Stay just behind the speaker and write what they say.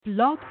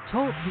Blog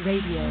Talk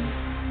Radio.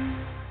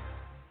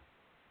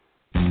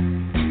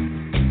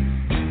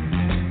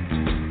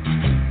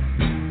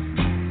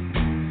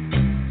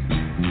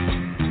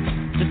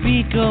 The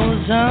beat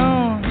goes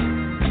on,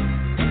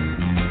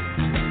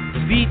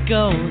 the beat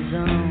goes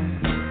on.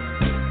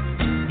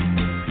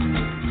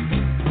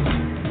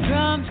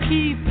 Drums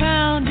keep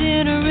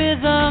pounding a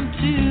rhythm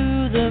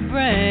to the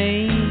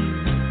brain.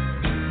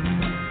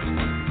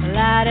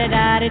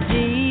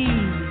 La-da-da-da-dee,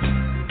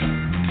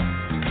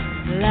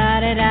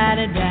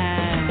 la-da-da-da-da.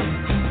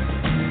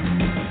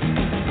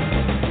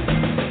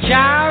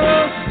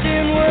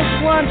 Charleston was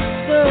once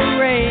the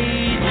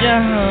rage,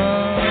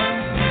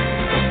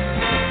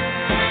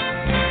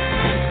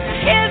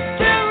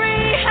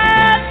 History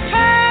has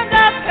turned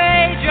a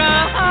page,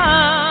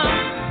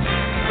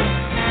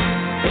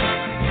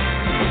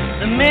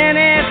 The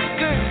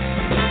miniskirt's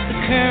the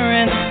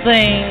current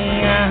thing,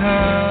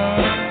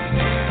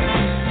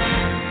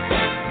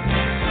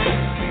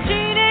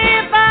 Teeny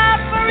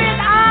Bopper is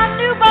our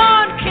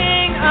newborn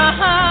king,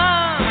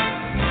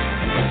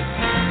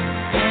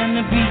 And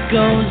the beat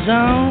goes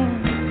on,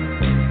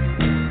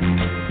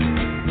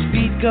 the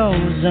beat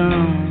goes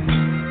on.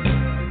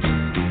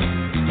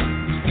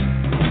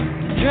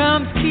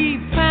 Drums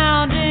keep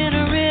pounding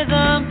a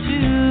rhythm to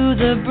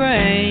the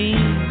brain.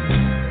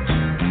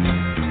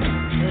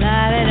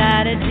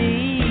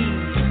 La-da-da-da-dee,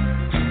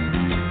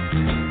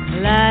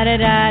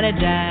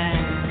 la-da-da-da-da.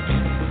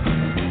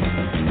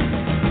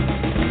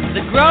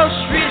 The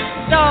grocery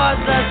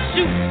store's a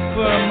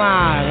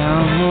supermarket.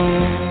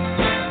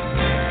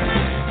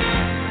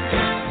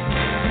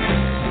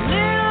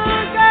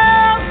 Little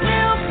girls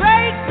still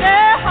break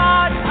their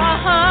hearts,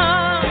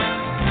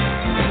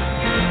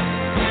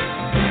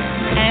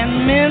 And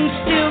men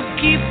still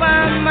keep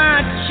on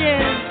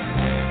marching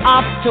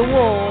off to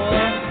war.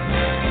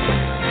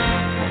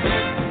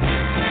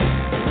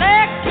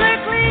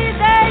 Electrically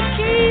they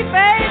keep a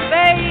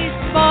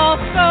baseball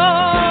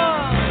score.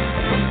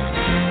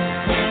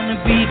 And the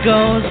beat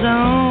goes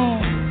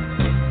on,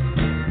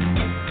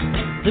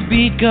 the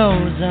beat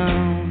goes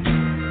on.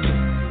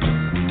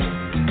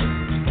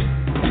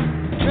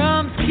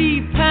 Drums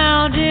keep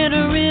pounding a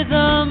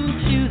rhythm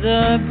to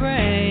the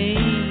brain.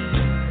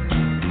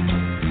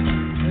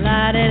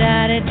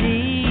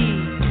 La-da-da-da-dee,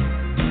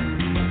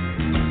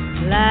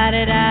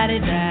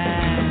 la-da-da-da-da.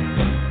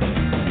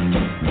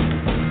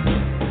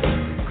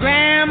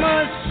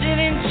 Grandmas sit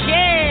in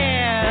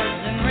chairs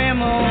and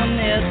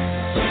reminisce.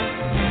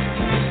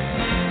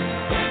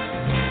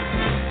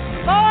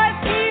 Boys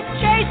keep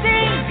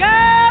chasing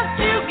girls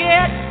to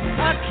get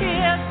a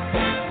kiss.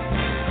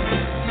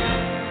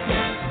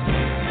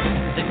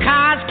 The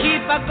cars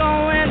keep a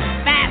going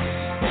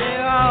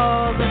faster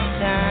all the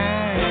time.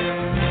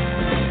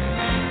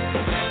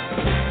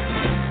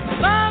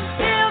 Mom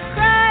still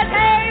cries,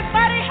 hey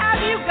buddy,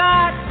 have you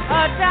got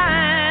a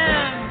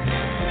dime?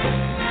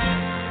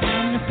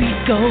 And the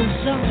beat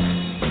goes on,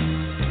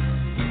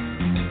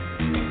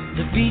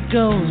 the beat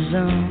goes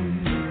on.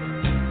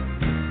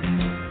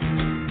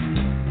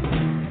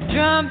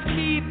 Drums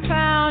keep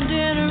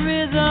pounding a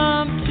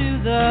rhythm to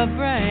the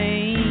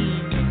brain.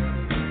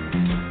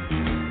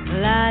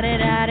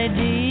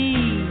 La-da-da-da-dee,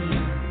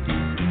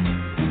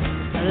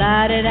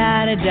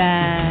 la-da-da-da-da.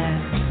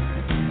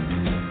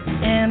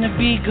 And the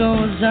beat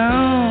goes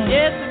on.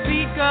 Yes, the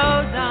beat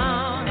goes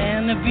on.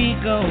 And the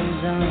beat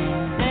goes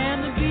on.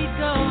 And the beat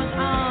goes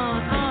on.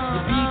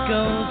 The beat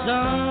goes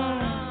on.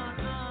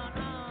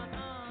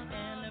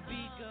 And the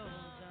beat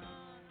goes on.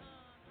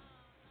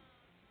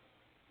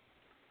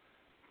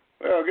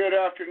 Well, good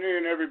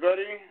afternoon,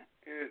 everybody.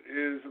 It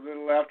is a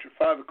little after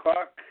 5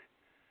 o'clock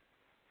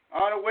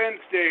on a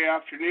Wednesday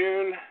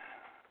afternoon,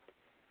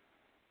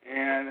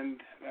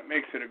 and that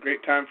makes it a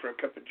great time for a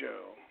cup of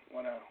joe. I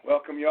want to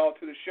welcome you all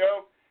to the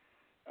show.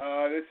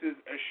 This is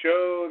a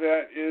show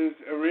that is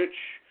a rich,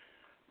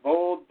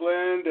 bold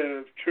blend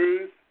of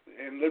truth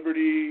and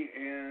liberty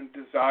and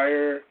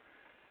desire.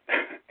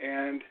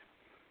 And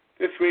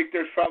this week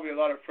there's probably a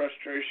lot of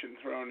frustration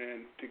thrown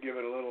in to give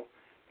it a little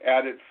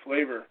added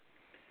flavor.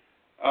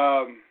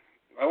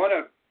 I want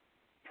to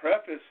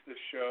preface the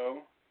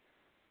show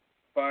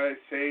by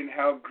saying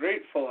how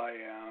grateful I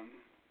am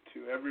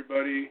to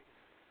everybody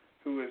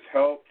who has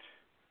helped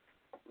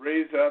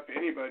raise up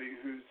anybody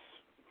who's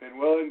been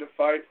willing to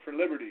fight for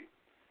liberty,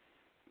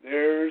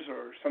 theirs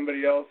or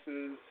somebody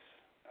else's,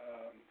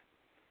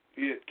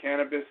 be it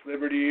cannabis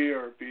liberty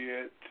or be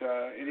it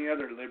any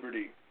other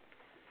liberty.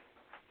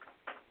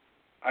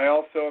 I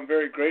also am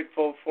very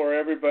grateful for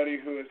everybody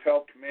who has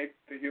helped make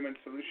the Human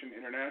Solution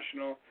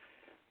International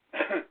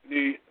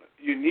the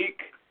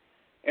unique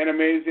and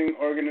amazing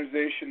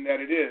organization that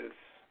it is.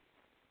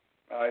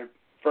 I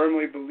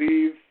firmly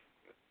believe,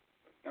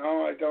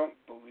 no, I don't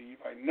believe,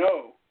 I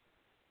know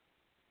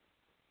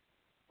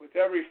with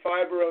every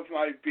fiber of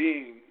my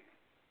being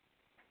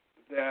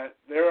that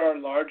there are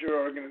larger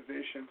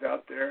organizations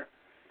out there.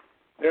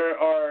 There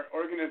are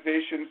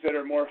organizations that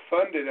are more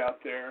funded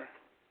out there.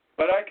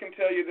 But I can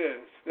tell you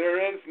this, there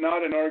is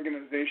not an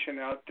organization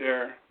out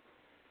there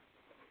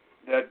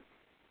that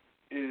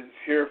is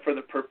here for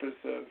the purpose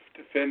of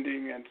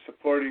defending and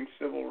supporting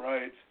civil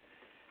rights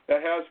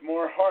that has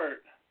more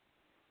heart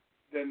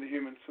than the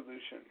human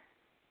solution.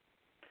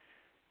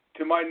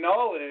 To my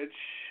knowledge,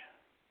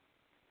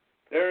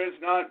 there has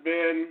not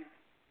been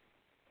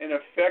an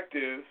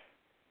effective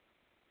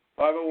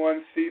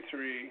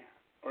 501c3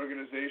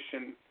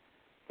 organization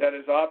that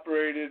has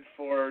operated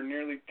for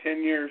nearly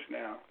 10 years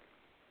now.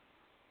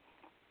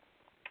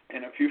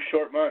 In a few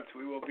short months,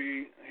 we will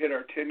hit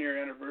our 10-year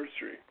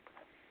anniversary.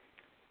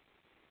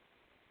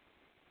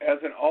 As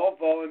an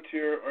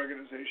all-volunteer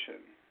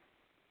organization,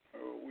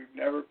 we've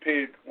never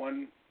paid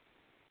 1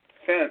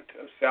 cent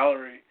of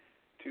salary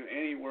to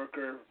any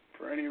worker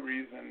for any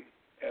reason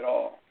at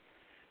all.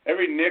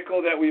 Every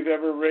nickel that we've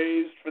ever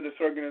raised for this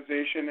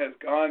organization has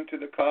gone to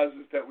the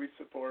causes that we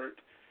support,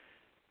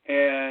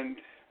 and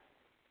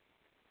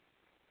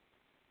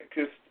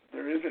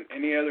there isn't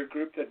any other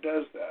group that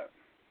does that.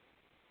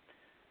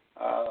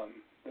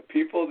 The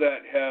people that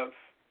have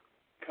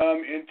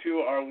come into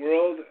our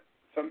world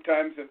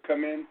sometimes have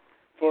come in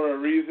for a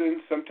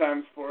reason,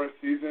 sometimes for a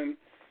season,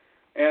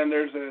 and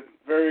there's a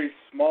very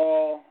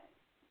small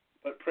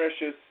but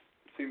precious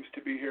seems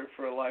to be here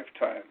for a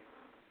lifetime.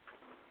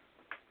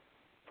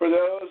 For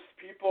those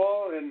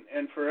people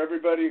and for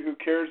everybody who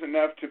cares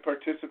enough to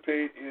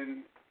participate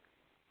in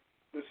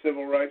the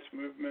civil rights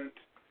movement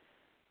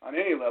on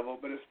any level,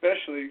 but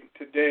especially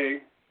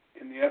today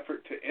in the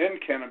effort to end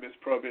cannabis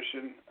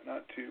prohibition,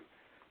 not to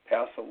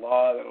pass a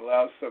law that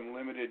allows some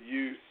limited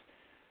use,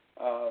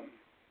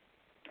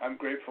 I'm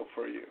grateful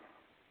for you.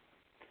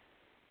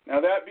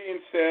 Now, that being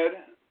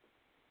said,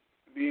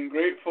 being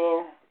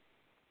grateful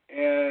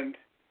and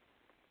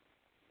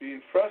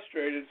being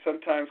frustrated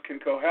sometimes can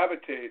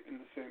cohabitate in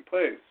the same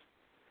place.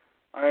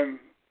 I'm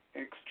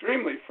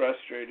extremely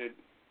frustrated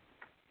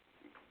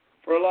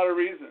for a lot of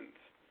reasons,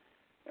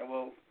 and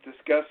we'll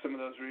discuss some of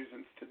those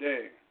reasons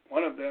today.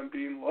 One of them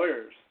being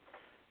lawyers.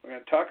 We're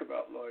going to talk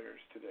about lawyers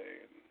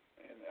today,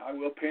 and I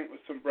will paint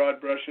with some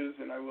broad brushes,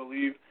 and I will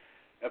leave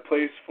a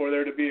place for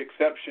there to be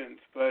exceptions.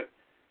 But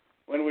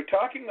when we're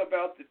talking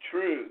about the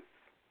truth,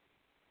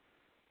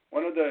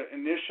 one of the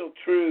initial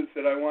truths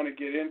that I want to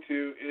get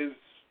into is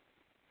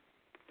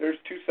there's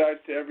two sides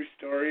to every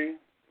story.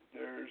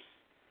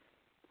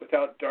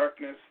 Without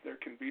darkness, there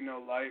can be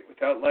no light.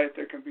 Without light,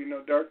 there can be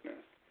no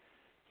darkness.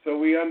 So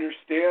we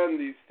understand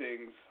these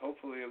things,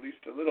 hopefully at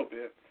least a little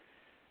bit.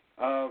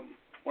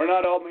 We're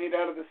not all made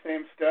out of the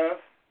same stuff.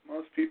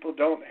 Most people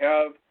don't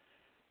have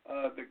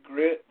the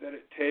grit that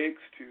it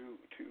takes to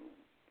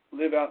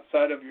live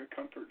outside of your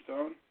comfort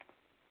zone.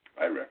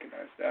 I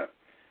recognize that.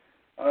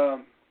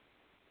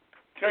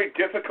 It's very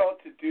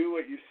difficult to do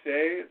what you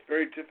say. It's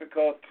very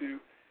difficult to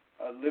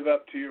live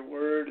up to your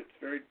word. It's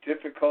very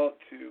difficult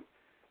to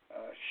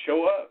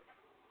show up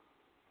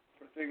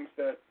for things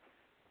that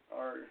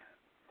are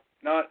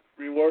not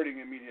rewarding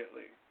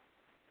immediately.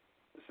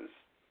 This is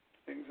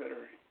things that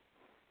are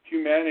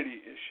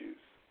humanity issues.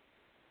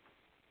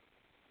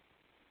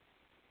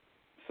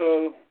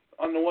 So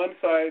on the one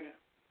side,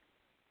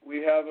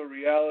 we have a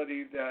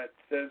reality that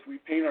says we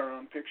paint our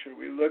own picture.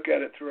 We look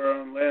at it through our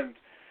own lens.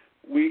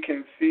 We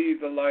can see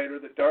the light or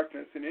the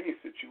darkness in any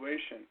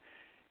situation.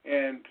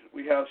 And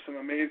we have some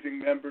amazing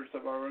members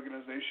of our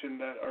organization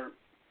that are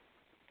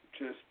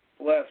just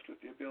blessed with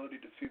the ability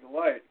to see the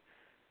light.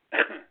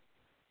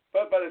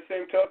 But by the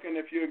same token,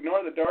 if you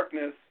ignore the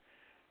darkness,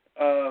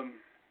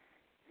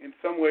 in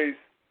some ways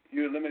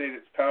you eliminate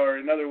its power.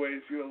 In other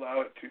ways, you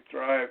allow it to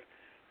thrive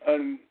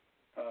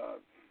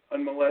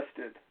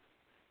unmolested.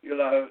 You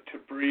allow it to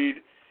breed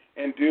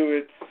and do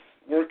its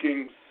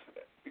workings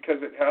because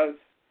it has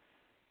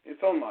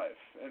its own life.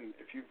 And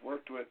if you've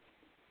worked with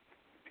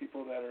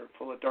people that are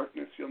full of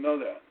darkness, you'll know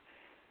that.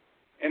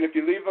 And if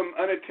you leave them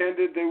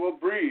unattended, they will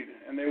breed,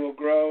 and they will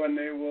grow, and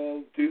they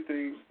will do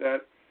things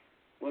that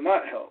will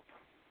not help.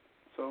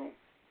 So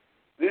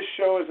this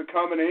show is a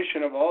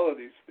combination of all of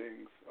these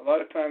things. A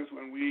lot of times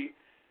when we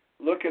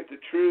look at the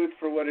truth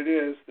for what it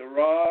is, the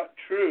raw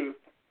truth,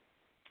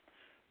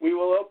 we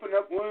will open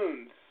up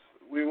wounds.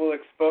 We will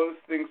expose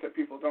things that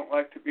people don't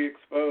like to be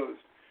exposed.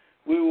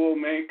 We will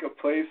make a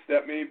place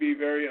that may be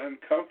very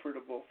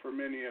uncomfortable for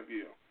many of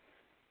you.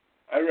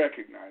 I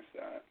recognize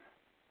that.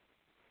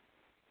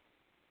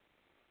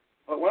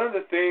 But one of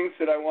the things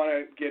that I want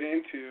to get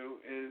into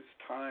is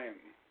time.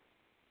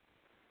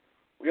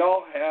 We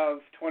all have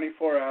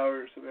 24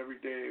 hours of every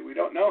day. We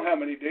don't know how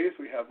many days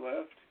we have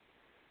left.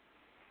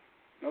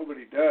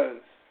 Nobody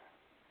does.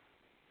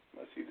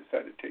 Unless you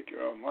decide to take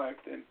your own life,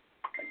 then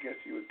I guess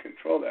you would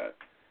control that.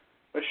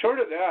 But short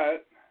of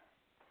that,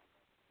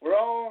 we're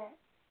all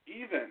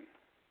even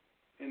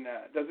in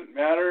that. It doesn't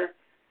matter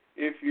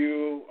if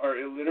you are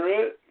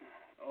illiterate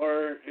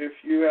or if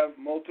you have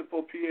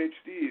multiple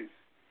PhDs.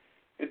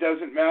 It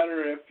doesn't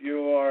matter if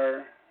you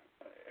are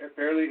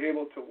barely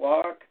able to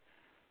walk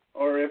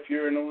or if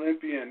you're an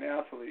Olympian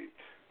athlete.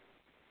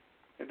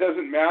 It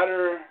doesn't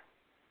matter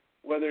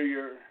whether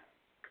you're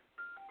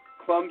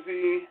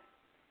clumsy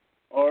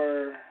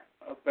or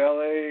a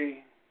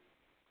ballet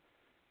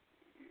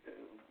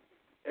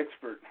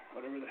expert,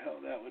 whatever the hell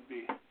that would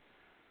be.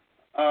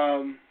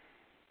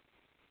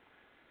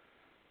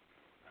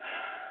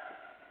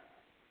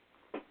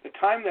 The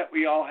time that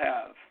we all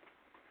have,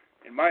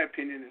 in my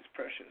opinion, is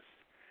precious.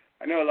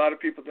 I know a lot of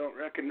people don't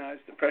recognize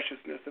the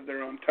preciousness of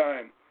their own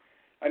time.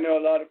 I know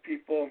a lot of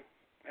people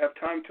have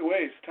time to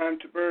waste, time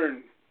to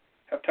burn,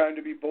 have time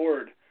to be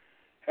bored,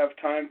 have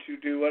time to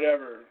do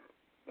whatever.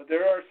 But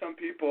there are some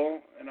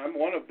people, and I'm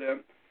one of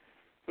them,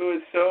 who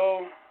is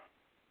so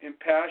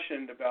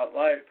impassioned about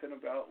life and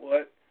about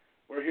what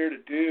we're here to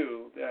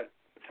do that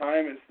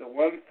time is the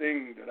one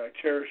thing that I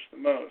cherish the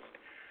most.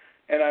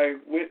 And I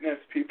witness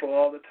people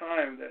all the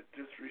time that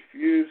just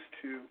refuse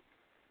to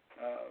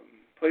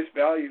place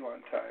value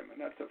on time, and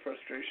that's a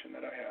frustration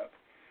that I have.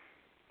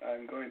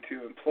 I'm going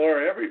to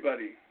implore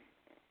everybody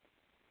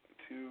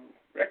to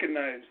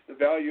recognize the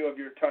value of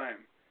your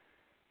time.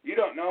 You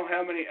don't know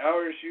how many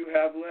hours you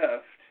have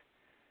left,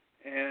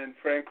 and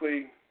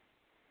frankly,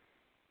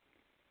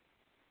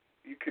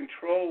 you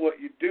control what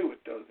you do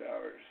with those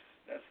hours.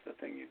 That's the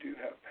thing you do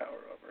have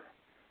power over.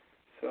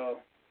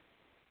 So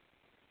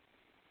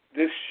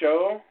this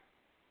show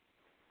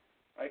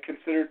I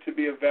consider to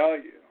be a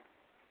value.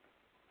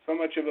 So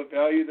much of a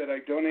value that I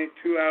donate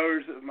 2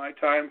 hours of my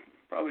time,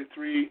 probably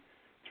three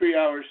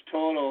hours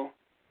total,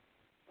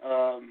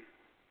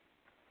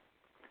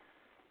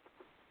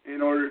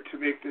 in order to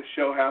make this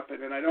show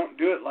happen. And I don't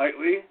do it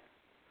lightly.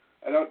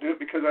 I don't do it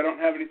because I don't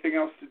have anything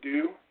else to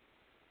do.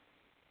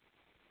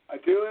 I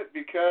do it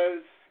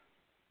because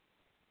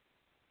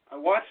I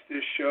watch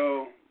this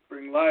show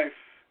bring life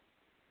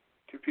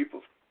to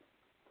people's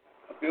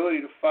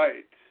ability to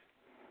fight.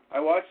 I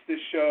watch this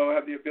show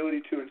have the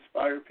ability to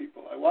inspire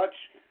people. I watch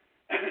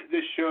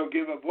this show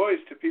give a voice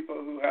to people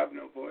who have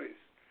no voice.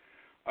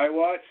 I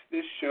watch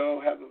this show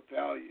have a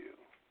value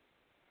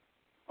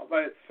all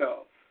by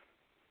itself.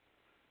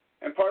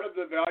 And part of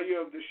the value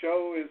of the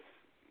show is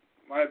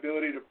my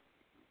ability to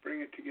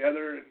bring it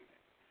together and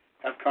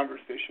have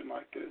conversation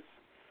like this.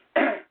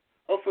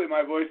 Hopefully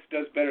my voice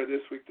does better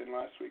this week than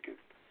last week. It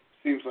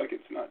seems like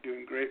it's not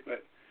doing great,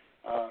 but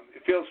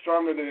it feels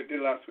stronger than it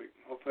did last week.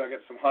 Hopefully I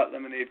get some hot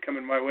lemonade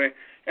coming my way.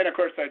 And, of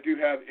course, I do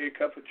have a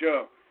cup of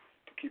Joe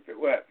to keep it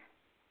wet.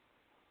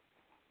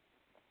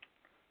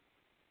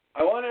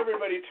 I want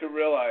everybody to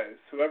realize,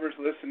 whoever's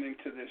listening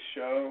to this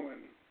show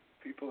and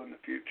people in the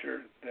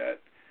future,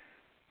 that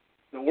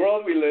the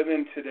world we live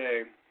in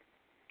today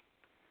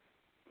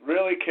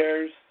really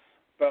cares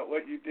about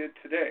what you did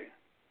today.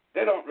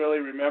 They don't really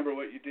remember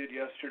what you did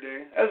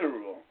yesterday, as a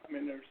rule. I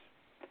mean,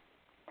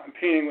 I'm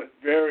painting with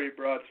very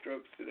broad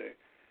strokes today.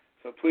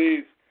 So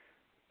please,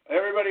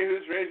 everybody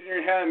who's raising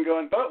your hand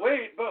going, but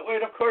wait,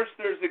 of course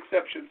there's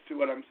exceptions to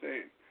what I'm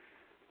saying.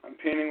 I'm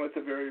painting with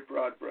a very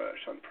broad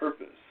brush on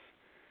purpose.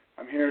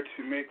 I'm here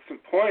to make some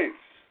points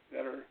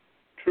that are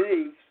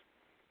truths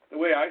the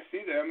way I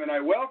see them, and I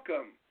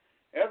welcome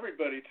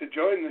everybody to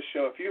join the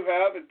show. If you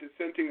have a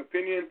dissenting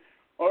opinion,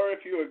 or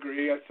if you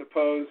agree, I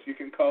suppose you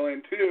can call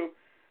in too.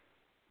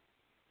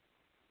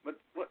 But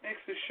what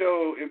makes this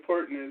show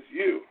important is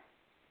you.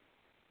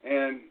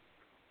 And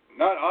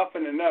not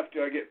often enough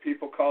do I get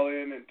people call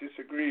in and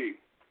disagree.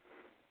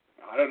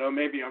 I don't know,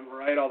 maybe I'm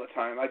right all the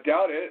time. I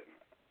doubt it.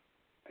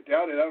 I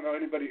don't know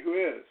anybody who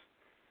is.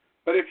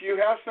 But if you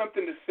have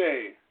something to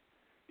say,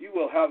 you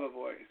will have a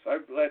voice.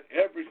 I've let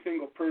every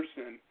single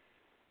person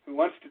who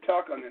wants to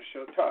talk on this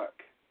show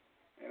talk.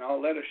 And I'll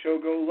let a show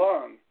go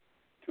long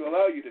to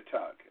allow you to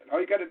talk. And all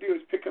you got to do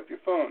is pick up your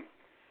phone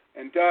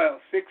and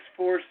dial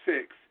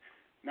 646-929-2495.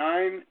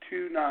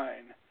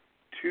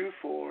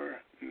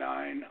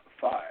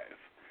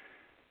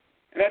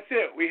 And that's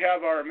it. We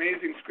have our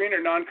amazing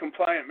screener,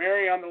 Non-Compliant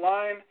Mary, on the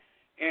line,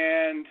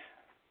 and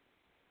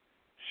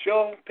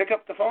she'll pick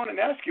up the phone and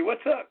ask you,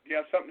 what's up? Do you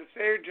have something to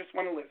say or just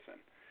want to listen?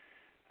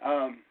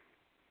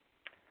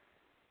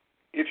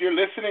 If you're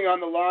listening on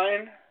the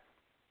line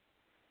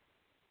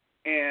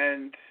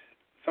and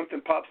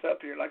something pops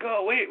up and you're like,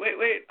 oh, wait,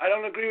 I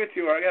don't agree with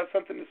you, or I have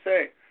something to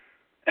say,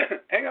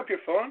 hang up your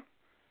phone,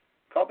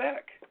 call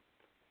back.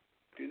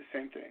 Do the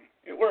same thing.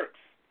 It works.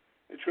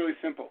 It's really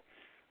simple.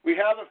 We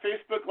have a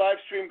Facebook live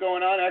stream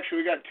going on.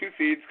 Actually, we got two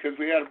feeds because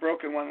we had a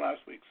broken one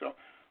last week. So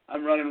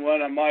I'm running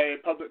one on my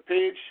public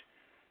page.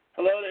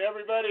 Hello to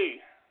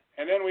everybody.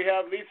 And then we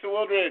have Lisa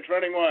Wildridge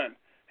running one.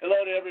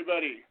 Hello to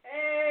everybody.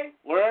 Hey.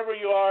 Wherever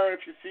you are,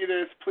 if you see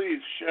this,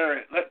 please share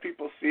it. Let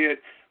people see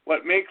it.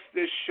 What makes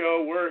this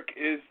show work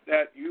is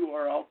that you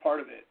are all part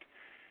of it.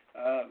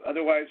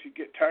 Otherwise, you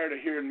get tired of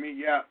hearing me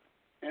yap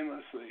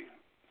endlessly.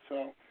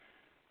 So,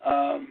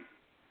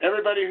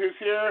 everybody who's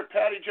here,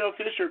 Patty Jo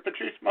Fisher,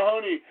 Patrice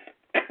Mahoney,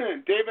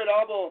 David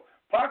Abel,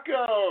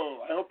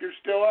 Paco, I hope you're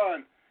still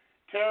on,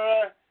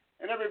 Tara,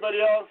 and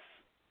everybody else,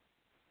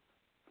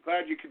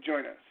 glad you could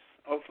join us.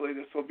 Hopefully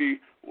this will be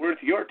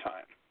worth your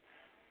time.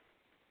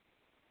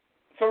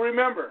 So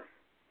remember,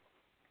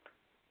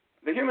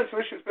 the Human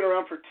Solution has been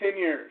around for 10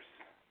 years,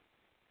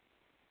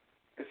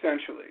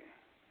 essentially.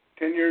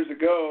 10 years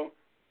ago,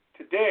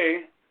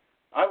 today,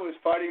 I was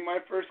fighting my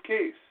first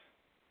case,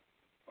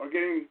 or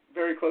getting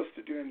very close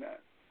to doing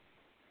that.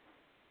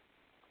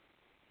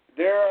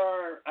 there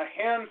are a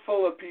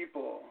handful of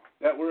people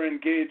that were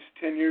engaged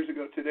 10 years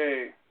ago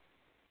today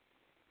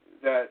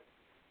that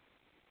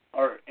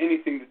are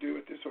anything to do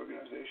with this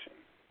organization.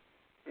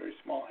 Very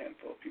small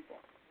handful of people.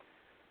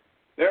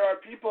 There are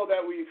people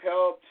that we've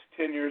helped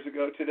 10 years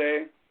ago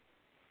today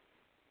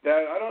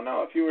that I don't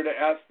know if you were to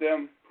ask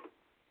them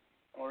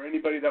or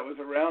anybody that was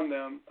around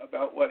them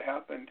about what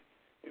happened,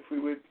 if we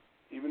would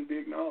even be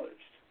acknowledged.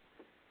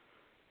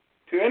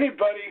 To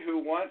anybody who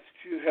wants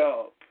to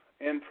help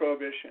end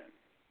prohibition,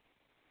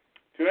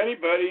 to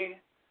anybody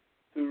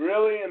who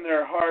really in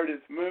their heart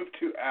is moved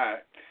to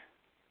act,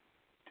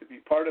 to be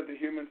part of the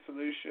human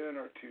solution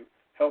or to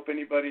help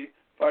anybody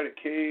fight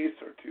a case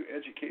or to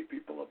educate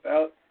people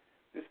about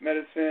this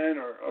medicine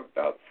or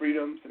about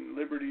freedoms and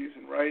liberties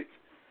and rights,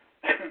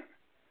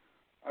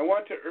 I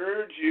want to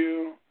urge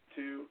you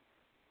to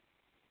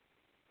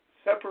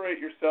separate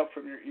yourself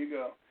from your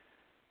ego,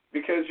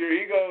 because your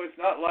ego is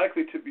not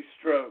likely to be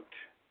stroked.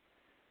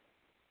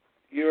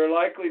 You are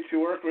likely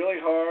to work really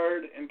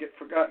hard and get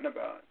forgotten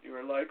about. You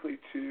are likely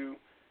to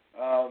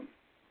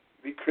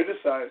be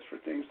criticized for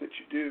things that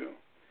you do.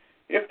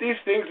 If these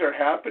things are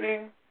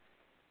happening,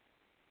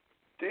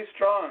 stay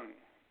strong,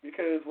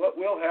 because what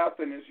will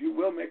happen is you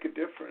will make a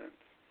difference.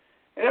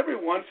 And every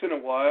once in a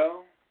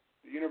while,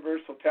 the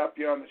universe will tap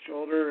you on the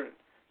shoulder and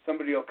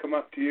somebody will come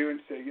up to you and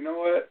say, you know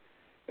what,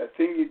 that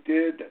thing you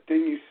did, that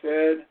thing you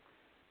said,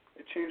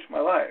 it changed my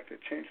life. It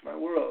changed my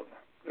world.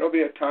 There will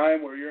be a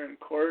time where you're in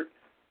court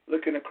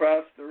looking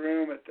across the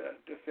room at the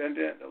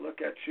defendant. They'll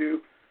look at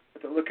you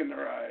with a look in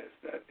their eyes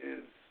that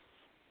is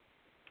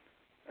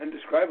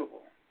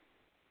indescribable.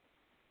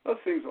 Those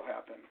things will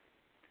happen.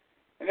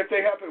 And if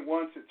they happen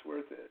once, it's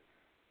worth it.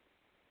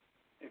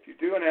 If you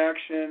do an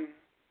action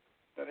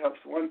that helps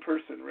one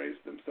person raise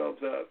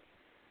themselves up,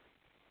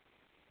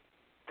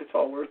 it's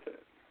all worth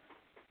it.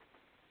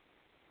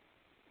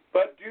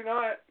 But do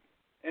not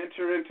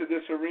enter into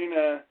this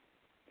arena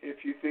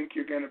if you think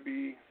you're going to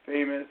be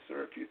famous,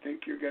 or if you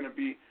think you're going to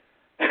be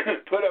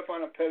put up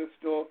on a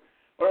pedestal,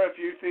 or if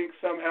you think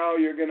somehow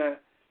you're going to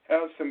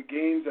have some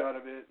gains out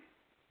of it.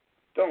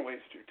 Don't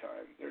waste your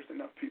time. There's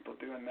enough people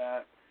doing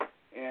that,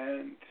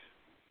 and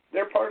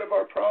they're part of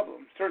our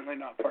problem, certainly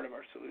not part of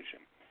our solution.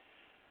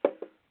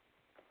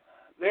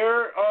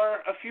 There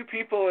are a few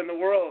people in the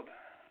world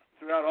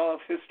throughout all of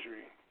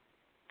history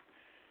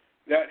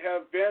that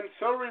have been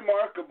so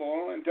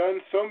remarkable and done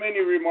so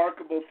many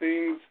remarkable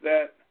things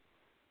that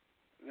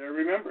they're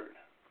remembered.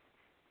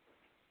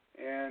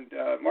 And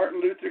Martin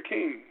Luther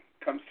King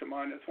comes to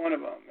mind as one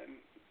of them. And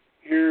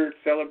here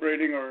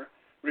celebrating, or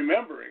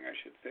remembering, I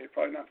should say,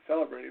 probably not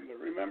celebrating, but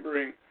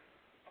remembering,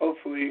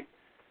 hopefully,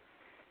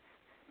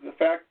 the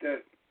fact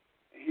that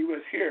he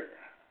was here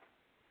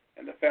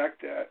and the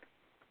fact that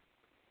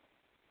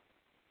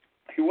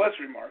he was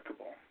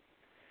remarkable.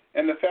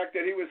 And the fact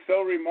that he was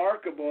so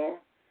remarkable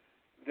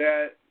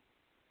that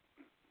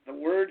the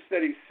words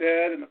that he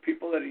said and the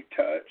people that he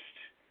touched,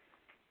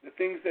 the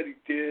things that he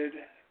did,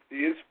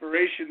 the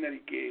inspiration that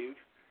he gave,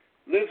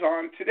 lives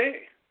on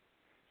today.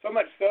 So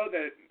much so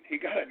that he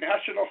got a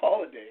national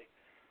holiday.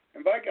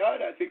 And by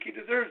God, I think he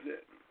deserves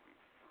it.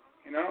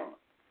 You know,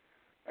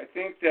 I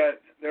think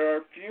that there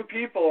are few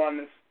people on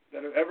this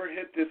that have ever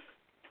hit this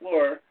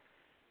floor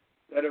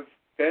that have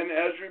been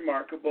as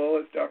remarkable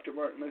as Dr.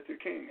 Martin Luther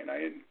King. And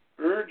I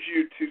urge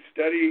you to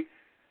study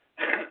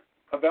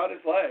about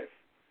his life.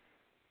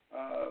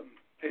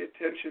 Pay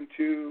attention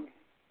to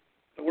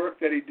the work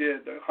that he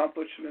did, the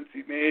accomplishments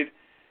he made,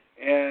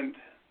 and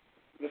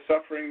the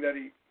suffering that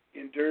he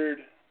endured,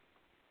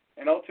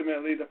 and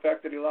ultimately the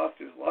fact that he lost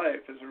his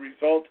life as a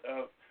result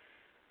of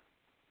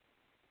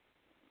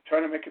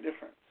trying to make a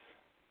difference.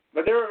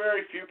 But there are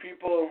very few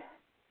people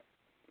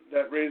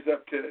that raise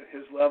up to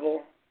his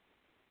level,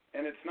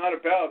 and it's not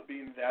about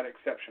being that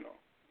exceptional.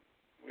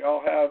 We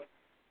all have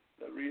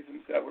the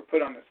reasons that we're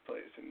put on this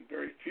place, and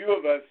very few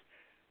of us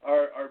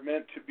are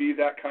meant to be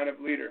that kind of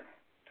leader,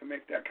 to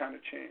make that kind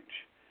of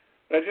change.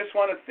 But I just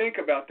want to think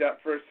about that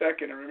for a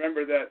second and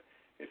remember that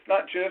it's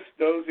not just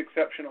those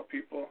exceptional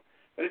people,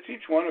 but it's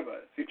each one of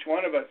us. Each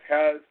one of us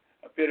has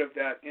a bit of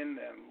that in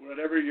them.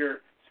 Whatever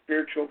your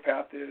spiritual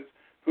path is,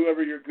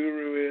 whoever your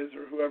guru is,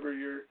 or whoever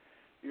your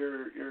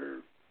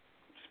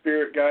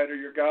spirit guide or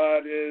your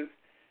God is,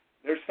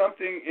 there's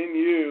something in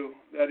you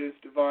that is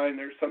divine.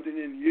 There's something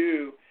in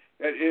you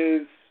that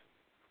is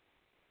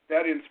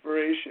that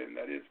inspiration,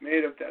 that is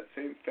made of that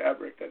same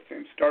fabric, that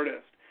same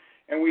stardust.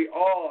 And we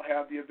all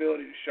have the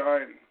ability to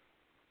shine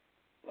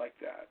like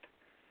that.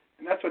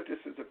 And that's what this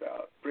is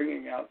about,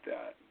 bringing out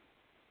that,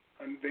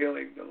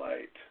 unveiling the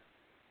light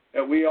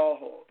that we all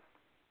hold.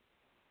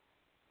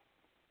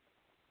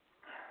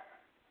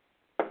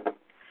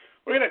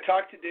 We're going to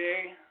talk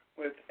today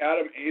with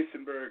Adam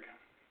Asenberg.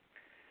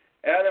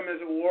 Adam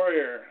is a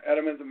warrior.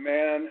 Adam is a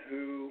man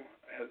who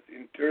has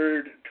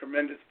endured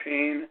tremendous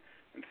pain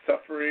and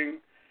suffering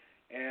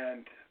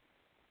and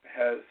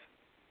has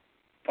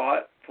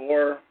fought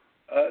for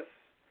us.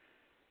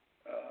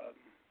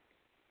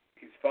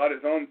 He's fought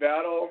his own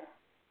battle.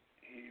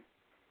 He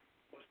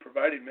was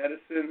providing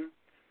medicine.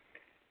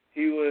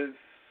 he was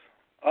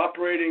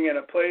operating in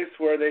a place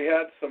where they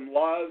had some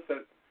laws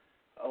that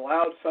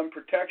allowed some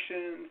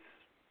protections,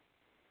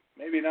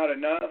 maybe not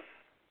enough.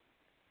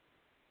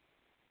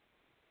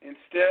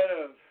 Instead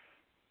of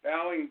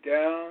bowing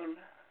down,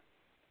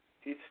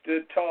 he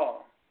stood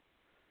tall.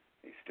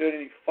 He stood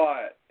and he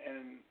fought.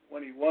 And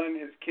when he won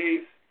his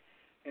case,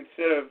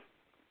 instead of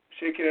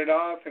shaking it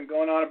off and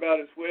going on about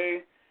his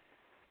way,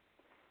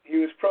 he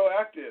was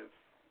proactive.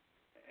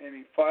 And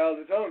he filed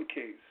his own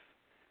case.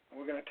 And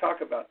we're going to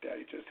talk about that.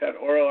 He just had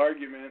oral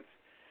arguments.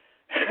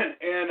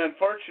 And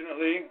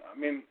unfortunately, I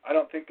mean, I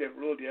don't think they've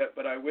ruled yet,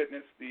 but I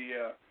witnessed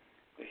the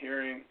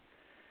hearing.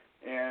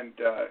 And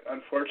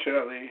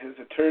unfortunately, his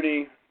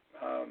attorney,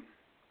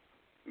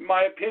 in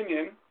my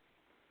opinion,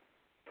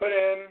 put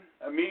in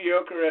a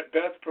mediocre at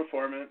best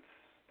performance,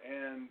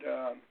 and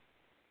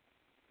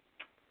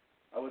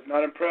I was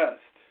not impressed.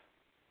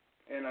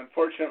 And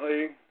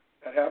unfortunately,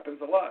 that happens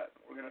a lot.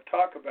 We're going to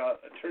talk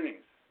about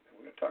attorneys.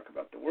 We're going to talk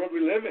about the world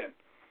we live in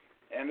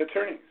and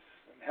attorneys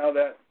and how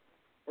that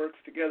works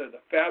together, the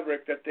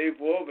fabric that they've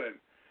woven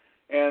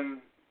and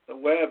the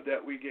web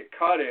that we get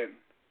caught in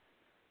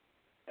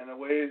and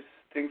the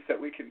things that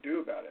we can do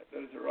about it.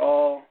 Those are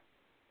all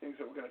things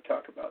that we're going to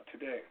talk about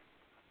today.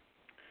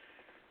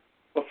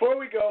 Before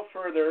we go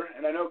further,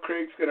 and I know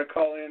Craig's going to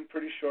call in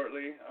pretty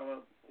shortly,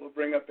 we'll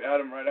bring up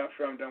Adam right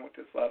after I'm done with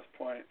this last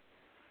point.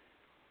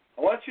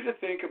 I want you to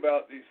think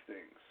about these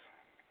things.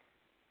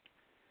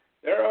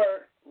 There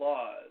are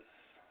laws.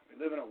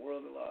 We live in a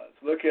world of laws.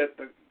 Look at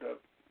the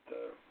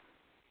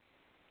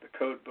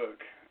code book.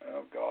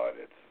 Oh God,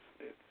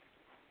 it's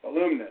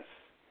voluminous.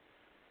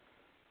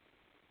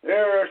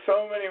 There are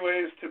so many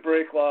ways to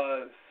break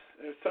laws.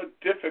 It's so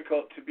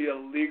difficult to be a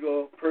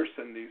legal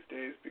person these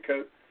days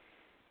because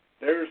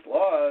there's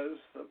laws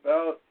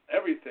about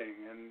everything,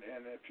 and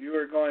if you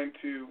are going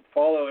to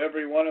follow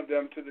every one of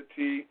them to the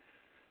T,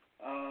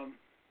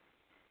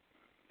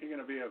 you're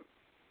going to be a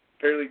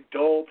fairly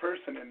dull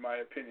person, in my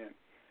opinion.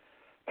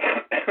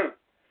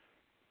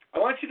 I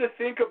want you to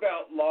think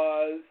about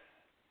laws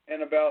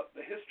and about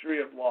the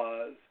history of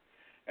laws,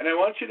 and I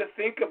want you to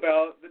think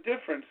about the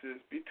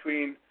differences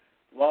between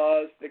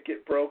laws that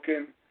get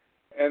broken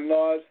and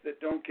laws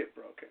that don't get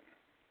broken.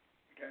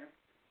 Okay?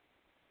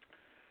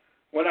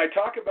 When I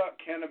talk about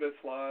cannabis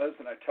laws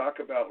and I talk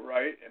about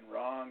right and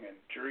wrong and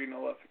jury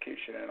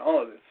nullification and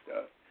all of this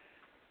stuff,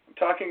 I'm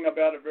talking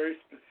about a very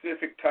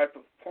specific type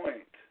of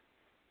point.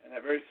 And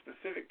that very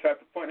specific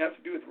type of point has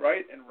to do with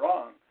right and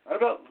wrong, not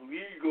about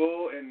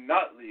legal and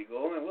not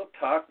legal. And we'll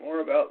talk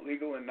more about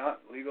legal and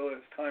not legal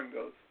as time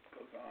goes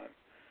on.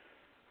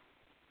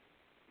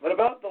 But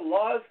about the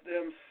laws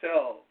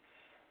themselves.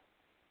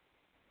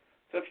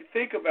 So if you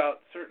think about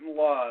certain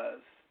laws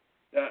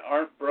that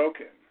aren't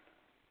broken,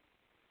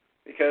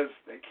 because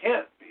they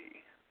can't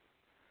be,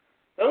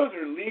 those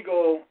are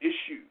legal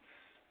issues.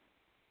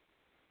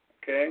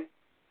 Okay?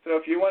 So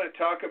if you want to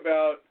talk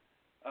about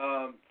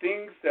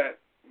things that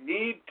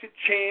need to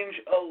change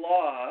a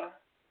law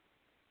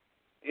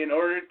in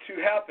order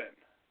to happen,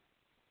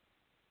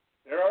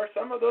 there are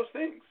some of those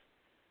things.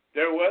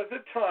 There was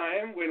a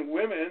time when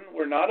women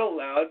were not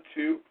allowed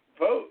to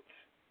vote.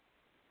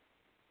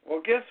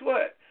 Well, guess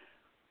what?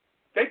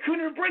 They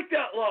couldn't break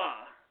that law.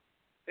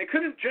 They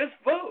couldn't just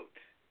vote.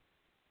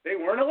 They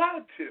weren't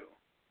allowed to.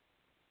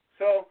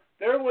 So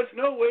there was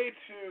no way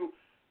to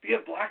be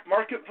a black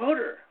market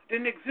voter. It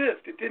didn't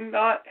exist. It did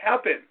not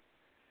happen.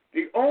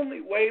 The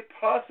only way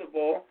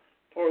possible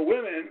for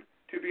women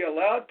to be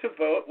allowed to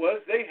vote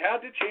was they had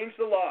to change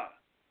the law.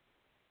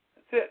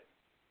 That's it.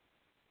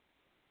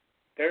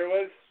 There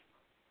was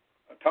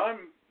a time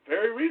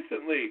very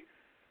recently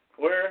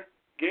where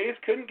gays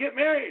couldn't get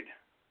married.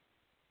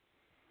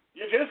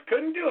 You just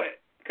couldn't do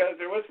it because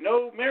there was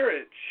no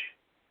marriage.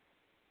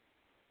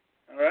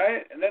 All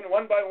right? And then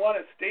one by one,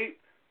 a state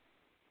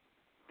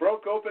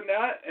broke open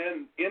that,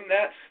 and in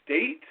that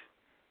state,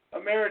 a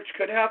marriage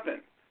could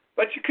happen.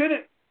 But you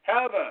couldn't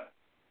have a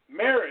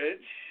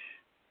marriage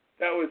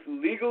that was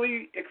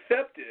legally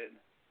accepted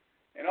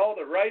and all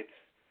the rights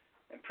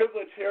and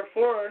privilege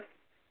hereforth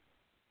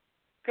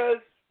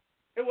because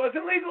it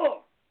wasn't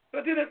legal. So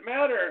it didn't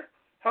matter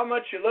how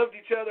much you loved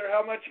each other,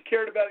 how much you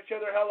cared about each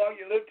other, how long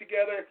you lived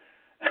together,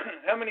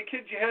 how many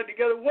kids you had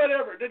together,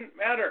 whatever. It didn't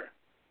matter.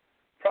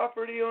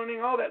 Property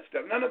owning, all that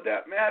stuff. None of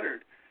that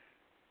mattered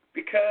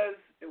because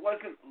it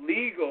wasn't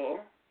legal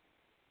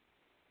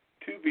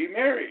to be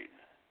married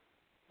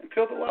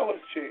until the law was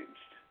changed.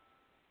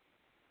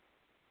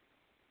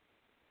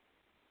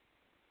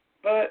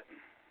 But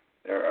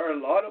there are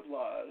a lot of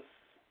laws,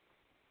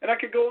 and I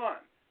could go on.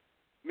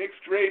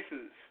 Mixed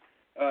races,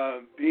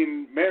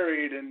 being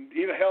married, and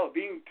even hell,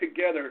 being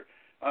together,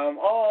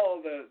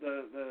 all the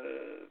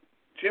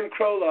Jim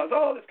Crow laws,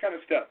 all this kind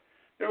of stuff.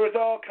 There was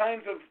all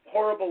kinds of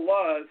horrible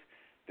laws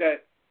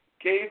that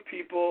gave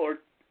people or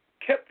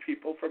kept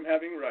people from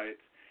having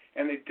rights,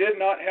 and they did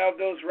not have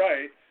those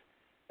rights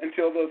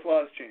until those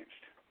laws changed.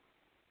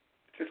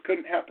 It just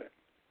couldn't happen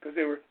because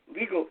they were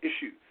legal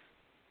issues.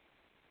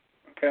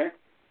 Okay?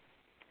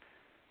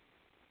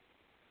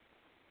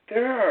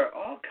 there are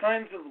all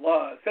kinds of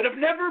laws that have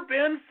never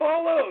been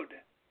followed.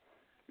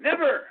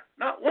 Never.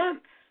 Not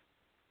once.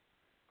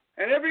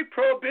 And every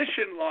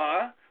prohibition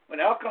law,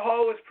 when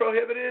alcohol was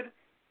prohibited,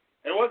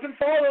 it wasn't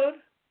followed.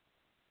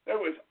 There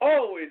was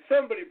always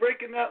somebody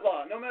breaking that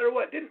law, no matter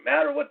what. Didn't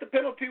matter what the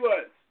penalty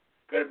was.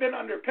 Could have been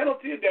under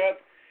penalty of death,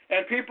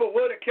 and people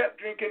would have kept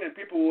drinking, and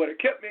people would have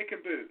kept making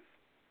booze.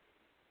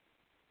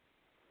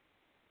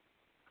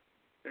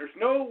 There's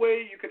no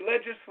way you could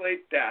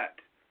legislate that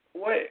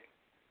away.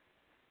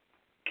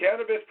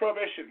 Cannabis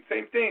prohibition,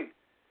 same thing.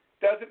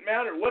 Doesn't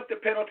matter what the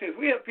penalty is.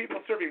 We have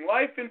people serving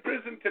life in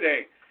prison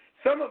today.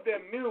 Some of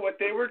them knew what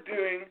they were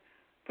doing,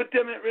 put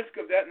them at risk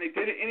of that, and they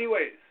did it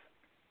anyways.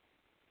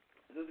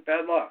 This is a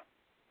bad law.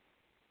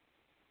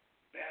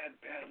 Bad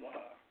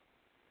law.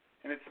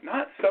 And it's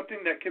not something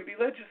that can be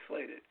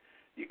legislated.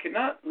 You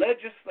cannot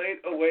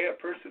legislate away a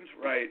person's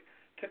right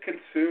to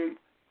consume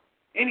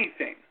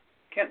anything.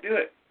 Can't do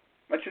it.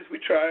 Much as we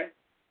try,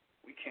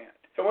 we can't.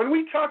 So when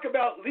we talk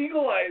about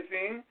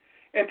legalizing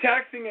and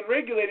taxing and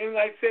regulating,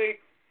 I say,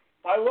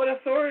 by what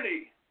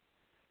authority?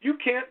 You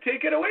can't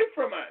take it away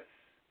from us.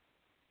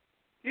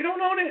 You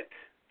don't own it.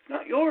 It's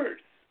not yours.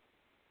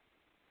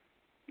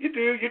 You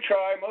do, you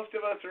try. Most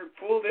of us are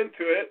fooled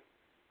into it.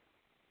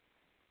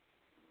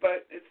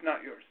 But it's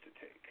not yours to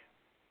take.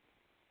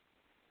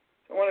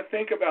 So I want to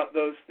think about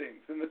those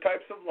things and the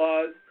types of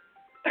laws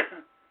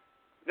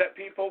that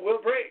people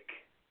will break,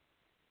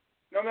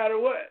 no matter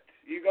what.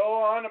 You go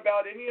on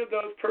about any of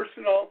those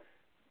personal,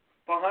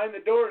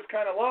 behind-the-doors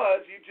kind of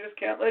laws, you just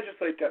can't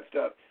legislate that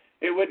stuff.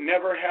 It would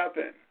never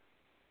happen.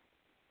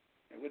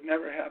 It would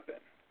never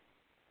happen.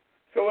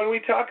 So when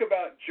we talk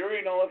about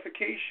jury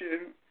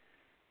nullification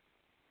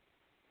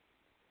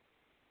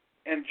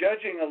and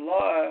judging a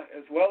law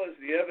as well as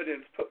the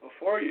evidence put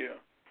before you,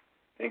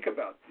 think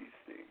about these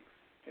things.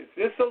 Is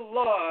this a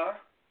law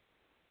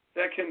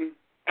that can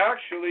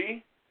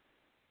actually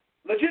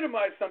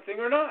legitimize something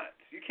or not?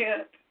 You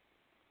can't.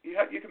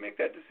 You can make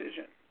that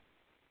decision.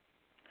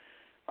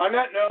 On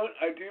that note,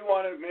 I do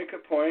want to make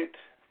a point.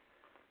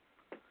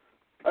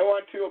 I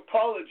want to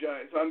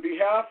apologize on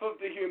behalf of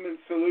the Human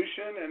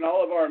Solution and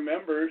all of our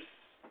members.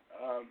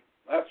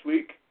 Last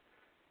week,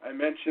 I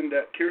mentioned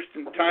that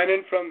Kirsten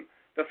Tynan from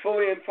the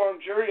Fully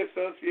Informed Jury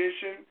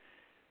Association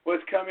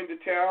was coming to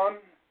town,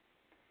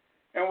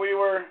 and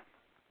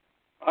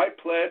I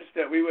pledged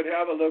that we would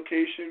have a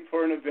location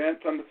for an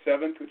event on the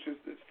 7th, which is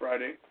this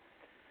Friday.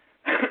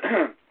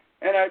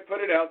 And I put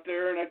it out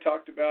there, and I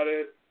talked about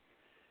it,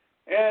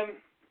 and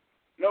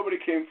nobody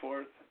came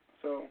forth,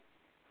 so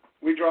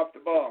we dropped the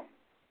ball.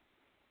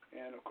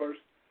 And, of course,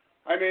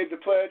 I made the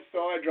pledge,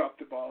 so I dropped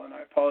the ball, and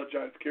I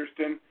apologize,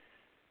 Kirsten.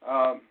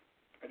 I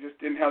just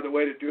didn't have the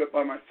way to do it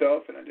by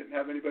myself, and I didn't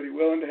have anybody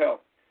willing to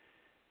help.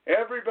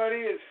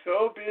 Everybody is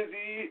so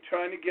busy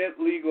trying to get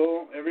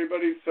legal.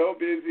 Everybody's so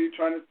busy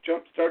trying to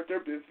jumpstart their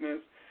business.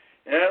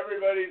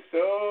 Everybody's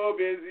so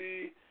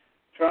busy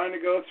trying to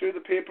go through the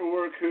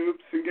paperwork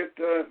hoops and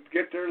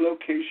get their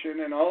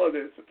location and all of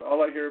this. It's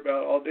all I hear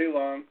about all day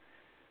long.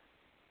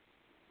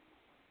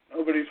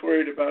 Nobody's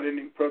worried about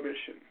ending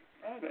prohibition.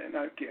 And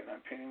again,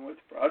 I'm painting with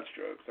broad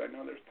strokes. I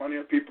know there's plenty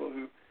of people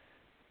who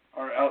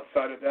are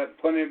outside of that.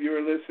 Plenty of you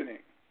are listening.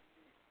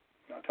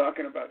 Not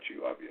talking about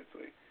you,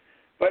 obviously.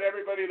 But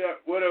everybody that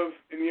would have,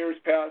 in years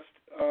past,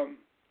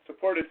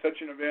 supported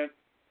such an event,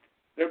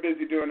 they're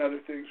busy doing other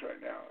things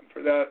right now. And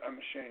for that, I'm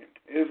ashamed.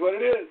 It is what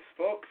it is,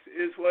 folks.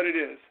 It is what it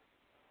is.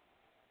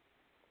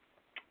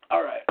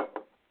 All right.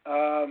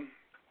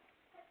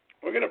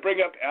 We're going to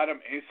bring up Adam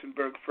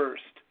Asenberg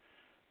first.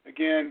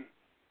 Again,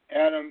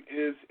 Adam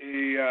is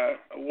a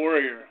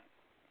warrior.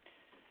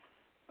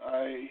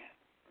 I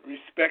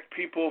respect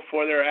people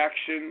for their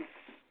actions.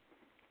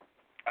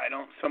 I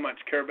don't so much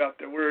care about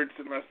their words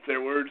unless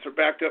their words are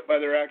backed up by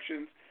their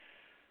actions.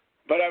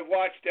 But I've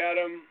watched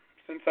Adam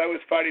since I was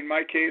fighting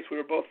my case. We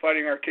were both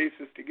fighting our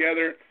cases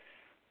together.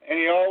 And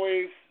he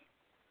always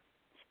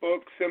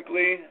spoke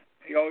simply.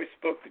 He always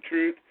spoke the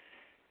truth.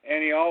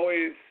 And he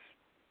always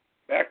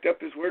backed up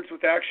his words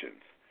with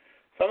actions.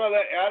 So I'm going to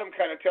let Adam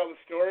kind of tell the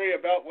story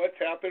about what's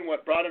happened,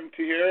 what brought him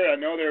to here. I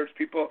know there's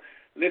people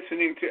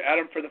listening to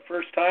Adam for the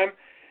first time.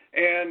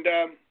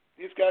 And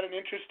he's got an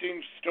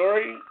interesting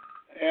story.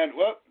 And,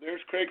 there's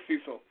Craig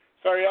Cecil.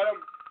 Sorry,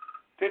 Adam.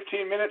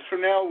 15 minutes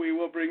from now, we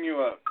will bring you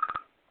up.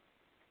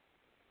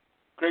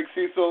 Craig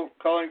Cecil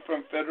calling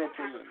from federal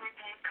prison.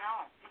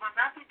 You will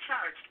not be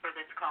charged for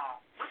this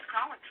call. Who's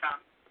calling from?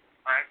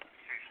 Craig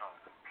Cecil.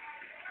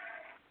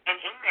 An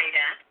inmate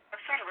at a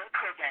federal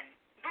prison.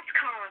 This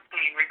call is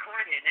being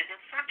recorded and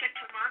is subject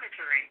to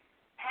monitoring.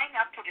 Hang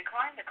up to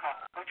decline the call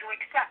or to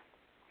accept.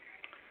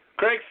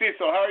 Craig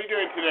Cecil, how are you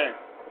doing today?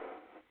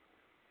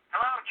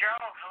 Hello,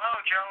 Joe.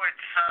 It's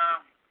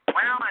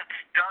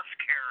dusk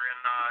here in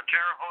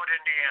Terre Haute,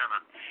 Indiana,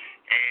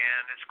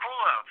 and it's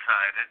cool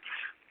outside.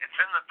 It's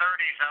in the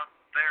 30s out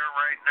there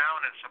right now,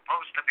 and it's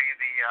supposed to be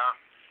the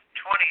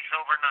 20s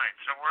overnight,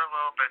 so we're a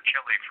little bit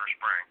chilly for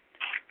spring.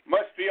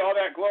 Must be all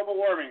that global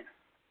warming.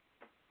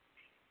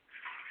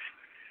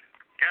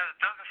 Yeah, it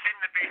doesn't seem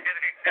to be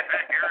hitting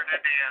here in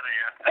Indiana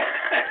yet.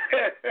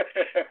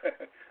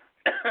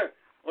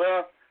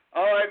 Well,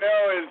 all I know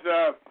is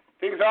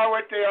things are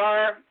what they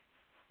are,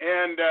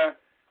 and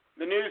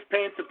the news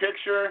paints a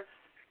picture,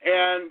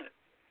 and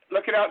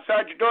looking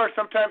outside your door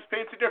sometimes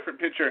paints a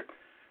different picture.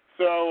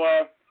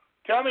 So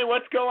tell me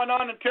what's going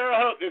on in Terre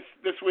Haute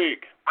this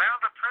week. Well,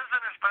 the prison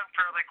has been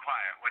fairly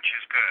quiet, which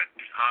is good.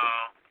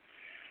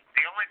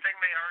 The only thing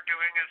they are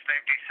doing is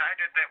they've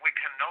decided that we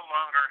can no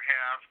longer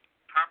have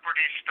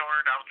property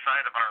stored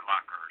outside of our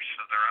lockers.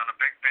 So they're on a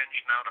big binge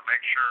now to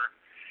make sure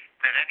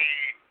that any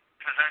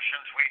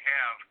possessions we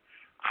have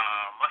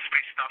must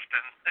be stuffed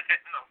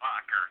in the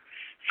locker.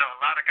 So a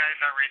lot of guys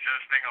are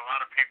resisting. A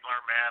lot of people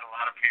are mad. A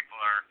lot of people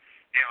are,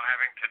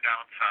 having to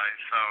downsize.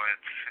 So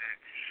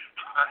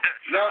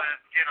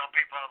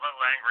people are a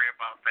little angry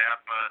about that.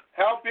 But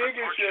how big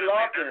is your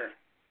locker?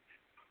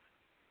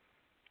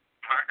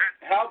 Pardon?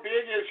 How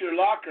big is your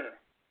locker?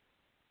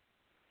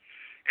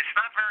 It's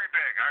not very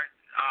big.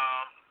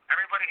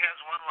 Everybody has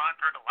one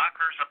locker. The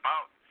locker's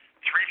about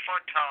 3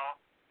 foot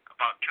tall,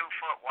 about 2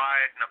 foot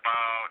wide, and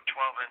about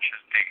 12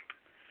 inches deep.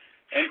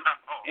 And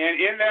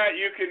in that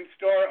you can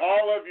store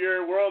all of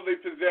your worldly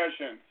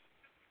possessions.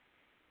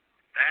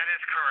 That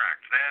is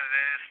correct. That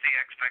is the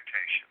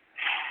expectation.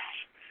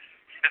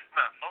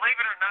 Believe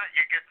it or not,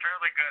 you get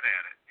fairly good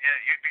at it. Yeah,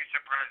 you'd be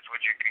surprised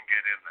what you can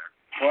get in there.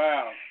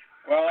 Wow.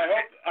 Well, I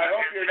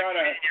hope you're not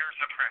a 15 years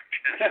of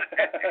practice.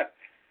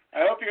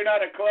 I hope you're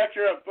not a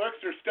collector of books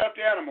or stuffed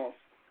animals.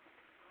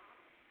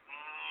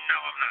 No,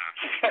 I'm not.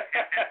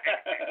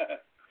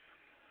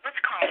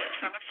 Let's call it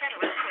from a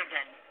federal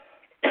prison.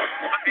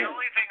 But the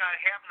only thing I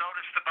have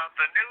noticed about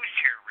the news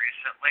here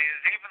recently is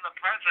even the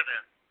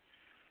president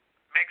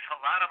makes a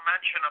lot of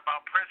mention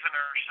about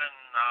prisoners and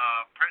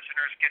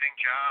prisoners getting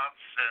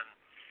jobs and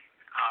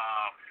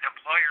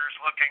employers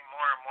looking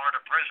more and more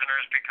to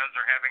prisoners because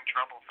they're having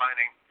trouble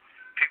finding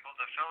people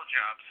to fill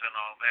jobs and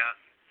all that.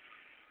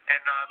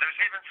 And there's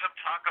even some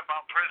talk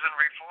about prison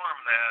reform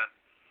that,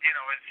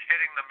 is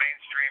hitting the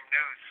mainstream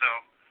news. So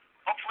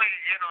hopefully,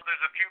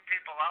 there's a few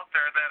people out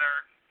there that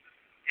are,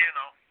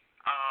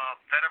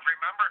 that have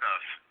remembered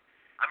us.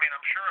 I mean,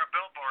 I'm sure a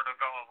billboard will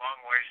go a long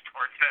ways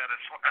towards that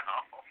as well.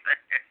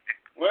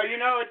 Well,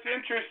 it's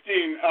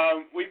interesting.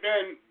 We've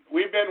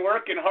been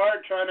working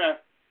hard trying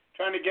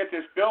to get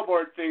this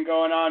billboard thing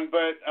going on,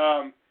 but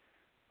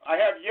I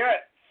have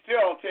yet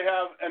still to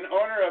have an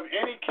owner of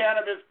any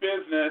cannabis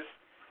business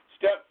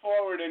step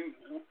forward and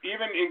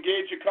even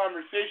engage a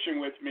conversation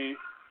with me.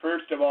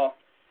 First of all,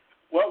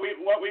 what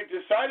we've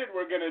decided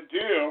we're going to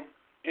do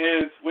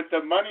is, with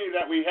the money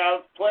that we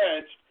have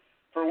pledged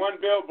for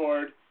one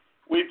billboard,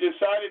 we've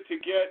decided to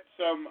get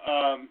some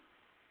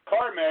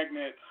car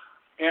magnets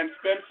and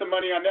spend some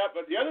money on that.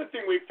 But the other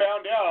thing we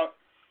found out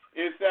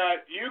is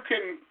that you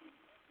can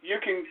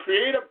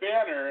create a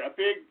banner, a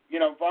big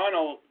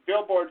vinyl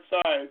billboard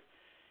size,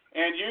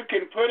 and you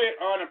can put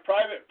it on a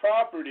private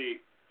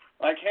property,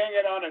 like hang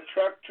it on a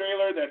truck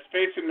trailer that's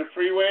facing the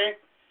freeway,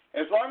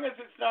 as long as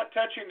it's not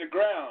touching the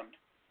ground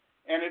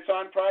and it's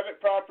on private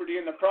property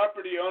and the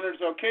property owner's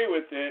okay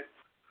with it,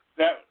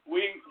 that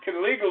we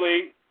can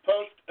legally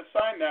post a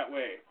sign that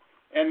way.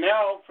 And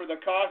now, for the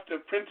cost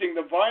of printing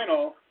the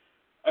vinyl,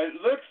 it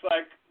looks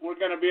like we're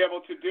going to be able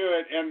to do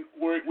it, and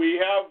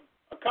we have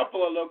a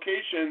couple of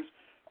locations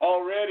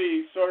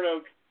already sort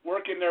of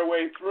working their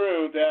way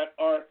through that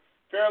are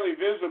fairly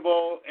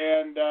visible,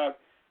 and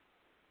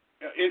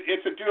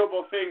it's a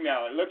doable thing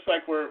now. It looks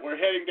like we're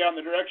heading down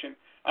the direction.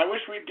 I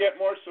wish we'd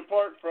get more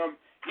support from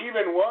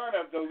even one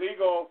of the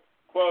legal,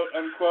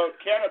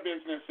 quote-unquote, cannabis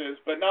businesses,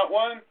 but not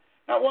one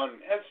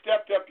has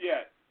stepped up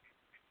yet.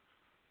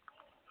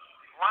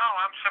 Wow,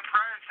 I'm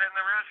surprised. And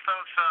there is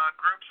those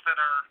groups that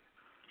are,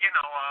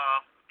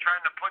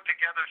 trying to put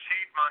together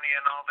seed money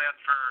and all that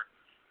for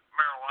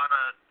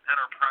marijuana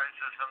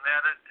enterprises and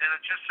that. And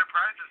it just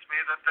surprises me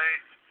that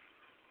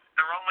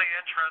they're only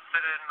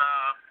interested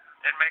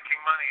in making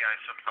money, I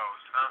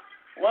suppose, huh?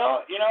 Well,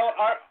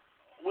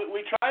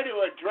 we try to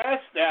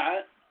address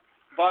that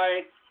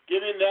by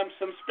giving them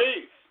some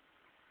space.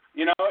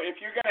 If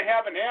you're going to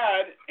have an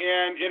ad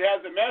and it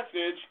has a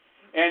message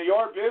and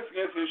your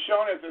business is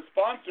shown as a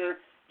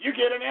sponsor, you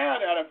get an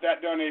ad out of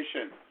that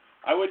donation.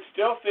 I would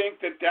still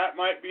think that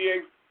might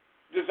be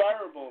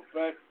desirable,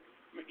 but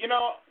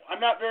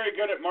I'm not very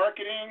good at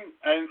marketing,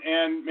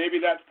 and maybe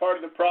that's part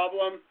of the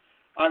problem.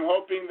 I'm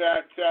hoping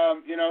that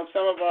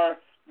some of our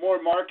more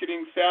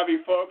marketing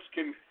savvy folks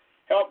can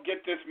help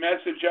get this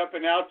message up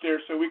and out there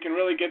so we can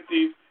really get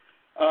these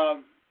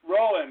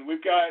rolling.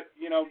 We've got,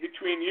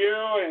 between you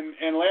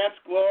and Lance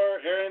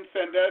Glore, Aaron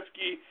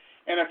Sandusky,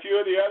 and a few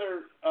of the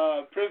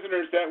other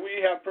prisoners that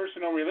we have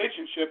personal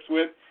relationships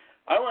with,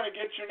 I want to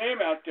get your name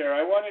out there.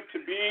 I want it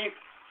to be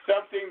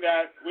something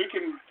that we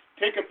can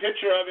take a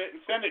picture of it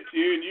and send it to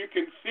you, and you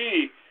can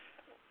see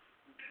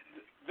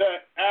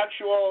the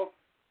actual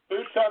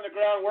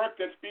boots-on-the-ground work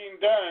that's being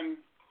done,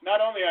 not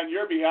only on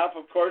your behalf,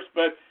 of course,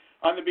 but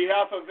on the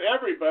behalf of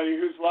everybody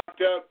who's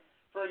locked up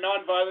for a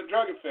nonviolent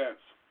drug offense.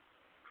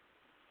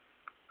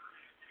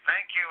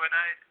 Thank you,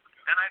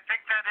 and I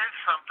think that is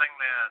something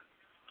that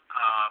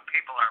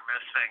people are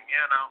missing.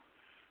 You know,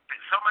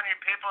 so many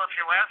people, if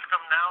you ask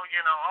them now, you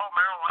know, oh,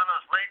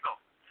 marijuana's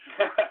legal.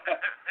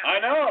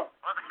 I know.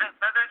 Well, then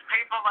there's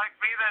people like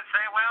me that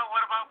say, well,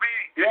 what about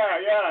me?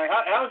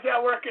 Yeah. How's that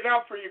working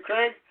out for you,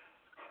 Craig?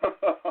 Here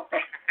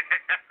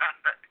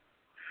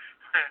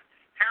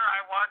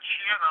I watch,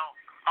 you know,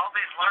 all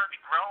these large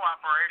grow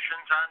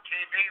operations on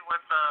TV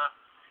with,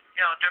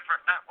 you know,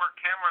 different network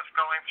cameras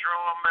going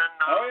through them, and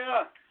Oh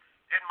yeah.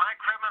 in my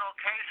criminal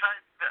case,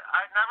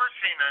 I've never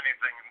seen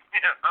anything,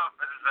 you know,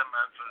 as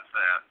immense as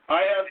that.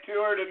 I have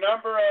toured a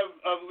number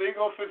of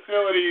legal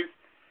facilities,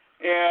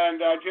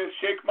 and I just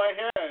shake my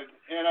head,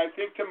 and I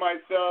think to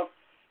myself,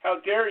 how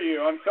dare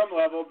you on some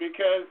level,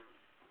 because,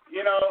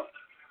 you know,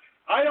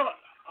 I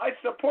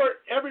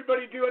support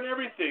everybody doing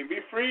everything.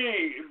 Be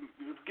free,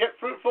 get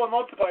fruitful and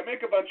multiply,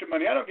 make a bunch of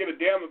money. I don't give a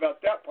damn about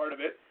that part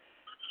of it.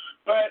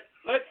 But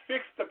let's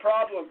fix the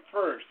problem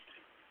first.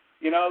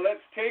 You know, let's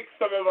take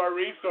some of our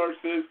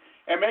resources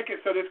and make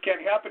it so this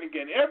can't happen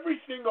again. Every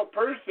single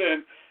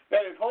person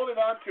that is holding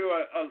on to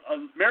a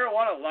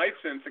marijuana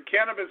license, a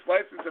cannabis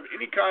license of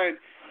any kind,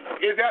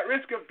 is at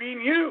risk of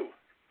being you.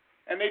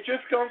 And they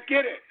just don't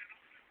get it.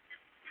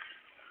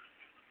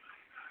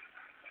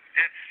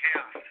 It's,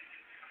 yeah.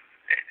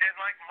 And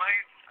like my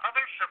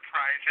other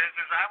surprise is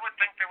I would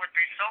think there would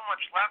be so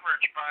much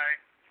leverage by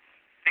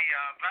the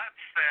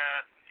vets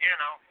that, you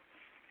know,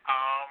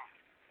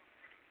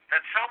 that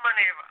so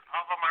many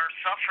of them are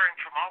suffering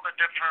from all the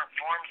different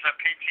forms of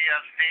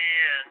PTSD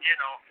and, you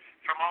know,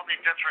 from all the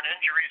different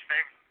injuries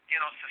they've,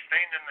 you know,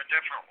 sustained in the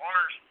different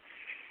wars.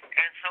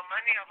 And so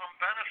many of them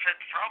benefit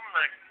from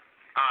the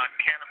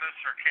cannabis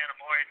or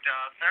cannabinoid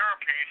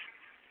therapies,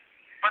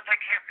 but they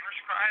can't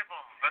prescribe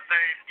them. But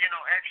they, you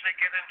know, actually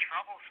get in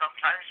trouble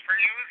sometimes for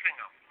using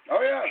them.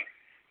 Oh, yeah.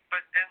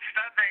 But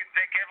instead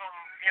they give them,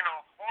 you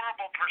know,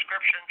 horrible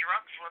prescription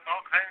drugs with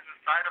all kinds of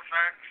side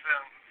effects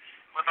and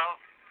with all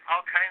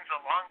kinds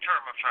of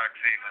long-term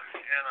effects even,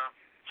 you know.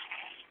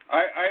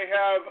 I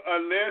have a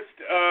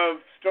list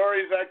of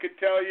stories I could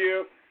tell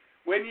you.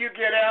 When you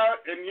get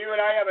out and you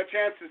and I have a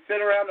chance to sit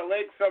around a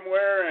lake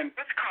somewhere and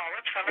This call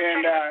is from a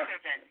federal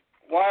prison.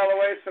 while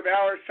away some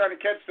hours trying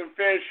to catch some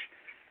fish,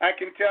 I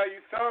can tell you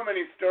so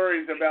many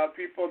stories about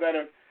people that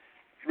have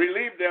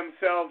relieved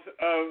themselves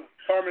of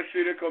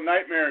pharmaceutical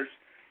nightmares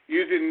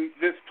using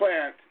this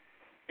plant.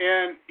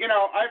 And, you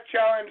know, I've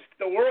challenged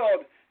the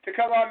world to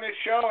come on this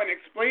show and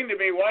explain to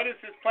me, why does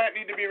this plant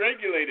need to be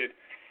regulated?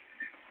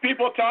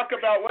 People talk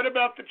about, what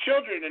about the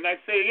children? And I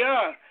say,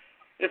 yeah,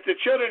 if the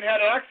children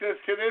had access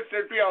to this,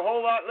 there'd be a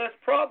whole lot less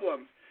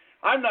problems.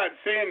 I'm not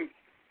saying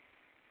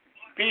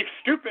be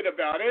stupid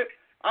about it.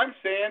 I'm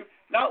saying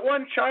not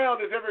one child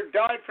has ever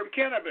died from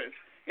cannabis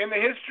in the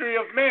history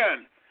of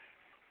man.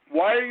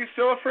 Why are you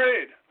so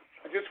afraid?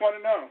 I just want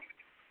to know.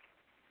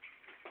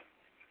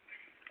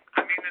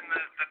 I mean, and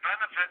the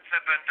benefits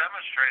have been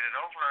demonstrated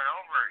over and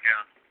over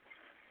again.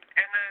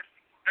 And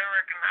they're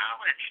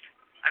acknowledged.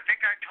 I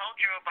think I told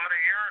you about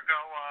a year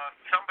ago,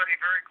 somebody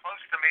very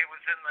close to me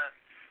was in the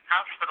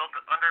hospital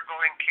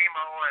undergoing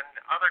chemo and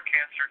other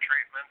cancer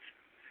treatments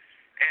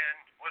and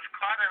was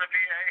caught in a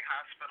VA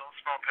hospital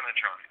smoking a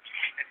joint.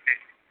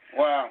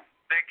 Wow.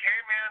 They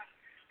came in,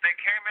 they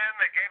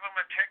gave him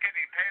a ticket,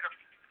 he paid a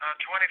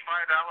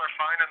 $25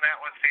 fine, and that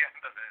was the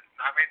end of it.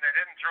 I mean, they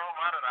didn't throw him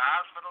out of the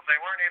hospital. They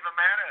weren't even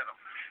mad at him.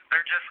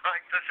 They're just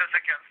like, this is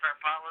against our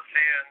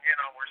policy, and, you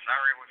know, we're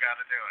sorry we got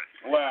to do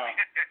it. Wow.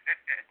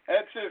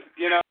 That's just,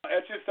 you know,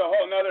 that's just a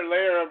whole another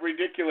layer of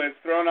ridiculous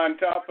thrown on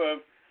top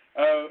of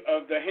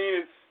the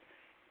heinous,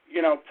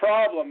 you know,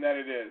 problem that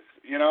it is.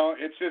 You know,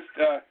 it's just,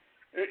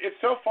 it's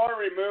so far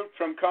removed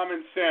from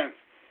common sense.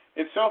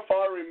 It's so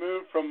far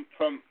removed from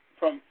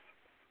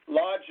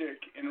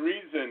logic and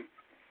reason,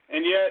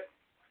 and yet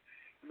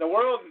the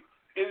world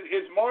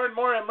is more and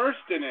more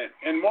immersed in it,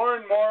 and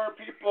more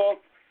people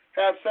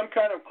have some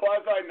kind of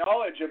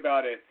quasi-knowledge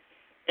about it.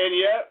 And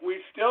yet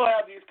we still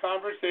have these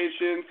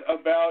conversations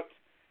about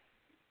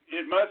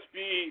it must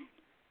be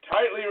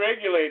tightly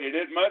regulated,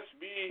 it must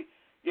be,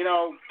 you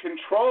know,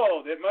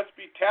 controlled, it must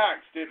be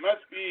taxed, it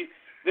must be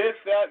this,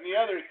 that, and the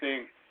other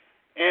thing.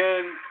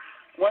 And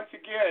once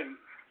again,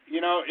 you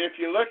know, if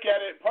you look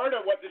at it, part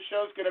of what the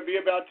show's going to be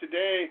about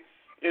today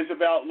is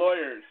about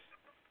lawyers.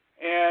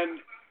 And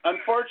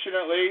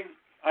unfortunately,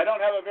 I don't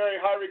have a very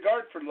high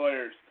regard for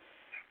lawyers.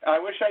 I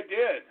wish I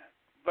did.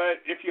 But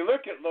if you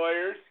look at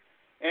lawyers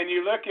and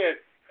you look at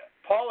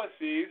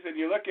policies and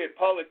you look at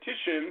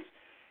politicians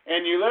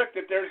and you look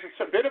that there's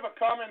a bit of a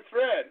common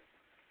thread.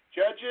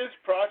 Judges,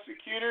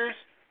 prosecutors,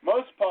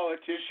 most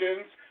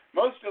politicians,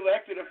 most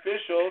elected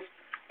officials,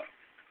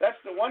 that's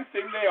the one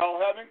thing they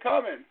all have in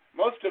common.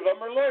 Most of them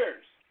are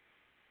lawyers.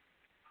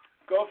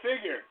 Go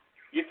figure.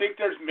 You think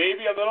there's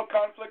maybe a little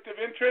conflict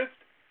of interest?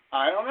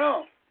 I don't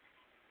know.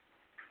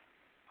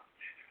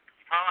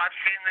 Well, I've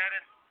seen that,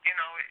 you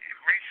know,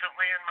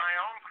 recently in my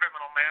own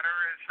criminal matter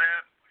is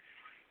that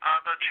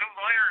the two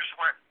lawyers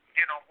went,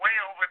 you know, way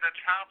over the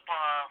top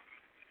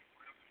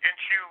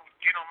into,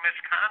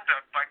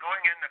 misconduct by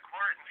going into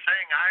court and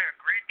saying I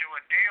agreed to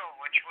a deal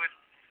which would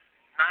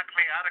knock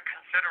me out of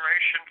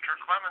consideration for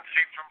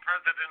clemency from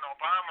President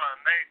Obama,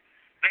 and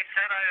they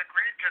said I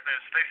agreed to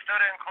this. They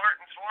stood in court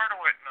and swore to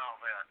it and all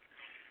that.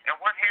 And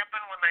what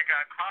happened when they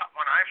got caught,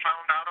 when I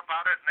found out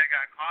about it and they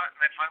got caught and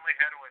they finally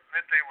had to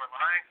admit they were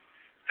lying?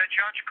 The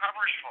judge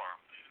covers for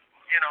them.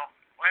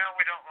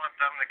 We don't want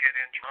them to get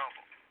in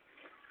trouble.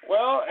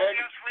 Well, and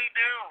yes, we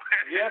do.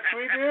 Yes,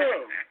 we do.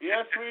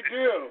 Yes, we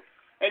do.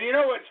 And you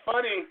know what's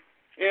funny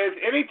is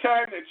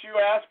anytime that you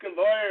ask a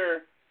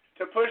lawyer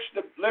to push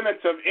the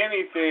limits of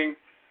anything,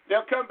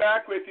 they'll come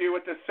back with you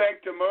with the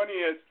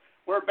sanctimonious,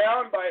 we're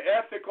bound by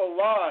ethical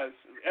laws,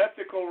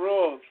 ethical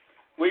rules.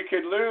 We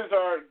could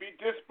be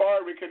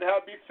disbarred, we could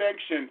be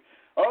sanctioned.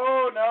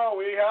 Oh, no,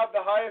 we have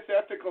the highest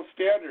ethical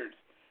standards.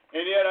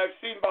 And yet I've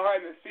seen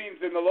behind the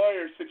scenes in the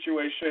lawyer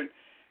situation,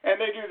 and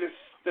they do this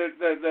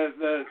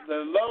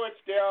the lowest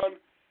down,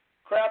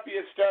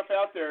 crappiest stuff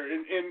out there.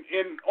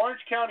 In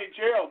Orange County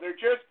Jail, they're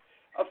just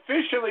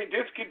officially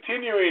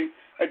discontinuing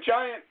a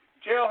giant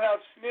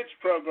jailhouse snitch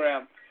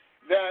program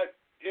that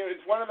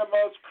is one of the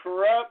most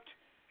corrupt,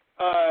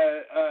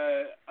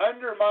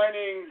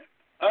 undermining,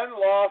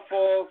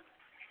 unlawful,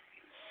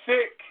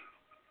 sick,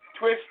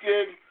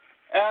 twisted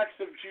acts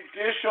of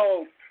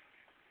judicial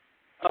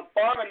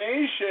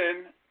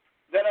abomination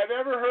that I've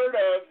ever heard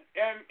of,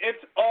 and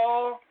it's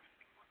all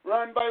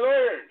run by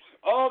lawyers.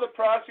 All the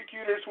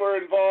prosecutors were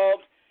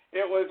involved.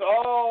 It was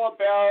all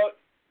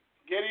about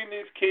getting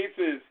these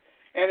cases.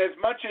 And as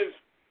much as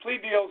plea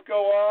deals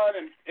go on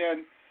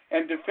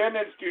and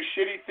defendants do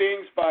shitty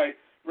things by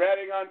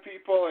ratting on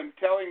people and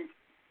telling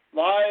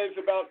lies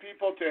about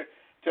people to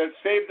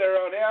save their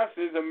own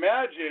asses,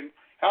 imagine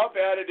how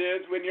bad it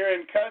is when you're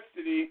in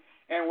custody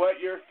and what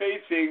you're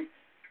facing,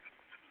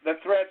 the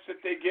threats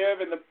that they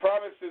give and the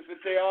promises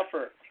that they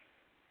offer.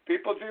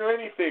 People do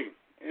anything.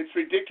 It's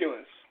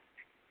ridiculous.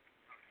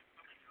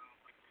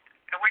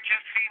 And we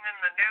just seen in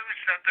the news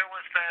that there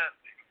was that,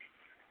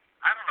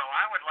 I don't know,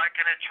 I would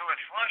liken it to a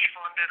slush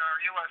fund in our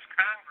U.S.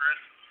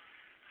 Congress,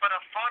 but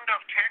a fund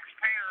of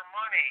taxpayer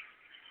money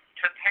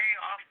to pay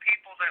off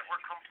people that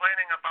were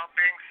complaining about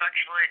being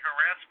sexually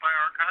harassed by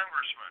our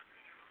congressman.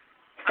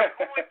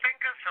 Who would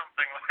think of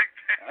something like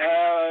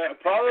that?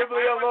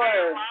 Probably a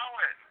lawyer.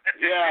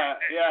 Yeah.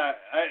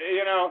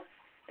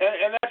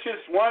 And that's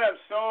just one of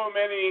so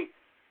many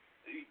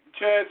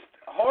just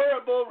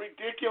horrible,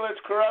 ridiculous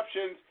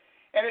corruptions,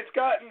 and it's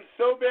gotten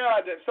so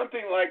bad that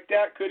something like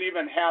that could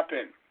even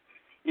happen.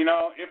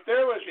 If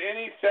there was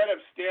any set of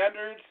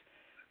standards,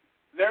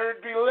 there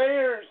would be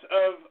layers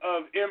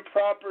of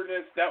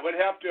improperness that would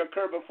have to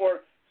occur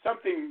before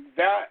something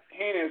that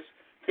heinous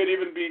could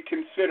even be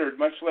considered,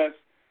 much less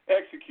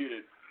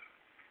executed.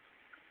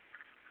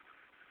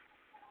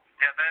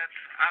 Yeah,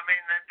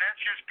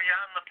 that's just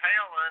beyond the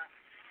pale,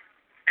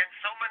 and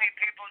so many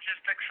people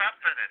just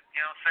accepted it,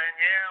 saying,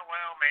 yeah,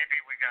 well, maybe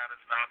we got to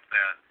stop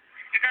that.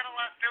 You got to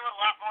do a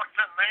lot more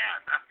than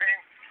that. I mean,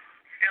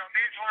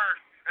 these were,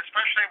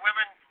 especially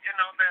women,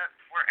 that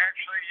were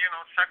actually,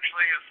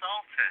 sexually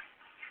assaulted,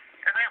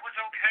 and that was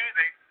okay.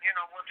 They,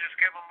 we'll just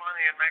give them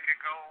money and make it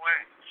go away.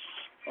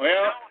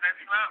 Well, no,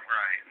 that's not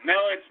right. No,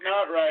 it's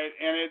not right,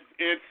 and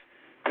it's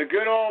the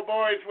good old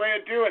boys' way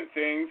of doing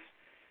things.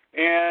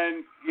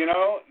 And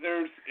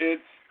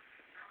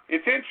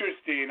it's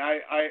interesting.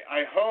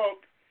 I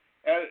hope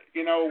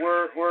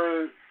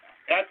we're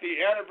at the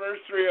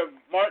anniversary of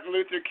Martin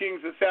Luther King's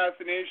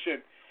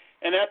assassination,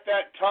 and at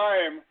that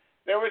time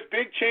there was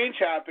big change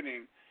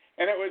happening,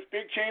 and it was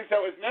big change that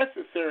was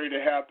necessary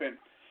to happen.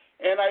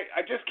 And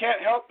I just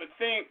can't help but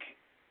think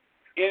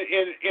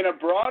in a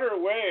broader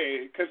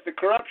way, because the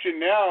corruption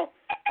now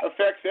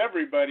affects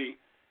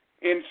everybody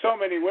in so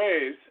many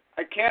ways.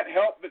 I can't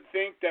help but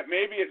think that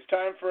maybe it's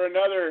time for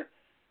another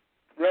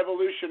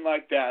revolution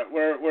like that,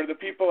 where the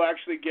people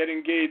actually get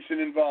engaged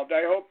and involved.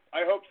 I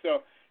hope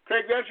so.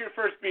 Craig, that's your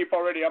first beep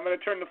already. I'm going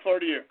to turn the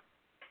floor to you.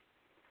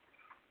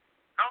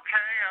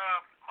 Okay.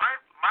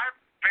 My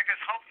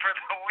biggest hope for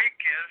the week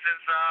is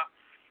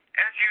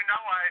as you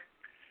know, I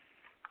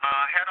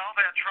had all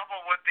that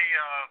trouble with the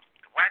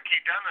wacky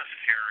dentist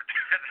here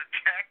that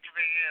attacked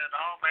me and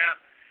all that.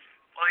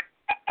 Well,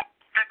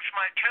 fix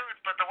my tooth,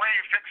 but the way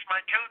he fixed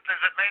my tooth is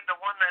it made the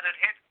one that it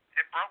hit,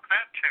 it broke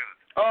that tooth.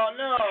 Oh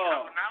no!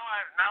 So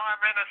now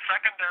I'm in a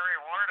secondary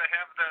ward to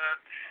have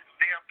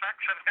the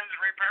effects of his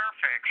repair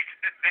fixed.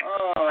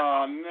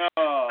 Oh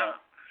no!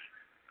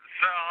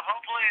 So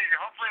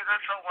hopefully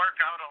this will work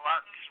out a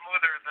lot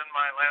smoother than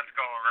my last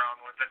go around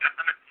with the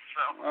dentist.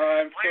 So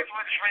please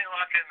wish me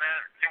luck in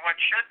that. What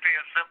should be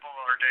a simple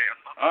ordeal.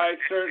 I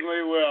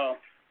certainly will.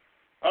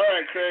 All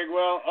right, Craig.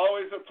 Well,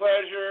 always a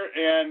pleasure,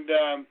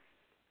 and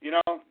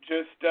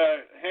just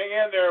hang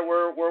in there.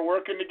 We're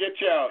working to get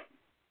you out.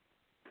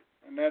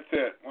 And that's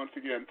it. Once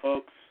again,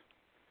 folks.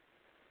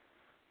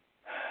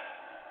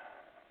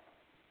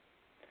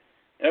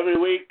 Every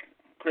week,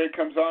 Craig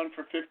comes on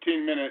for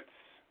 15 minutes.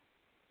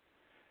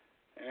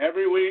 And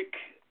every week,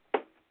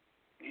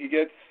 he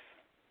gets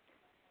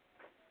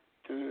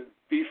to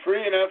be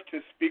free enough to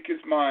speak his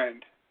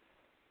mind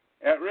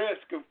at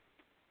risk of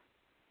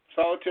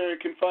solitary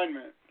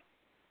confinement.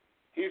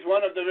 He's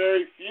one of the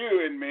very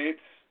few inmates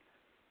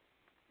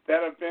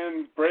that have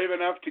been brave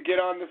enough to get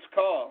on this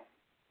call.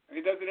 And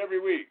he does it every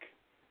week.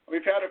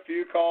 We've had a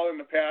few call in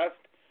the past.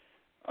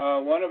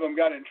 One of them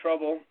got in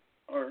trouble,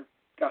 or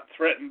got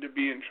threatened to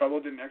be in trouble,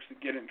 didn't actually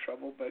get in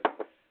trouble, but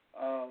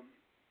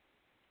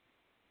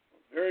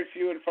very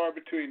few and far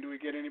between do we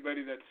get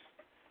anybody that's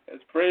as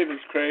brave as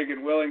Craig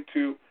and willing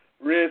to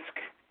risk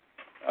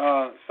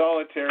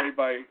solitary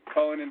by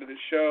calling into the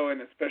show,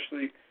 and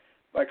especially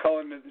by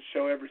calling into the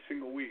show every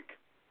single week.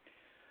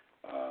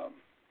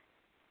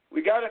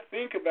 We got to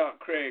think about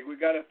Craig. We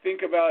got to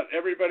think about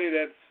everybody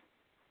that's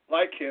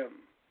like him,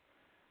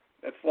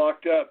 that's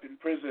locked up in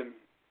prison,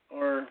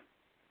 or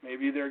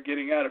maybe they're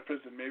getting out of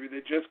prison. Maybe they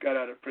just got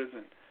out of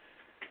prison.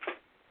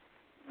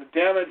 The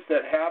damage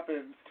that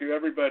happens to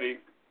everybody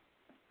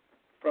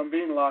from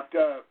being locked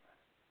up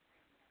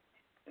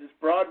is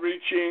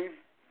broad-reaching.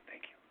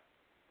 Thank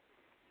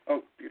you.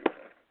 Oh, beautiful.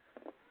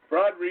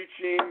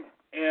 Broad-reaching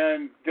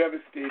and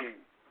devastating.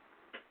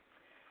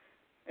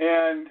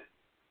 And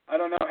I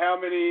don't know how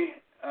many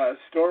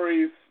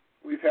stories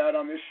we've had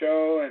on this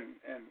show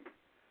and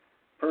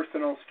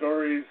personal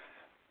stories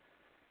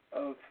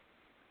of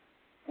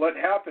what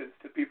happens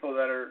to people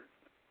that are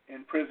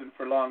in prison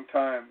for long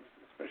times,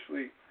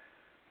 especially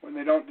when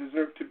they don't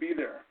deserve to be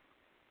there.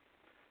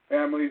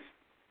 Families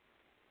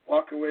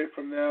walk away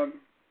from them.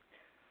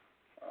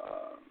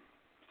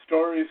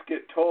 Stories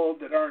get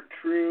told that aren't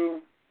true.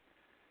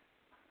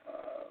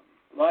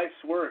 Life's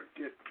work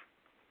gets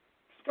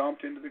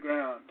stomped into the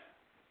ground,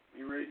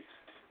 erased.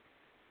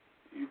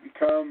 You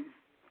become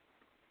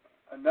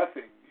a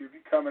nothing. You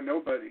become a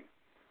nobody.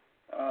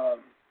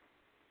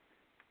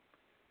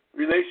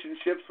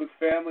 Relationships with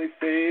family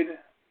fade,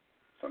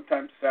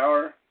 sometimes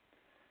sour.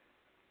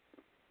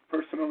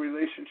 Personal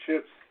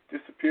relationships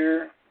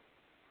disappear.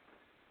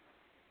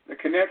 The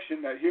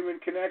connection, that human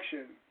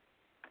connection,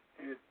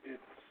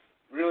 it's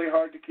really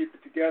hard to keep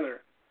it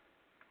together.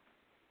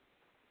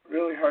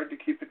 Really hard to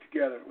keep it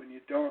together when you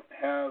don't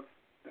have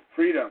the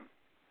freedom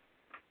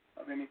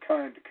of any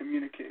kind to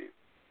communicate.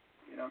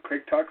 You know,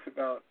 Craig talks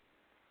about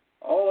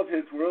all of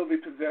his worldly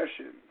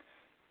possessions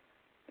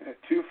in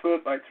a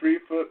 2-foot by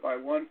 3-foot by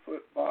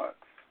 1-foot box.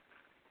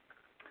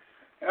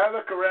 And I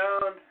look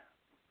around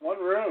one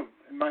room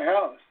in my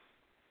house,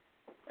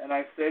 and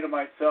I say to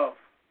myself,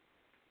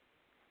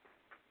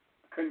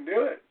 I couldn't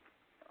do it.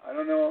 I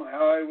don't know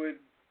how I would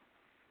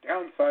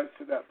downsize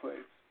to that place.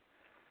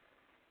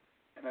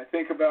 And I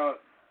think about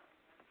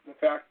the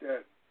fact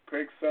that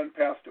Craig's son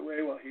passed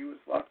away while he was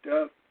locked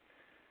up,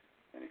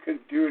 and he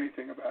couldn't do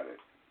anything about it,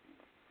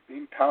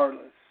 being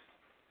powerless.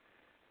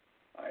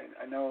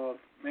 I know of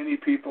many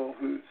people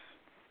whose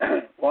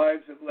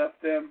wives have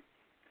left them,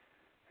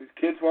 whose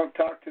kids won't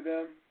talk to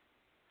them,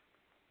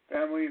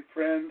 family and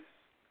friends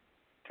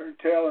turn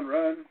tail and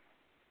run.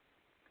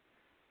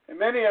 And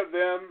many of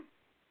them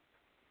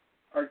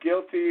are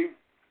guilty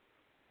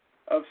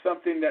of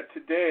something that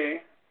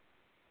today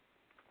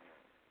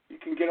you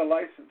can get a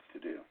license to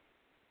do.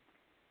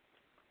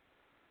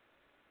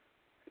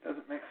 It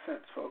doesn't make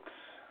sense, folks.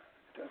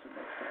 It doesn't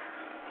make sense.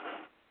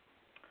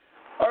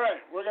 All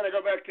right, we're going to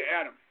go back to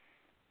Adam.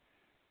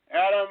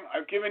 Adam,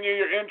 I've given you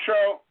your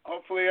intro.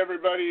 Hopefully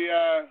everybody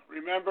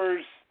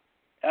remembers.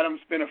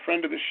 Adam's been a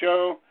friend of the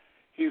show.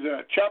 He's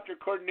a chapter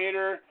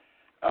coordinator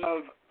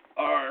of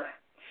our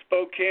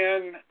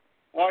Spokane,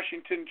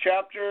 Washington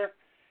chapter,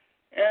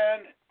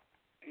 and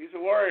he's a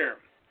warrior.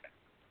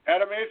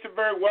 Adam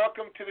Asenberg,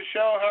 welcome to the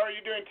show. How are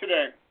you doing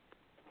today?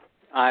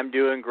 I'm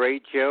doing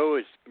great, Joe.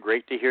 It's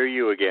great to hear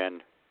you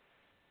again.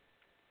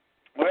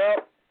 Well,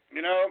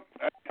 you know,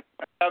 I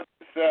have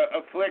this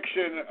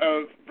affliction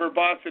of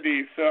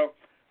verbosity, so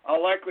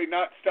I'll likely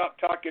not stop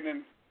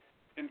talking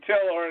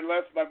until or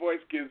unless my voice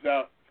gives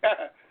out.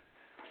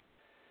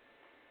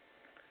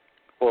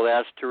 Well,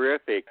 that's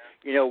terrific.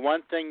 You know,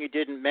 one thing you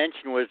didn't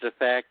mention was the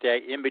fact that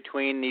in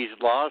between these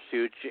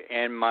lawsuits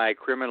and my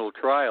criminal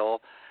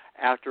trial,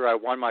 after I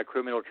won my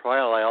criminal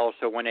trial, I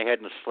also went ahead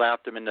and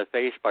slapped him in the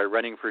face by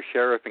running for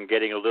sheriff and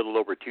getting a little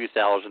over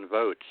 2,000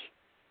 votes.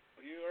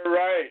 You're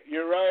right.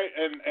 You're right,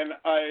 and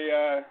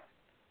I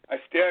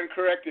stand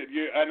corrected.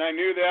 And I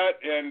knew that,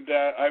 and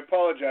I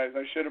apologize.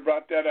 I should have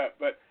brought that up,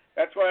 but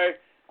that's why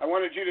I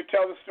wanted you to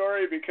tell the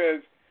story,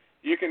 because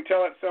you can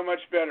tell it so much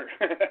better.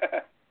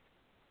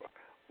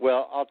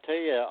 Well, I'll tell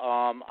you,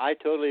 I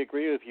totally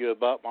agree with you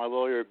about my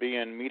lawyer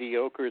being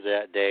mediocre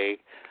that day.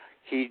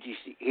 He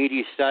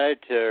decided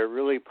to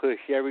really push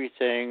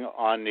everything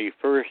on the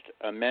First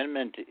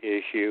Amendment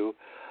issue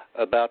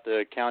about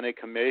the county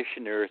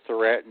commissioner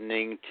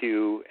threatening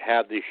to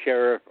have the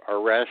sheriff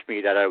arrest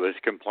me that I was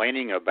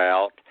complaining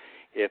about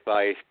if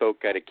I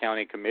spoke at a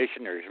county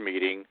commissioner's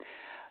meeting.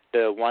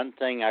 The one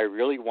thing I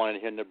really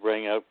wanted him to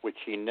bring up, which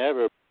he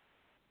never,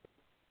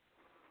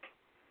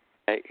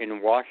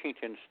 in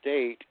Washington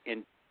State,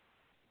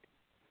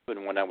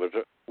 when I was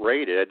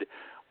raided,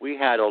 we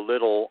had a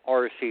little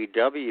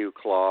RCW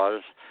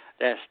clause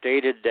that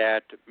stated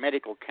that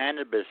medical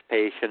cannabis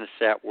patients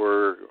that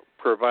were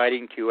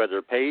providing to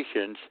other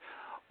patients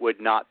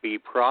would not be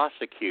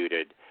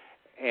prosecuted.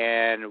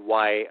 And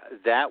why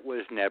that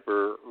was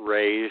never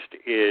raised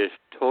is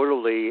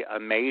totally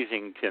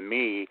amazing to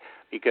me,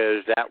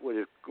 because that would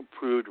have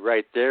proved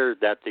right there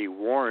that the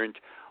warrant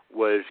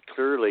was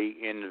clearly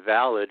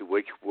invalid,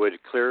 which would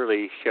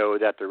clearly show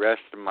that the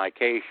rest of my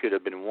case should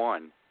have been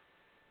won.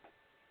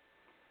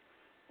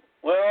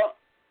 Well,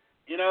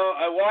 you know,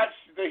 I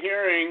watched the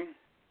hearing,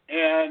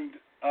 and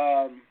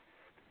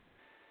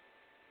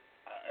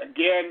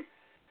again,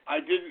 I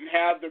didn't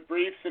have the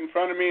briefs in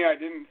front of me. I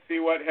didn't see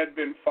what had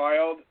been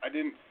filed. I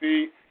didn't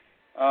see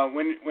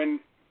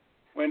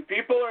when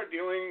people are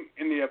dealing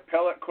in the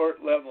appellate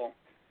court level,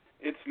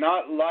 it's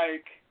not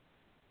like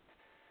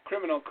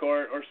criminal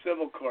court or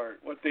civil court.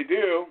 What they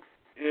do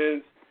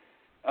is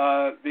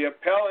the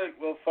appellant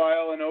will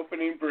file an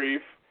opening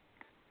brief,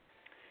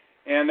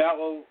 and that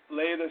will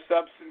lay the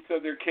substance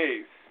of their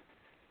case.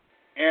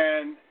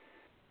 And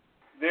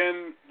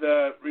then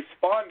the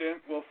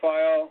respondent will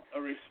file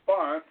a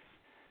response,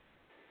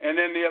 and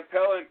then the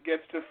appellant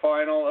gets to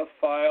file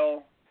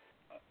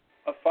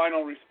a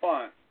final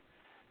response.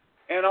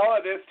 And all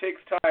of this takes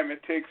time.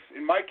 It takes,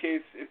 in my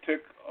case, it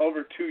took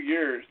over 2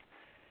 years.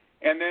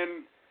 And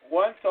then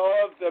once all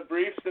of the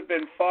briefs have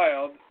been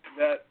filed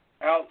that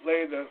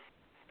outlay the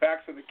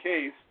facts of the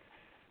case,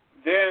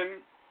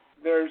 then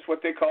there's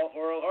what they call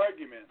oral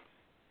arguments.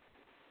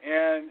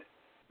 And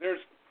there's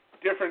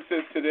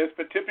differences to this,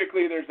 but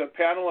typically there's a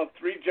panel of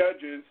 3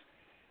 judges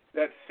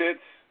that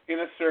sits in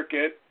a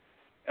circuit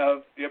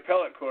of the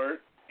appellate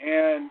court,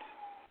 and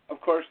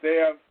of course they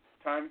have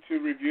time to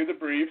review the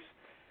briefs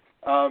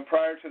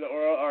prior to the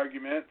oral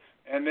arguments,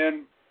 and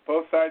then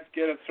both sides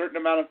get a certain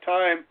amount of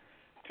time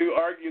to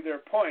argue their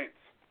points.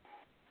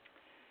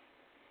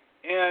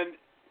 And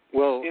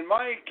in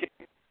my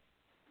case,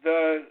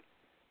 the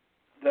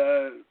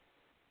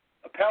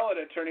appellate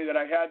attorney that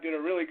I had did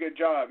a really good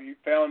job. He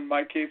found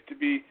my case to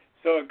be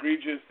so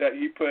egregious that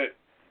he put,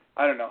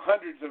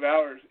 hundreds of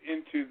hours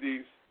into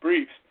these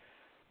briefs.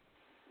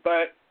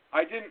 But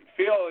I didn't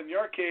feel in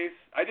your case,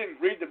 I didn't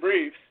read the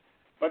briefs,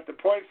 but the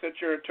points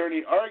that your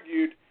attorney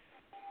argued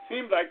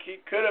seemed like he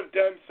could have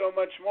done so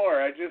much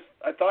more. I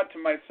thought to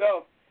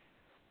myself,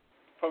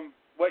 from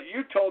what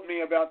you told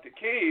me about the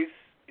case,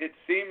 it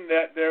seemed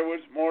that there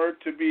was more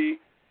to be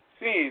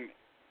seen.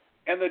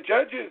 And the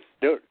judges...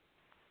 Go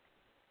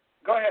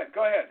ahead.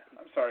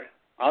 I'm sorry.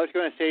 I was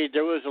going to say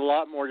there was a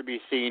lot more to be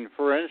seen.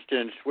 For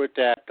instance, with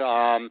that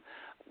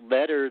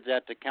letter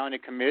that the county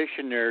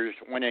commissioners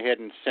went ahead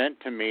and sent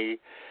to me,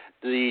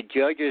 the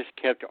judges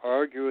kept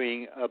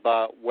arguing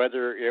about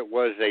whether it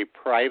was a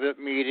private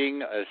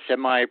meeting, a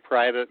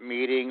semi-private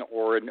meeting,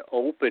 or an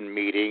open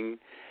meeting,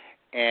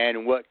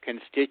 and what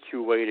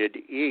constituted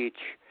each.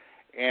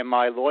 And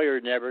my lawyer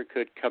never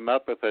could come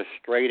up with a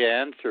straight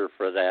answer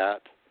for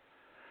that,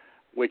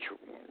 which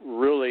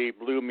really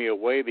blew me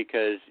away,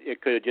 because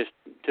it could have just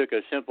took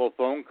a simple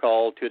phone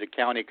call to the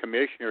county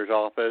commissioner's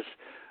office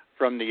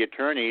from the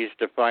attorneys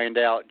to find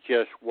out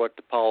just what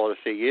the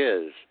policy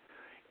is.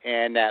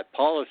 And that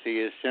policy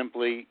is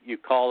simply you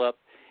call up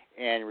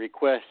and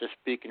request to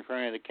speak in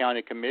front of the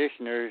county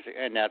commissioners,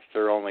 and that's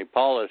their only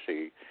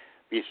policy.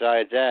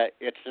 Besides that,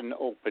 it's an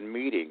open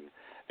meeting.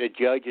 The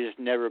judges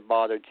never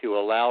bothered to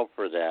allow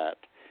for that.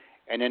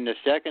 And then the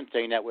second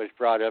thing that was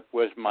brought up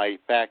was my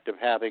fact of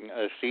having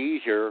a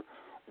seizure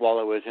while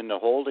I was in the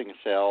holding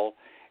cell,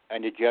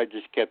 and the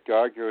judges kept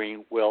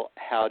arguing, well,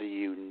 how do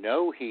you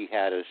know he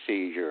had a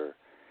seizure?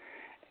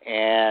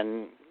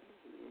 And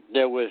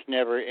there was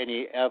never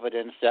any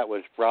evidence that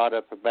was brought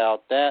up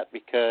about that,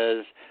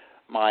 because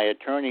my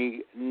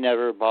attorney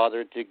never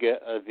bothered to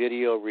get a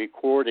video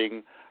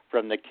recording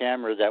from the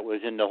camera that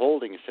was in the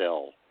holding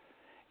cell.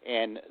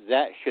 And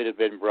that should have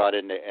been brought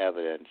into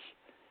evidence.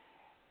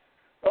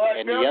 Well, I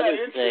and found the other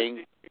that thing,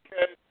 interesting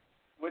because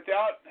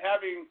without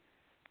having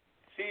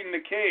seen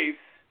the case,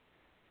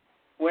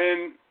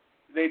 when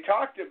they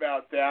talked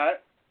about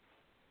that,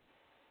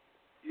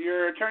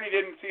 your attorney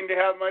didn't seem to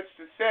have much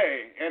to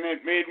say, and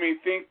it made me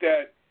think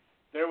that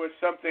there was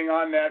something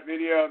on that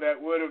video that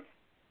would have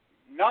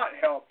not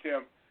helped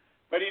him.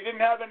 But he didn't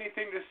have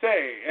anything to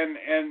say,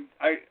 and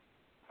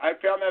I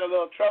found that a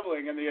little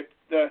troubling. And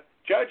the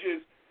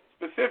judges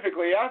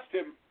specifically asked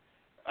him,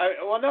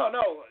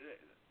 no.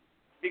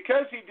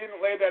 Because he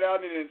didn't lay that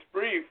out in his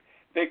brief,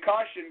 they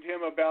cautioned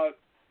him about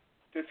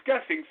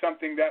discussing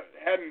something that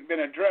hadn't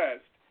been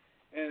addressed,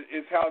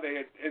 is how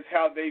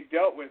they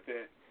dealt with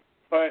it.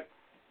 But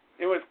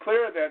it was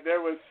clear that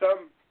there was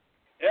some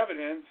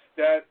evidence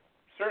that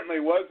certainly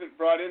wasn't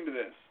brought into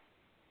this.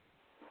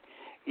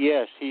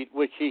 Yes,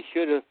 which he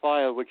should have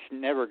filed, which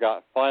never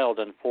got filed,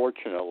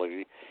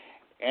 unfortunately.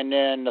 And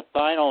then the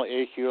final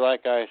issue,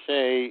 like I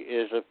say,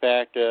 is the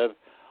fact of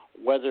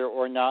whether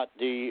or not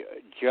the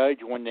judge,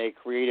 when they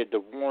created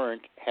the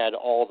warrant, had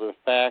all the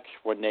facts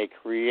when they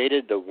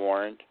created the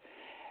warrant.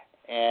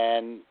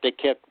 And they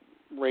kept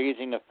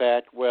raising the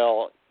fact,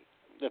 well,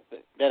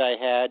 that I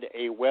had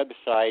a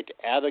website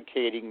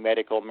advocating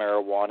medical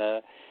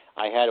marijuana.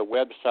 I had a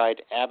website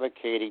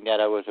advocating that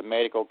I was a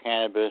medical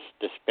cannabis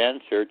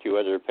dispenser to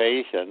other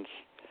patients,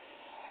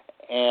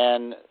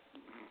 and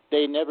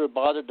they never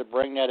bothered to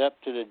bring that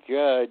up to the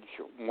judge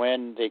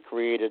when they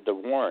created the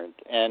warrant.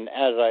 And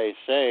as I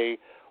say,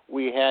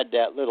 we had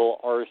that little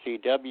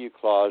RCW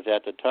clause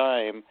at the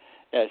time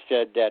that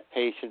said that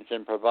patients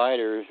and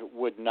providers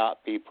would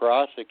not be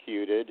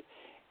prosecuted,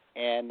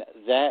 and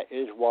that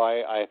is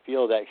why I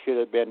feel that should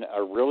have been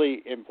a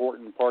really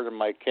important part of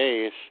my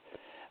case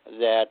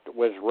that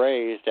was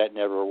raised that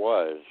never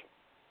was.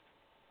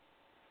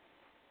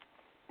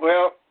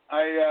 Well,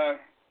 I'm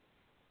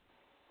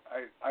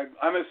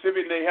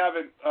assuming they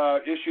haven't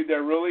issued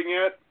their ruling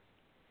yet?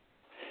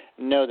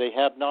 No, they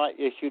have not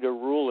issued a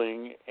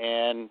ruling,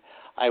 and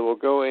I will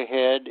go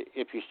ahead,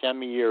 if you send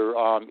me your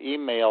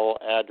email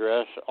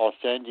address, I'll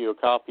send you a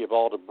copy of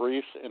all the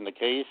briefs in the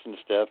case and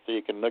stuff so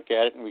you can look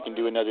at it, and we can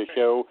do another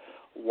show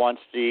once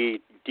the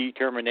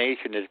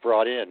determination is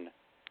brought in.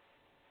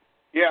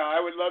 Yeah,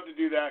 I would love to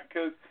do that,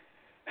 because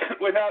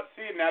without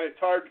seeing that, it's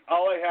hard.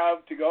 All I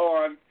have to go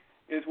on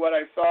is what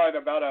I saw in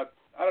about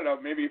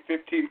maybe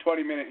 15,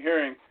 20-minute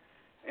hearing.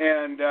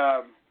 And,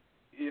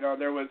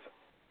 there was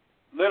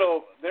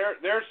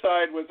their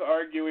side was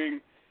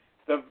arguing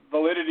the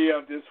validity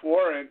of this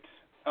warrant,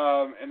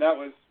 and that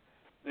was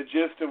the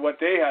gist of what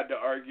they had to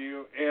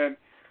argue. And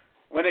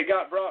when it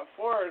got brought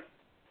forth,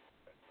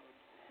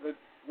 the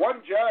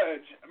one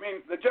judge,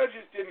 the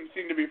judges didn't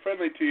seem to be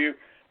friendly to you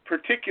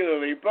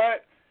particularly,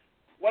 but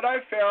what I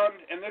found,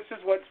 and this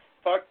is what's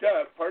fucked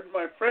up, pardon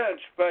my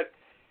French, but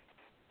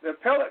the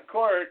appellate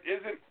court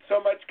isn't so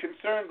much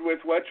concerned with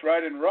what's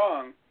right and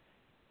wrong.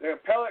 The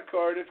appellate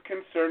court is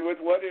concerned with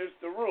what is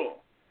the rule.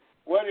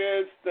 What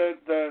is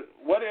the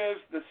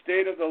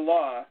state of the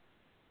law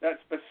that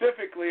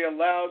specifically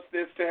allows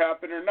this to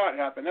happen or not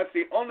happen? That's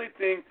the only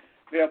thing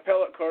the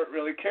appellate court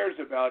really cares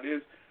about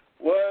is,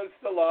 was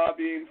the law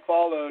being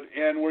followed,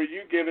 and were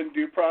you given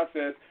due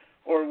process,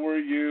 or were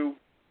you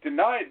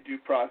denied due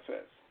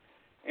process?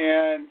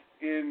 And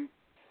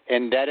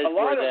that is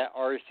where that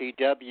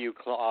RCW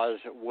clause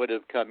would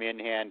have come in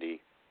handy.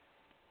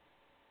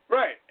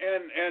 Right,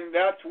 and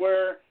that's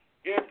where,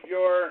 if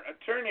your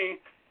attorney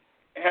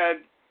had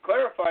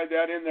clarified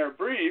that in their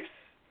briefs,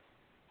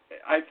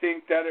 I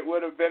think that it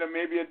would have been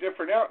maybe a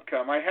different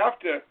outcome. I have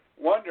to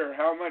wonder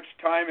how much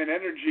time and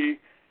energy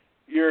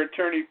your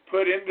attorney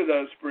put into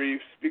those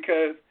briefs,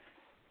 because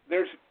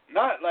there's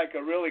not like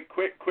a really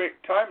quick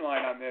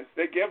timeline on this.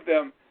 They give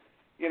them,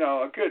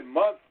 a good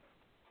month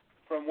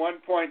from one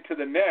point to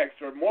the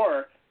next or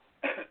more,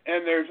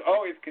 and there's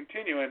always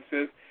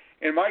continuances.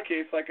 In my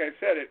case, like I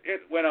said,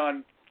 it went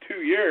on 2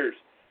 years.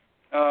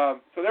 So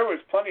there was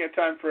plenty of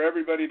time for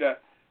everybody to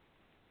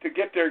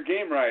get their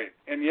game right,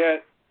 and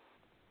yet,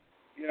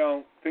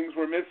 things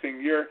were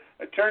missing. Your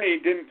attorney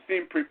didn't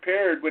seem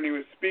prepared when he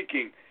was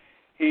speaking.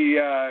 He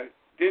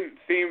didn't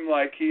seem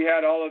like he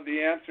had all of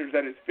the answers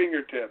at his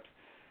fingertips,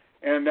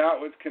 and that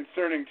was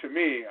concerning to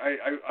me.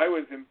 I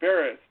was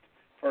embarrassed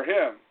for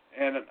him,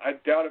 and I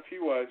doubt if he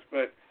was,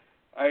 but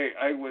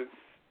I was,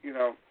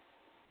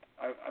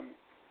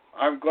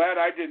 I'm glad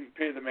I didn't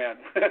pay the man.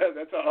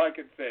 That's all I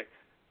can say.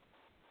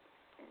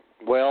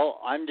 Well,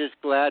 I'm just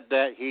glad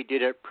that he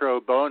did it pro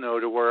bono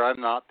to where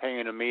I'm not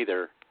paying him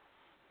either.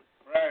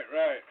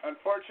 Right.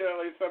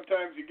 Unfortunately,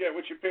 sometimes you get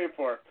what you pay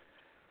for.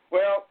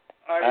 Well,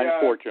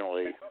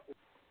 unfortunately.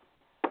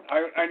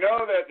 I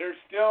know that there's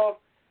still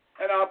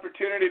an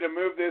opportunity to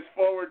move this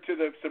forward to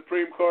the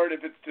Supreme Court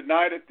if it's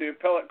denied at the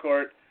appellate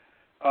court.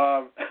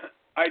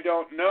 I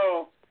don't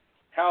know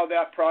how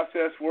that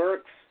process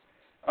works.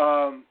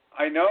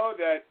 I know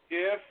that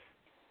if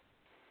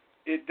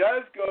it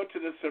does go to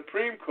the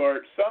Supreme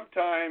Court,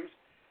 sometimes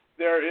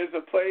there is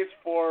a place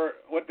for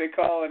what they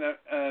call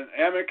an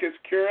amicus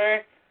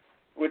curiae,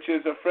 which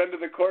is a friend of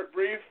the court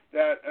brief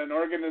that an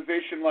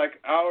organization like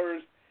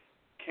ours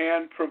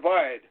can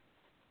provide.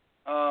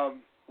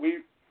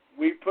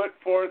 We put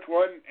forth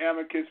one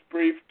amicus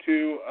brief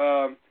to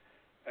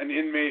an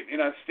inmate in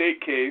a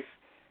state case,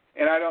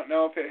 and I don't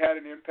know if it had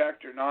an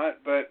impact or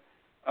not, but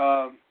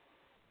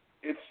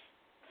it's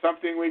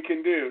something we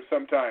can do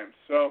sometimes.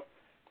 So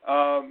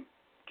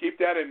keep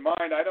that in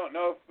mind. I don't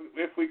know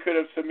if we could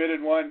have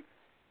submitted one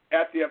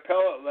at the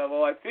appellate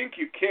level. I think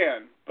you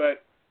can,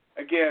 but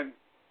again,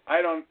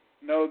 I don't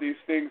know these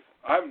things.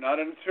 I'm not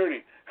an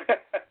attorney.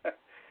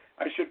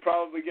 I should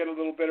probably get a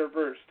little better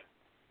versed.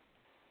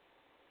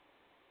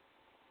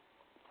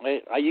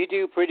 You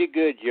do pretty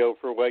good, Joe,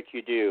 for what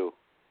you do.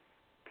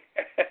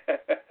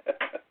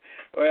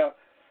 Well,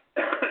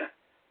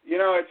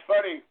 it's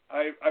funny.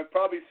 I've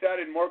probably sat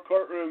in more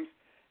courtrooms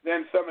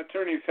than some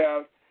attorneys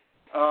have,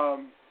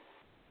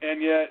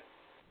 and yet,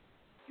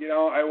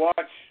 I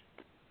watch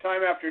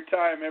time after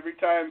time. Every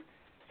time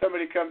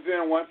somebody comes in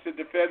and wants to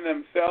defend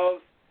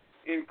themselves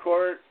in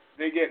court,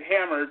 they get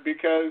hammered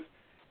because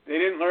they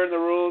didn't learn the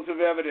rules of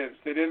evidence.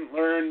 They didn't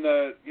learn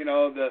the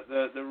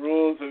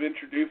rules of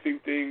introducing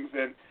things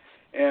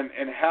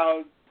and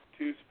how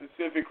to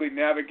specifically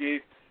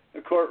navigate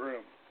the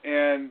courtroom.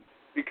 And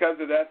because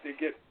of that, they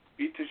get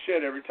beat to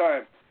shit every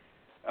time,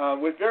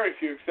 with very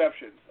few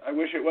exceptions. I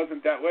wish it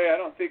wasn't that way. I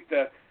don't think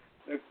the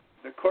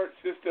court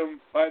system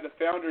by the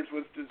founders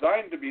was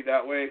designed to be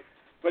that way,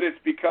 but it's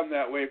become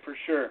that way for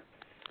sure.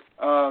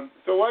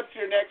 So what's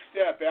your next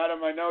step,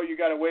 Adam? I know you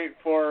got to wait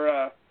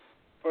for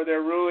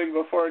their ruling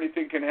before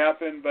anything can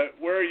happen, but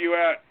where are you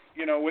at,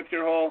 with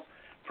your whole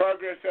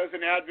progress as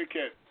an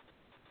advocate?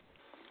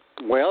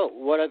 Well,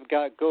 what I've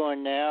got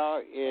going now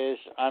is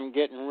I'm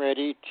getting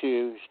ready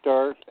to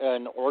start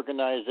an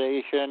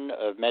organization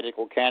of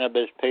medical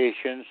cannabis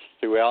patients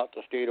throughout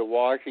the state of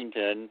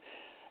Washington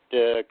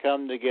to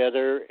come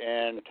together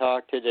and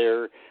talk to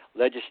their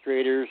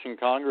legislators and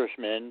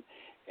congressmen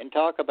and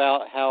talk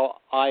about how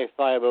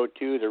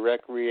I-502, the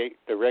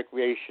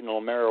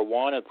recreational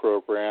marijuana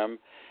program,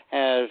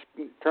 has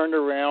turned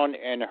around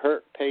and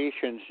hurt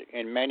patients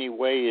in many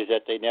ways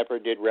that they never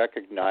did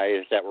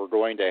recognize that were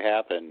going to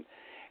happen.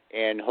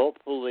 And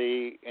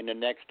hopefully in the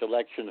next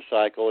election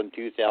cycle in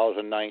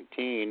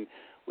 2019,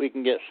 we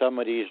can get some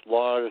of these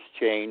laws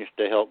changed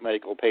to help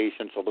medical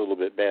patients a little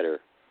bit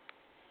better.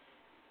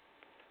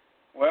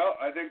 Well,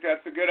 I think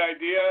that's a good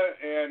idea,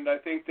 and I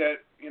think that,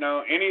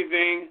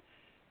 anything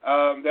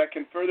that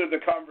can further the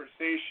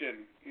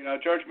conversation.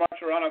 George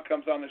Martorano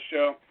comes on the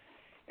show,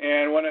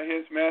 and one of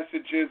his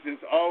messages is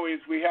always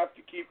we have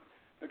to keep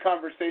the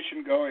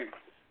conversation going.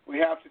 We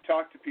have to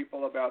talk to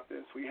people about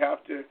this. We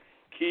have to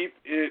keep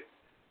it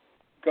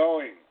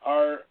going.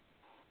 Our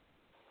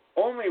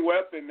only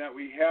weapon that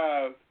we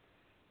have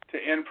to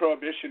end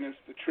prohibition is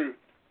the truth.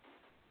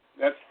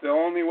 That's the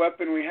only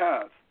weapon we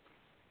have.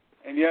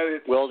 And yet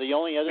it's... Well, the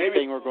only other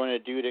thing we're going to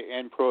do to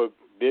end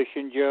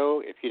prohibition,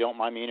 Joe, if you don't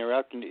mind me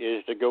interrupting,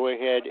 is to go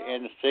ahead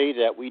and say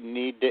that we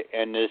need to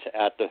end this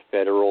at the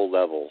federal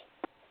level.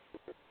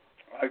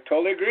 I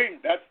totally agree.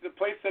 That's the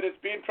place that it's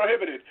being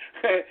prohibited.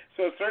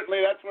 So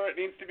certainly that's where it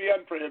needs to be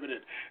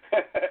unprohibited.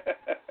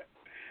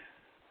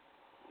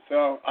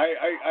 So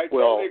I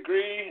totally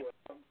agree.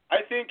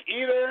 I think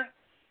either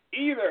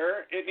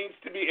it needs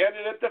to be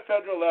ended at the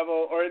federal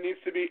level or it needs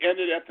to be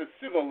ended at the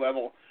civil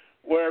level,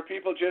 where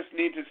people just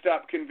need to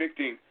stop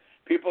convicting.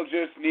 People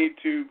just need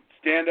to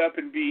stand up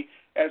and be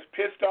as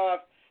pissed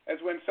off as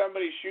when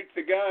somebody shoots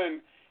a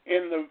gun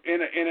in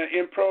an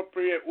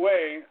inappropriate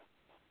way.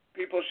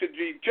 People should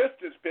be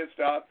just as pissed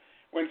off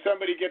when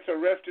somebody gets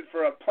arrested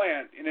for a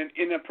plant in an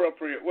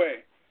inappropriate way.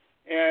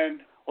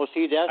 And well,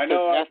 see, that's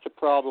the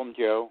problem,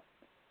 Joe.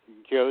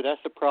 Joe,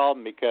 that's the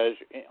problem, because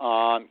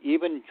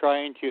even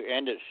trying to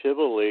end it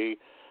civilly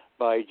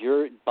by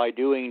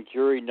doing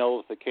jury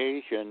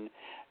nullification,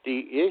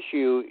 the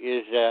issue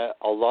is that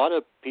a lot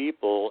of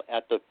people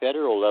at the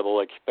federal level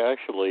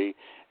especially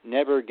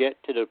never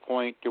get to the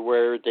point to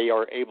where they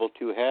are able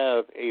to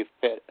have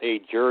a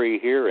jury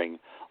hearing.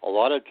 A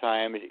lot of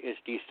times it's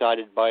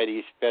decided by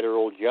these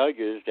federal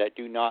judges that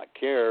do not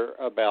care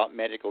about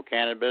medical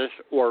cannabis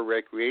or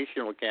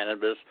recreational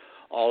cannabis.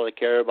 All they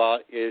care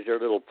about is their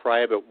little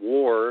private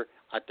war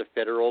at the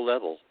federal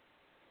level.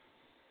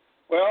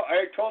 Well,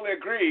 I totally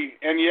agree.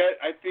 And yet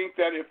I think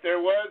that if there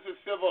was a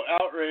civil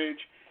outrage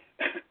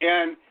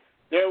and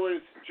there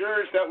was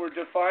jurors that were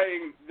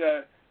defying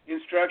the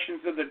instructions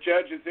of the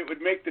judges, it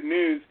would make the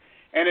news.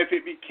 And if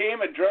it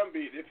became a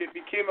drumbeat, if it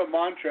became a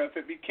mantra, if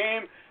it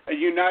became a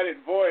united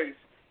voice,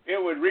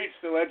 it would reach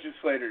the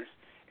legislators,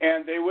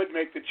 and they would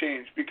make the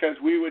change because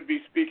we would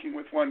be speaking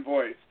with one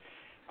voice.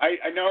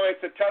 I know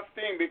it's a tough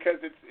thing because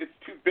it's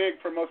too big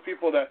for most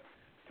people to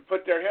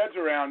put their heads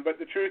around, but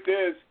the truth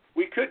is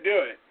we could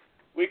do it.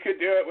 We could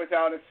do it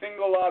without a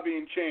single law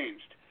being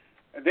changed.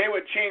 They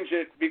would change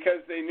it because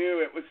they knew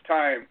it was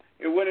time.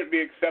 It wouldn't be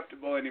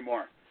acceptable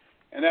anymore.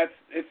 And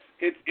it's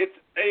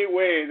a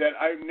way that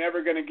I'm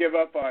never going to give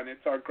up on.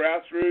 It's our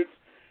grassroots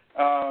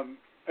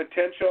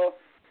potential.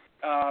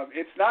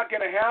 It's not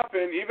going to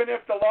happen even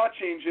if the law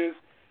changes.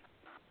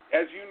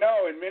 As you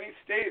know, in many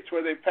states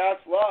where they pass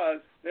laws,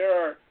 there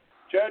are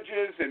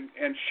judges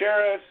and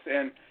sheriffs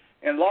and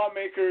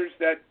lawmakers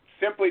that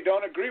simply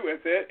don't agree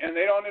with it, and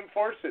they don't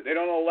enforce it. They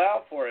don't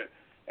allow for it,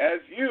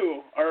 as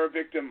you are a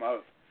victim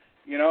of.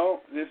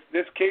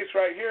 This case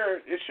right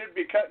here, it should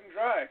be cut and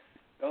dry.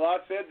 The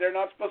law said they're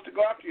not supposed to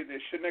go after you.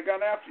 They shouldn't have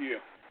gone after you.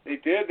 They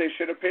did. They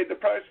should have paid the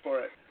price for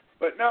it.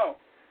 But no,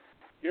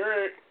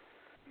 you're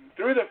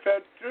through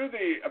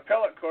the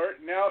appellate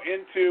court now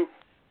into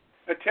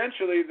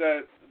potentially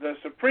the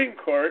Supreme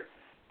Court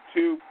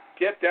to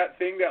get that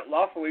thing that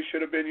lawfully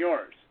should have been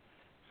yours.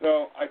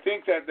 So I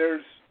think that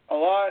there's a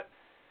lot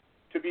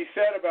to be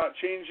said about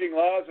changing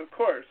laws. Of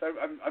course,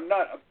 I'm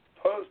not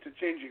opposed to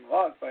changing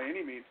laws by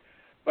any means,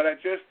 but I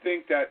just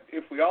think that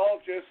if we all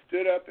just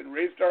stood up and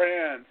raised our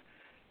hands,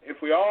 if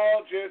we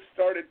all just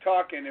started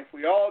talking, if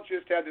we all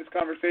just had this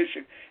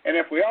conversation, and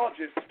if we all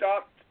just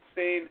stopped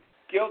saying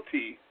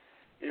guilty,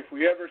 if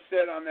we ever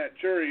said on that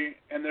jury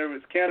and there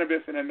was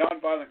cannabis and a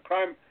nonviolent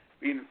crime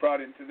being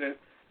brought into this,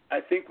 I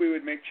think we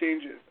would make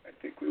changes. I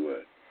think we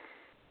would.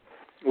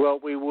 Well,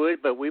 we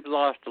would, but we've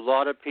lost a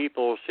lot of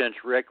people since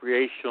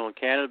recreational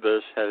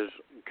cannabis has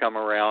come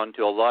around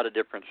to a lot of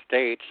different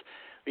states.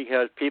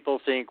 because people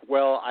think,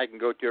 well, I can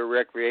go to a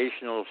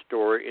recreational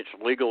store. It's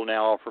legal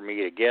now for me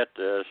to get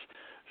this,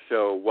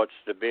 so what's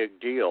the big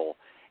deal?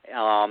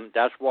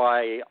 That's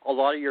why a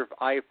lot of your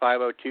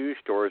I-502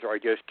 stores are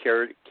just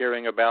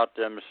caring about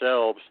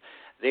themselves.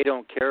 They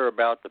don't care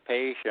about the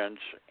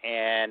patients,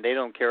 and they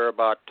don't care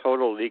about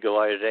total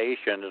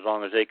legalization as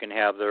long as they can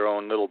have their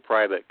own little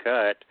private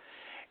cut.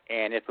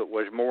 And if it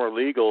was more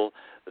legal,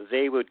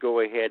 they would go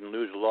ahead and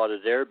lose a lot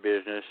of their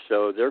business,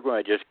 so they're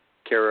going to just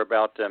care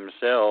about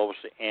themselves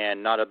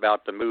and not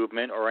about the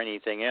movement or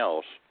anything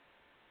else.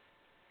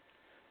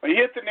 Well, you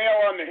hit the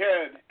nail on the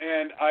head,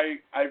 and I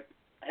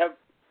have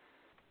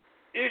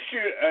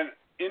issued an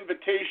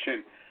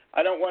invitation.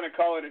 I don't want to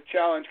call it a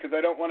challenge because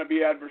I don't want to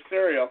be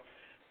adversarial,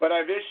 but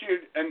I've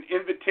issued an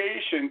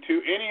invitation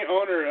to any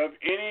owner of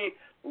any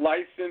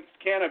licensed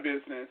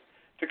cannabis business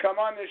to come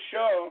on this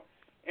show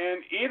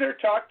and either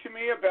talk to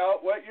me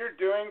about what you're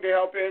doing to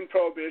help end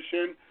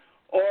prohibition,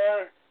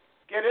 or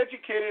get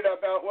educated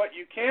about what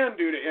you can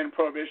do to end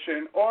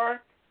prohibition,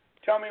 or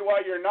tell me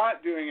why you're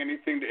not doing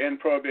anything to end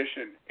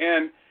prohibition.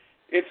 And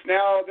this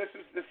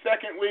is the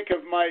second week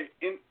of my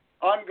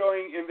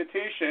ongoing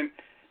invitation,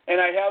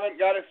 and I haven't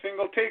got a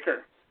single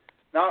taker.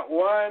 Not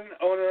one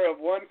owner of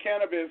one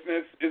cannabis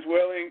business is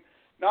willing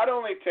not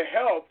only to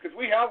help, because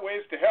we have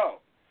ways to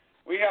help.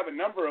 We have a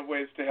number of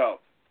ways to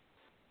help.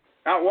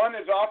 Not one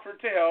is offered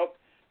to help.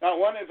 Not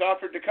one is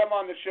offered to come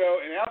on the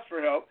show and ask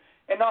for help.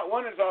 And not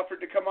one is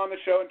offered to come on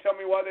the show and tell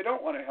me why they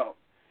don't want to help.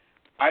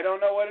 I don't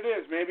know what it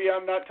is. Maybe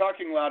I'm not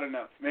talking loud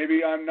enough.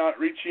 Maybe I'm not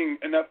reaching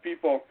enough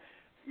people.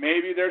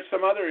 Maybe there's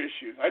some other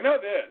issues. I know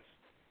this,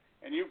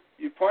 and you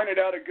pointed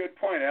out a good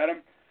point,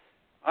 Adam.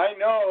 I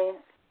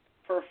know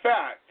for a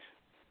fact,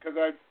 because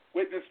I've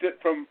witnessed it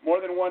from more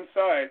than one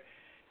side,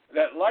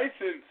 that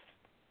licensed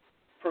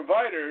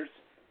providers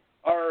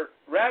are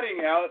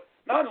ratting out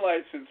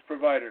non-licensed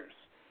providers.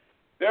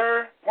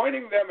 They're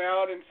pointing them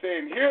out and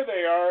saying, here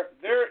they are,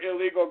 they're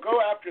illegal,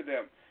 go after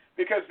them,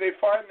 because they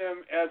find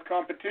them as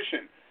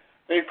competition.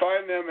 They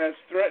find them as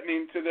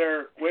threatening to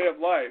their way of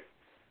life.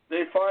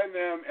 They find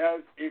them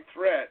as a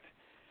threat.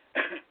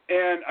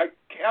 And I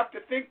have to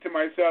think to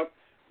myself,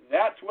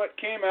 that's what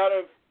came out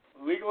of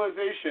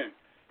legalization.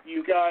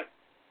 You got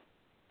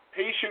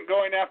patient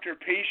going after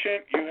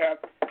patient. You have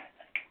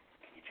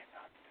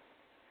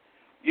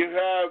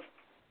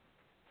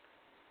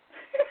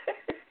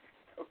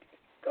okay,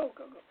 go.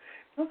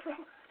 No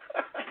problem.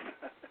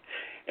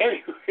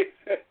 Anyway,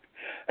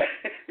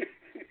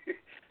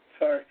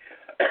 sorry.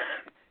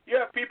 You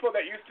have people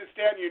that used to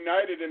stand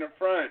united in a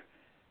front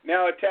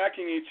now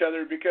attacking each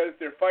other because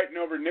they're fighting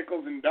over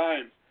nickels and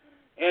dimes.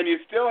 And you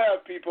still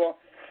have people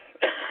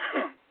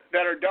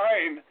that are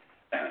dying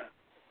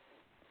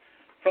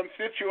from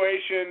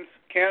situations,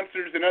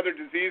 cancers, and other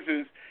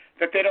diseases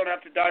that they don't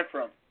have to die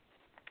from.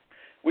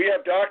 We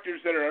have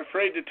doctors that are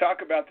afraid to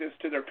talk about this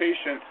to their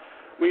patients.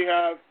 We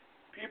have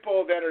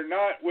people that are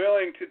not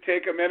willing to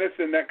take a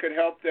medicine that could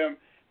help them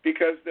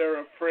because they're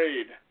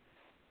afraid.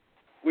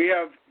 We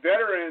have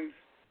veterans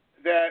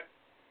that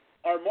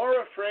are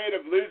more afraid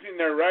of losing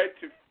their right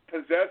to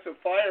possess a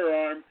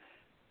firearm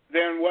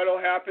than what will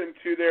happen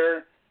to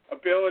their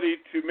ability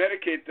to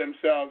medicate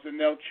themselves, and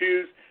they'll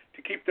choose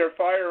to keep their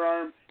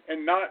firearm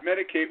and not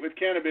medicate with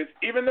cannabis,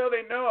 even though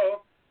they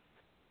know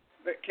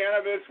that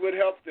cannabis would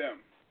help them.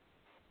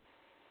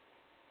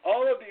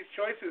 All of these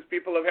choices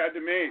people have had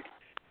to make.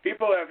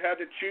 People have had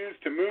to choose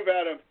to move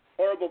out of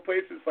horrible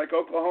places like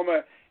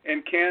Oklahoma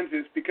and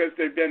Kansas because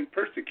they've been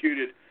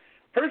persecuted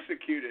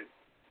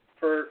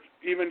for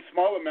even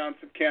small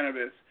amounts of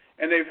cannabis.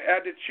 And they've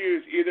had to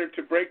choose either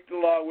to break the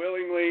law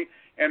willingly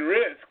and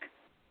risk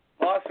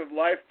loss of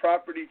life,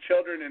 property,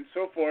 children, and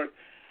so forth,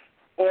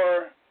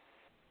 or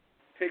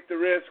take the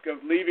risk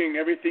of leaving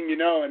everything you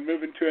know and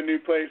moving to a new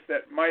place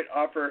that might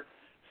offer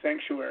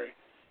sanctuary.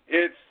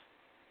 It's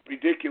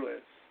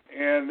ridiculous.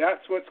 And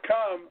that's what's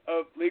come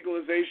of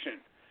legalization.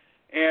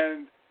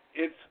 And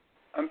it's,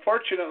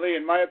 unfortunately,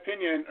 in my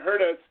opinion, hurt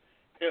us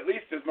at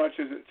least as much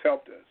as it's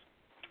helped us.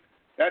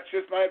 That's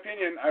just my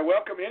opinion. I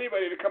welcome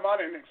anybody to come on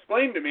and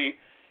explain to me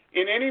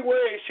in any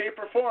way, shape,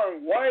 or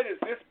form, why does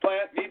this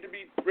plant need to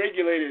be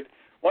regulated?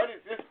 Why does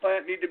this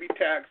plant need to be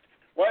taxed?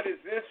 Why does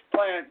this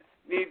plant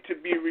need to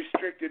be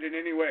restricted in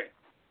any way?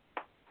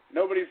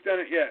 Nobody's done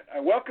it yet.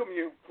 I welcome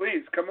you.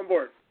 Please come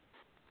aboard.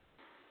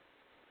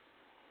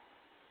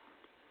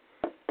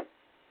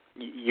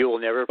 You will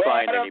never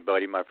find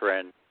anybody, my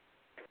friend.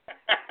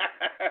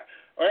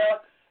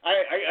 Well,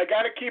 I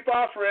got to keep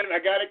offering. I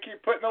got to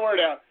keep putting the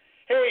word out.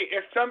 Hey,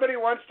 if somebody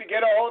wants to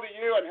get a hold of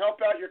you and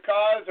help out your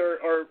cause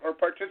or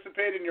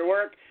participate in your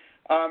work,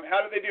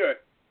 how do they do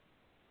it?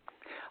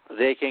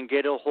 They can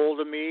get a hold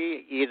of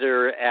me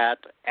either at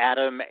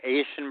Adam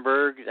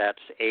Asenberg, that's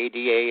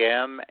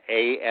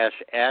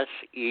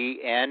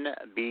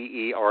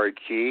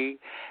AdamAssenberg,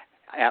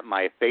 at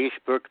my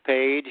Facebook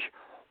page,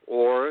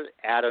 or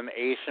Adam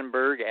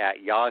Asenberg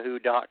at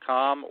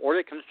yahoo.com, or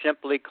they can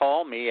simply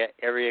call me at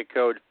area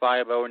code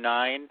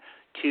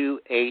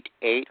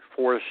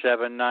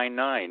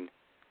 509-288-4799.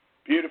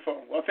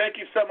 Beautiful. Well, thank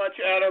you so much,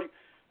 Adam.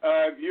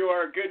 You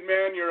are a good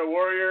man. You're a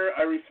warrior.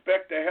 I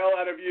respect the hell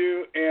out of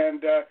you,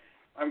 and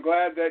I'm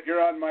glad that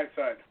you're on my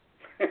side.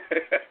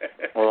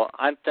 Well,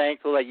 I'm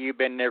thankful that you've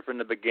been there from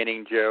the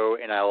beginning, Joe,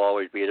 and I'll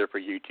always be there for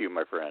you too,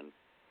 my friend.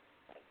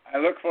 I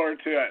look forward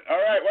to it. All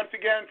right, once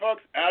again,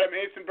 folks, Adam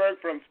Asenberg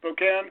from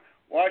Spokane,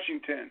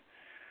 Washington.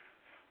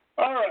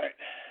 All right,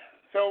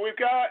 so we've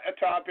got a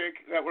topic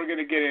that we're going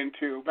to get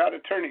into about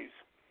attorneys.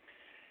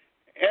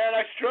 And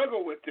I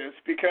struggle with this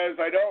because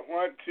I don't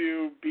want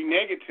to be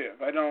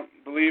negative. I don't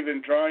believe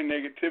in drawing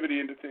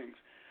negativity into things.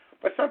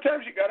 But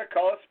sometimes you got to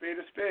call a spade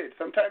a spade.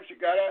 Sometimes you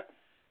got to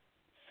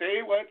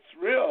say what's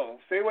real,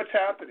 say what's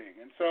happening.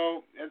 And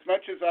so as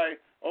much as I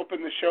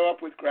open the show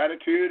up with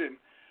gratitude,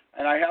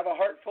 and I have a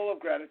heart full of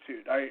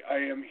gratitude, I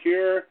am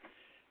here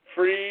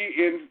free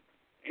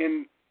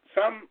in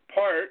some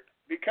part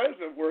because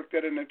of work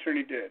that an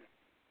attorney did.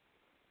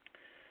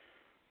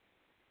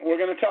 We're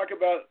going to talk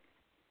about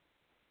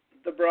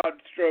the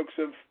broad strokes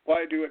of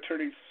why do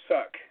attorneys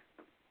suck.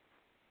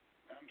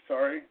 I'm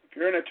sorry. If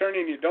you're an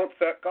attorney and you don't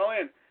suck, call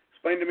in.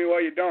 Explain to me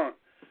why you don't.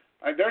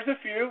 There's a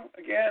few.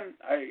 Again,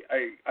 I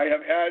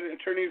have had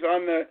attorneys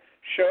on the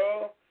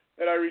show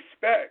that I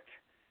respect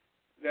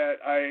that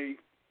I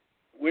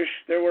wish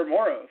there were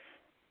more of,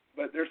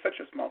 but they're such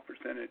a small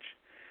percentage.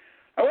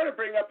 I want to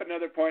bring up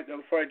another point, though,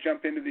 before I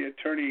jump into the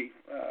attorney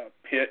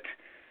pit.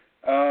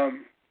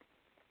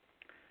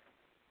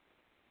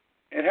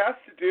 It has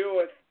to do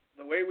with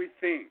the way we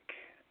think.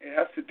 It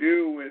has to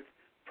do with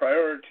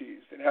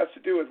priorities. It has to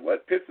do with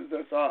what pisses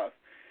us off.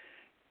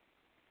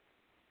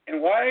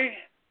 And why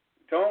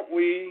don't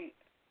we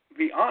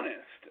be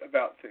honest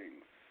about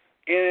things?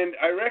 And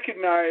I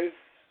recognize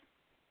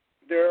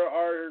there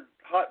are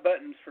hot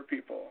buttons for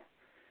people.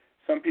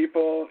 Some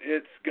people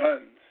it's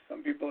guns.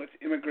 Some people it's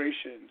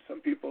immigration.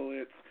 Some people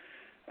it's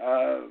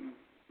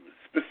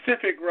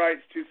specific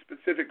rights to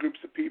specific groups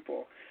of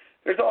people.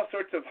 There's all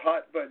sorts of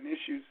hot button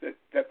issues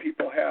that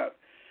people have.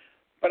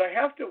 But I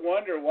have to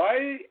wonder,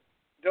 why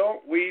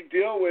don't we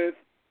deal with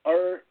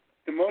our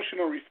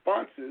emotional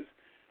responses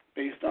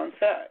based on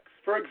facts?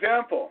 For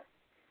example,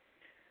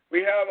 we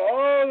have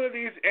all of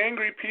these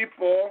angry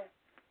people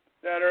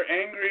that are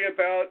angry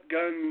about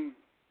gun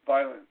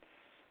violence.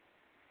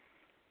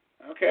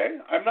 Okay?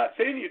 I'm not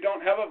saying you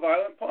don't have a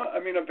valid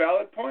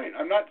point.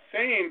 I'm not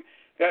saying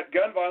that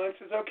gun violence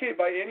is okay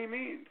by any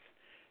means.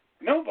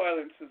 No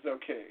violence is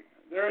okay.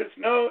 There is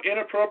no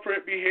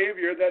inappropriate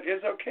behavior that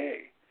is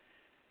okay.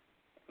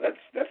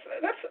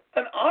 That's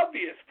an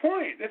obvious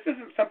point. This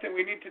isn't something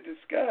we need to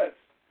discuss.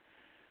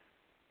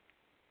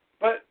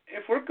 But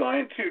if we're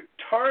going to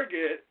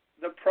target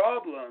the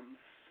problems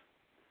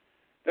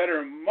that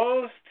are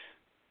most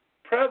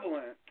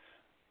prevalent,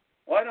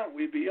 why don't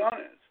we be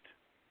honest?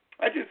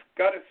 I just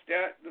got a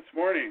stat this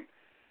morning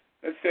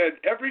that said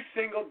every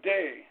single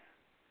day,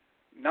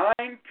 9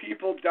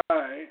 people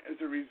die as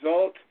a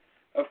result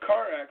of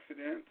car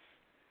accidents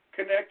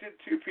connected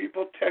to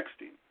people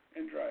texting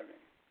and driving.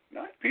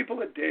 9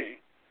 people a day.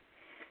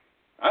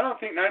 I don't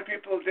think 9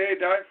 people a day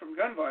die from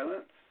gun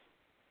violence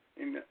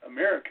in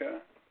America.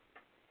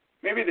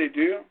 Maybe they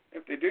do.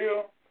 If they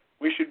do,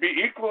 we should be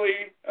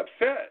equally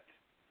upset.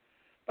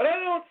 But I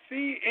don't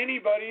see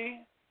anybody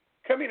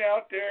coming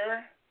out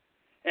there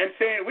and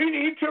saying, we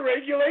need to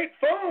regulate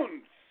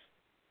phones.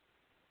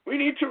 We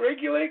need to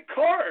regulate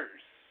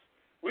cars.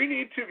 We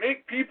need to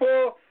make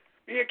people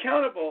be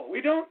accountable.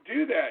 We don't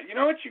do that. You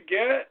know what you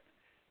get?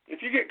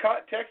 If you get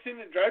caught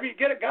texting and driving, you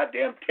get a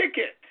goddamn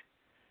ticket.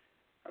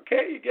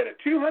 Okay? You get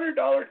a $200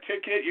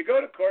 ticket. You go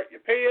to court. You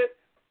pay it.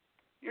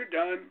 You're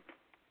done.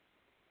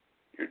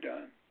 You're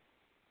done.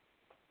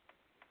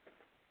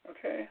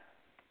 Okay?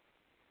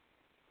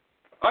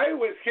 I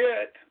was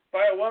hit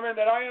by a woman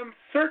that I am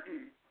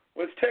certain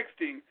was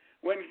texting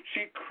when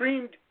she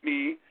creamed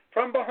me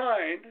from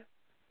behind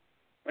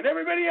when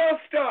everybody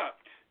else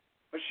stopped.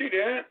 But she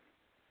didn't.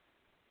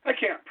 I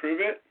can't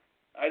prove it.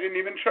 I didn't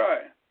even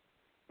try.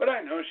 But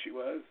I know she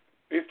was,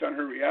 based on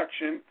her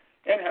reaction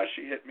and how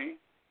she hit me.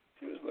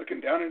 She was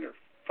looking down at her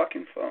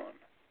fucking phone.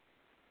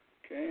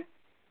 Okay?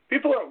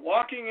 People are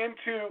walking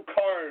into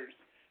cars.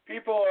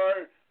 People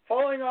are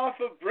falling off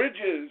of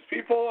bridges.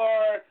 People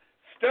are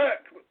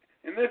stuck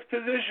in this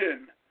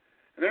position.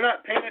 And they're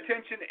not paying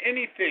attention to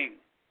anything.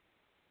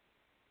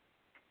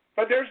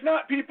 But there's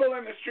not people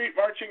in the street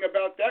marching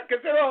about that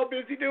because they're all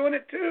busy doing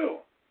it too.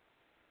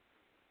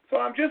 So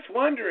I'm just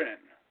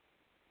wondering,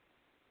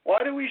 why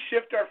do we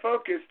shift our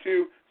focus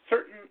to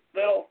certain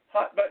little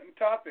hot-button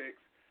topics,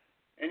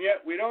 and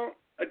yet we don't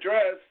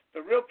address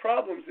the real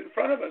problems in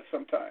front of us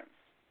sometimes?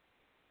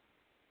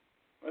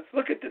 Let's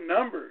look at the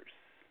numbers.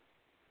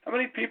 How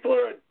many people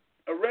are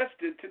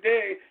arrested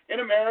today in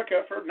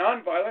America for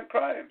nonviolent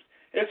crimes,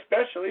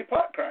 especially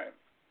pot crimes?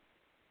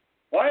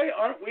 Why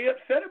aren't we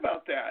upset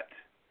about that?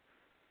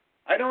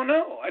 I don't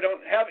know. I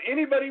don't have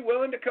anybody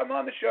willing to come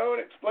on the show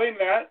and explain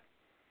that.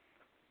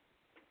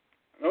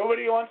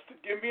 Nobody wants to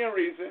give me a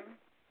reason.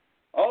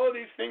 All of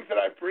these things that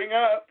I bring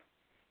up,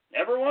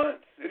 never once.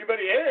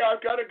 Anybody, hey,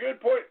 I've got a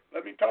good point.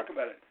 Let me talk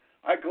about it.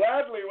 I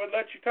gladly would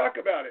let you talk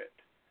about it.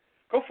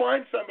 Go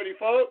find somebody,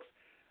 folks.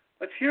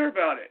 Let's hear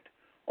about it.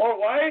 Or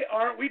why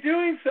aren't we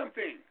doing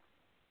something?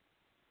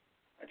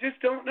 I just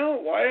don't know.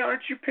 Why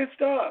aren't you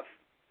pissed off?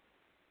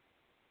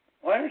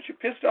 Why aren't you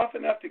pissed off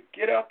enough to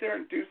get out there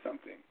and do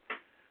something?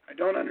 I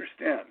don't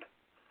understand.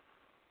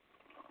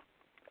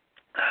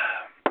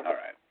 All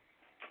right.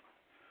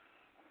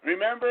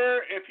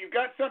 Remember, if you've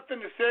got something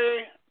to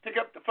say, pick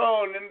up the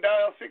phone and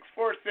dial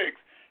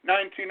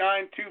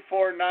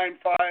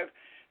 646-929-2495.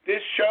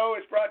 This show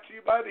is brought to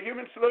you by The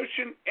Human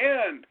Solution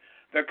and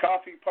the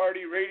Coffee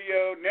Party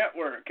Radio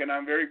Network. And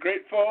I'm very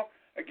grateful,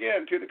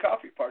 again, to the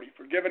Coffee Party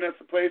for giving us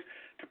a place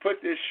to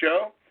put this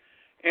show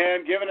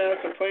and giving us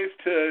a place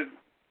to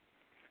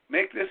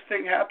make this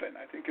thing happen.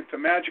 I think it's a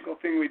magical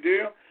thing we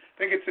do. I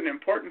think it's an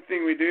important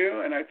thing we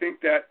do. And I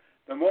think that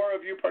the more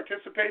of you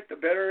participate, the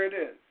better it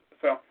is.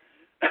 So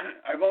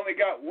I've only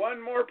got one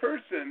more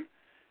person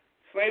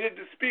slated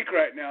to speak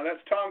right now.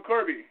 That's Tom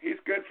Corby. He's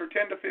good for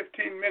 10 to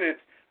 15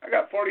 minutes. I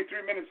got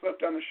 43 minutes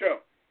left on the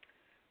show.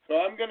 So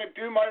I'm going to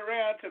do my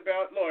rant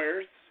about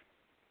lawyers.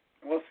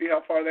 We'll see how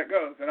far that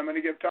goes. And I'm going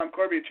to give Tom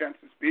Corby a chance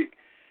to speak.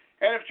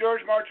 And if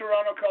George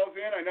Martorano calls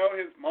in, I know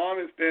his mom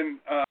has been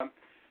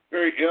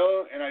very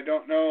ill, and I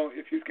don't know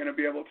if he's going to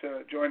be able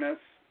to join us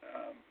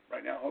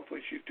right now.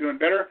 Hopefully she's doing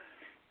better.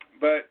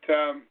 But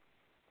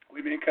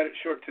we may cut it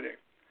short today.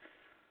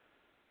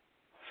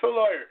 So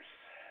lawyers,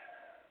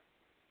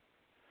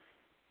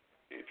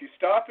 if you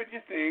stop and you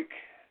think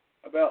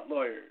about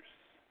lawyers,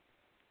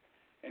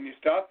 and you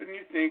stop and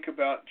you think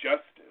about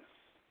justice,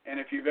 and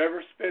if you've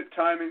ever spent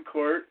time in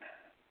court,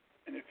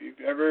 and if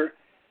you've ever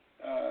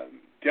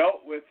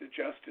dealt with the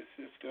justice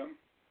system,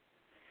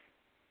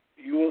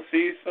 you will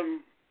see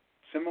some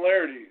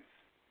similarities.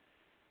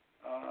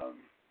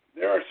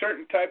 There are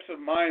certain types of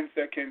minds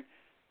that can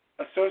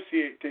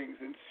associate things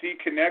and see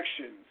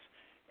connections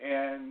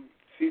and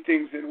see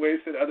things in ways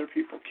that other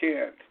people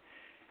can't.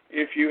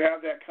 If you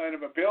have that kind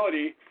of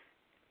ability,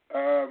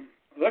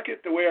 look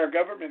at the way our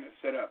government is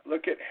set up.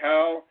 Look at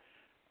how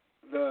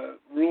the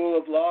rule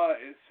of law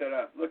is set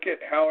up. Look at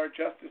how our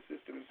justice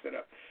system is set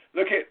up.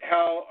 Look at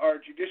how our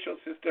judicial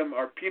system,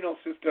 our penal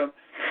system,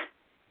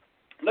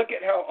 look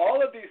at how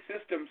all of these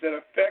systems that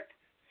affect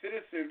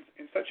citizens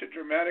in such a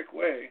dramatic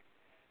way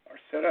are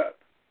set up.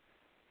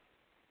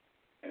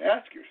 And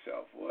ask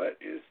yourself, what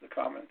is the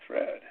common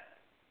thread?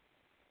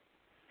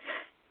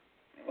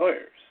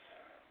 Lawyers.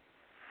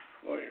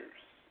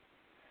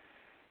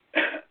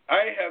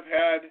 I have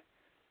had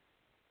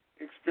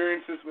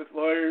experiences with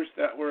lawyers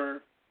that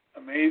were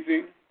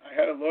amazing. I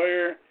had a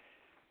lawyer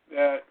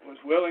that was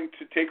willing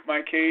to take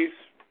my case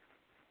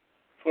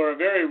for a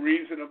very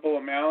reasonable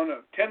amount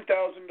of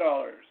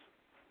 $10,000.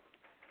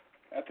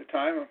 At the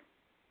time,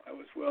 I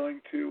was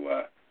willing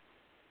to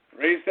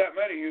raise that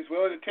money. He was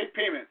willing to take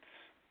payments.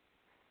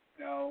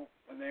 Now,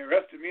 when they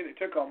arrested me, they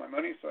took all my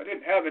money, so I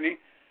didn't have any.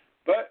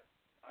 But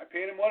I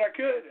paid him what I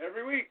could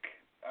every week.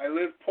 I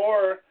lived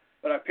poor,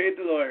 but I paid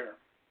the lawyer.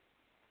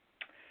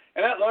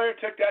 And that lawyer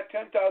took that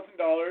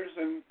 $10,000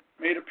 and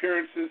made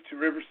appearances to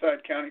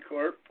Riverside County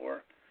Court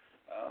for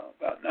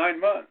about 9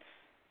 months.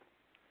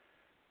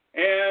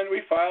 And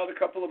we filed a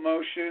couple of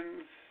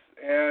motions,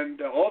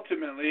 and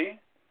ultimately,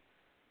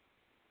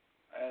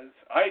 as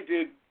I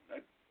did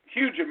a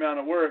huge amount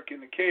of work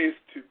in the case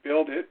to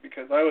build it,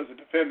 because I was a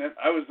defendant,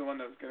 I was the one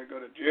that was going to go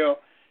to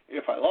jail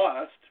if I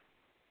lost,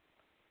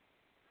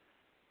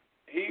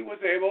 he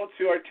was able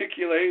to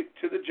articulate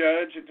to the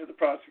judge and to the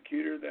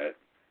prosecutor that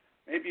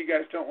maybe you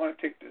guys don't want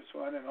to take this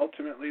one, and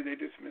ultimately they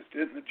dismissed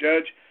it, and the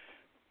judge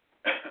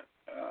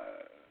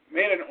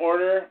made an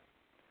order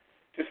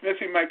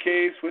dismissing my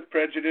case with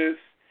prejudice,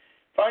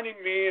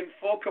 finding me in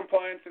full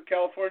compliance with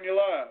California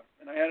law,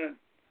 and I had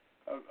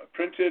a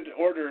printed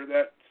order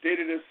that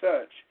stated as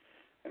such.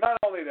 And not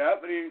only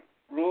that, but he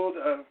ruled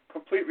a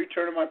complete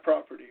return of my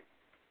property.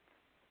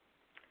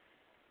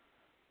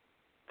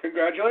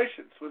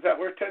 Congratulations. Was that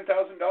worth $10,000?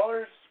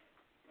 It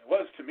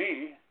was to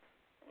me.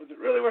 Was it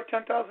really worth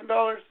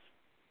 $10,000?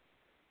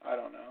 I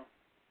don't know.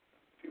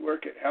 If you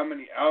work at how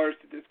many hours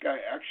did this guy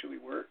actually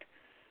work?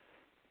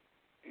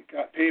 He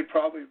got paid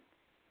probably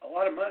a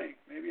lot of money,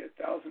 maybe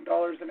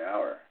 $1,000 an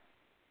hour,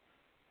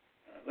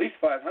 at least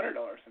 $500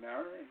 an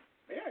hour. And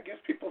yeah, I guess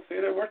people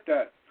say they're worth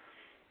that.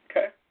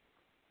 Okay.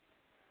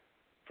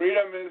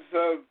 Freedom is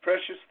a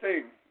precious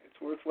thing. It's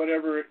worth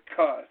whatever it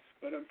costs.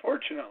 But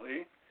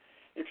unfortunately,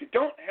 if you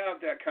don't have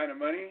that kind of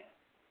money,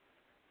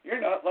 you're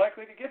not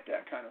likely to get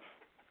that kind of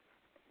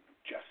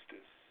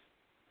justice.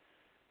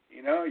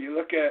 You know, you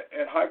look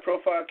at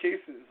high-profile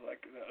cases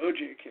like the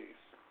O.J. case.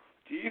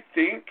 Do you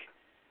think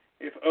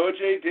if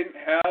O.J. didn't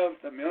have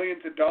the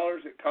millions of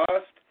dollars it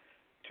cost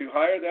to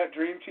hire that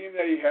dream team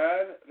that he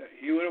had, that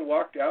he would have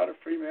walked out a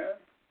free man?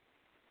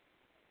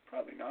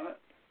 Probably not.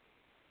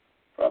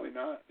 Probably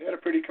not. They had a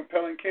pretty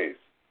compelling case.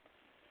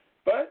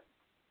 But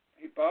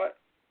he bought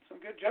some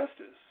good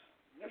justice.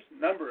 There's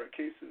a number of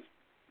cases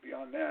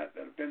beyond that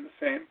have been the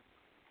same.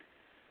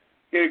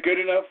 Get a good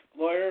enough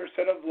lawyer or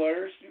set of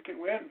lawyers, you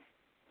can win.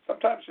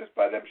 Sometimes just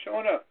by them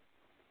showing up.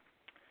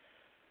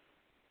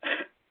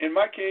 In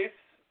my case,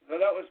 So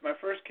that was my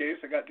first case.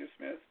 I got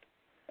dismissed.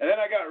 And then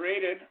I got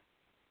raided,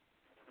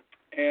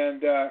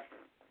 and the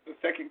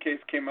second case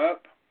came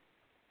up.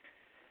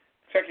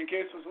 The second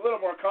case was a little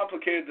more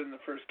complicated than the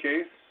first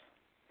case.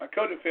 My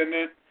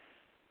co-defendant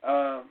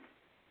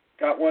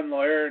got one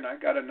lawyer, and I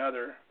got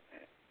another.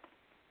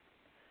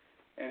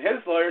 And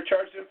his lawyer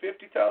charged him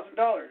 $50,000.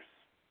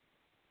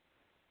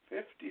 $50,000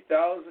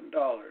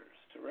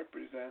 to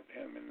represent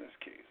him in this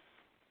case.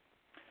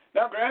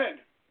 Now, granted,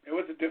 it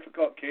was a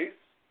difficult case.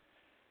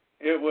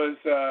 It was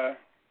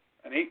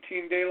an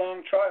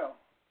 18-day-long trial.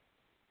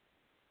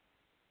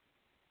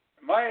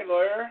 My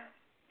lawyer,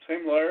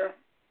 same lawyer,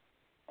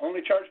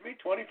 only charged me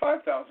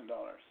 $25,000.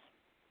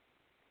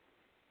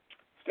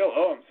 Still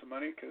owe him some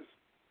money because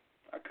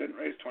I couldn't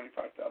raise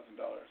 $25,000.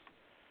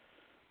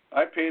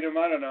 I paid him,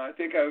 I don't know, I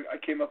think I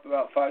came up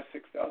about $5,000,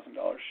 $6,000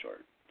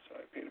 short. So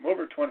I paid him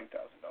over $20,000.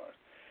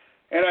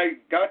 And I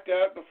got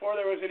that before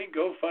there was any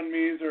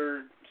GoFundMe's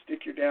or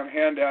stick your damn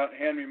hand out,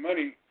 hand me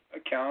money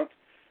accounts.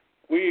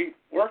 We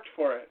worked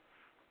for it.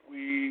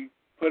 We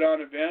put on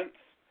events,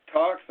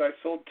 talks. I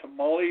sold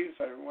tamales.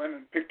 I went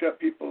and picked up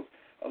people's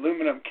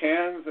aluminum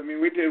cans. I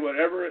mean, we did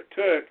whatever it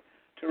took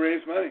to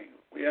raise money.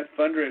 We had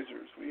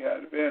fundraisers. We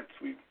had events.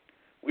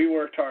 We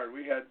worked hard.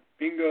 We had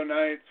bingo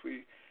nights.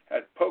 We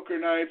had poker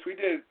nights. We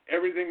did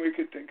everything we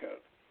could think of.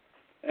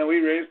 And we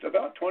raised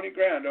about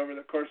 $20,000 over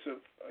the course of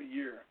a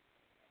year.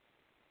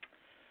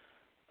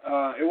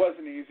 It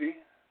wasn't easy.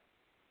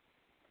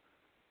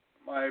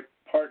 My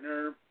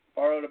partner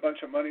borrowed a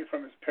bunch of money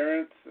from his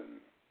parents and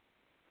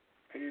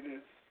paid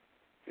his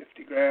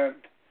 $50,000.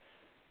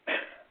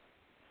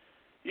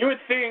 You would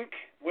think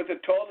with a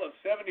total of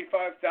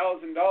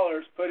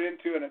 $75,000 put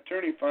into an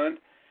attorney fund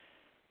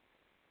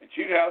that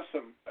you'd have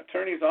some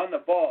attorneys on the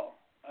ball.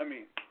 I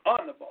mean,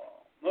 on the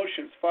ball.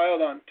 Motions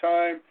filed on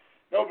time.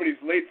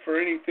 Nobody's late for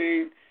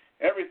anything.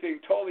 Everything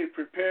totally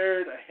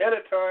prepared ahead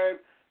of time.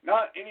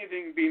 Not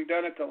anything being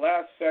done at the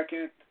last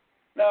second.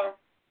 No,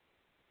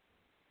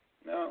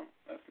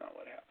 that's not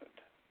what happened.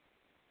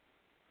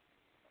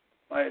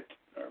 My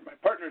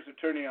partner's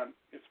attorney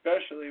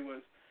especially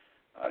was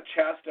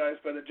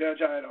chastised by the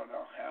judge, I don't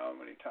know how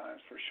many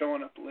times, for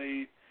showing up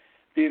late,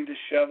 being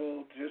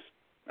disheveled, just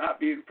not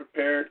being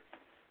prepared.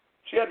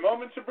 She had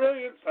moments of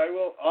brilliance. I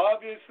will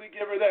obviously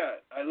give her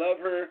that. I love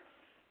her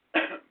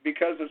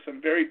because of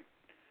some very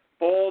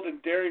bold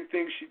and daring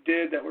things she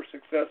did that were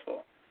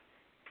successful.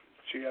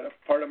 She had a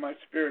part of my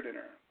spirit in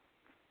her.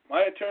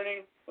 My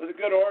attorney was a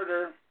good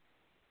orator.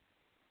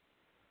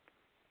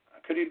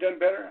 Could he have done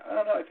better? I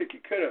don't know. I think he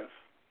could have.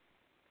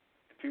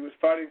 If he was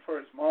fighting for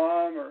his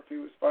mom or if he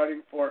was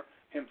fighting for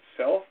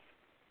himself,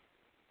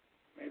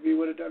 maybe he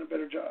would have done a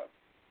better job.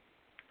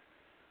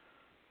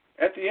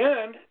 At the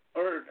end,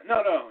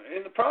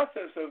 in the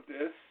process of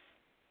this,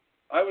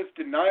 I was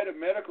denied a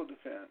medical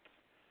defense.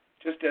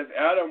 Just as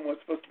Adam was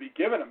supposed to be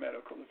given a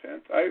medical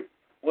defense, I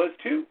was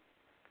too.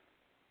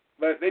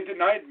 But they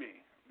denied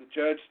me. The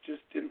judge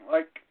just didn't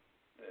like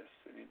this,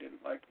 and he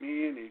didn't like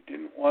me, and he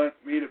didn't want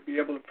me to be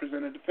able to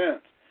present a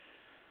defense.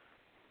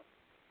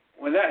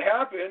 When that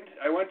happened,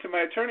 I went to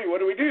my attorney, what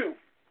do we do?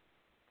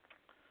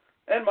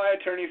 And my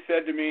attorney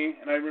said to me,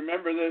 and I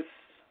remember this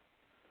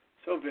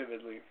so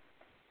vividly,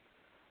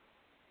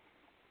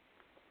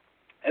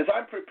 as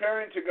I'm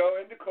preparing to go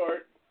into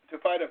court to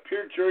fight a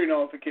peer jury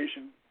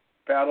nullification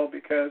battle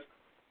because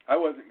I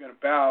wasn't going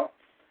to bow,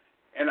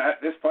 and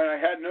at this point I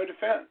had no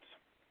defense.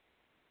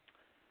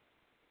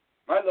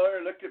 My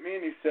lawyer looked at me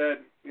and he said,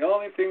 the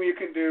only thing you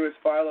can do is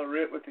file a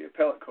writ with the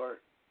appellate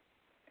court.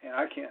 And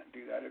I can't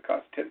do that. It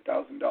costs $10,000.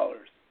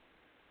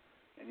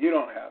 And you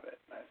don't have it.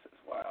 And I says,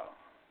 wow,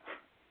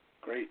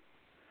 great.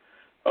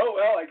 Oh,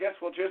 well, I guess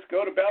we'll just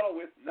go to battle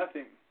with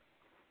nothing.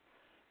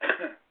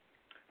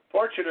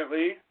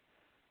 Fortunately,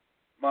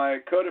 my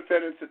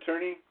co-defendant's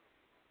attorney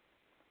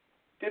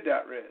did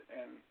that writ.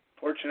 And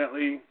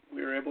fortunately,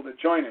 we were able to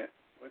join it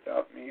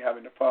without me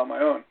having to file my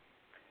own.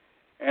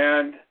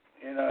 And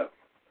in a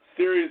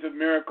series of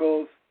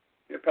miracles,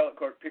 the appellate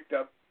court picked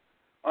up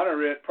on a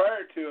writ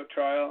prior to a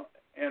trial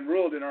and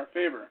ruled in our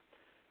favor,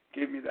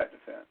 gave me that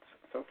defense.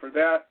 So for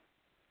that,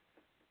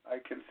 I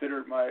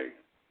consider my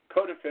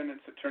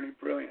co-defendant's attorney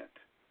brilliant.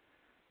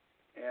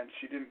 And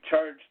she didn't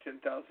charge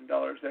 $10,000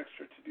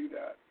 extra to do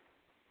that.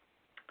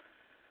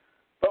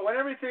 But when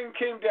everything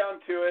came down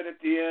to it, at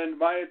the end,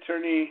 my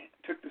attorney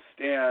took the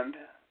stand,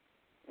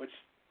 which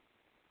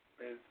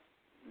has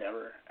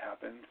never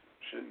happened,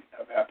 shouldn't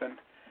have happened,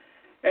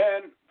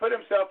 and put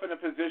himself in a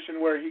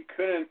position where he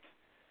couldn't,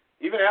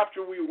 even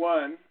after we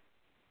won,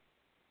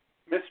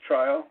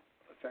 mistrial,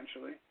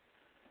 essentially,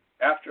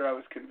 after I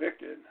was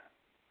convicted,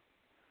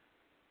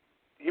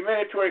 he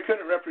made it to where he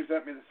couldn't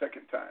represent me the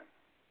second time,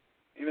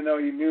 even though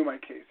he knew my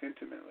case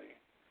intimately.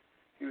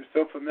 He was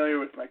so familiar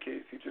with my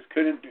case, he just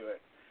couldn't do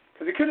it.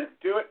 Because he couldn't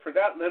do it for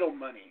that little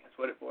money, is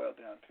what it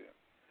boiled down to.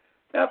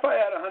 Now, if I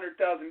had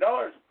 $100,000,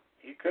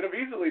 he could have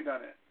easily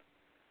done it.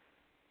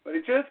 But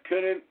he just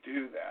couldn't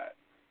do that.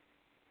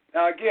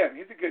 Now, again,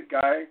 he's a good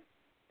guy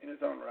in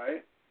his own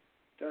right.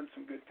 Done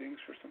some good things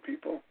for some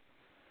people.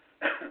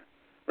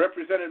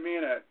 Represented me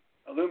in a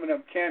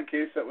aluminum can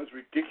case that was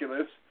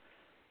ridiculous,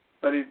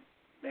 but he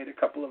made a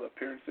couple of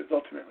appearances.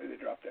 Ultimately, they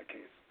dropped that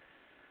case.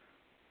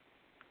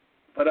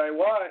 But I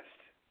watched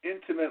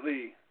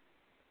intimately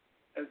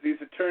as these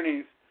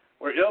attorneys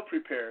were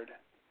ill-prepared.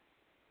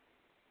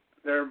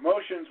 Their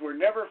motions were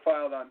never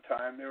filed on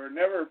time. They were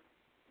never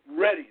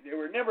ready. They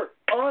were never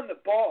on the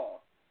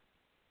ball.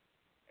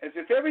 As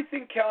if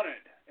everything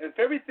counted, if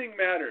everything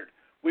mattered.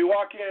 We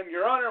walk in,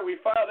 Your Honor, we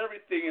filed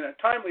everything in a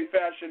timely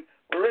fashion.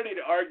 We're ready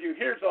to argue.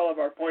 Here's all of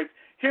our points.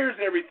 Here's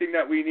everything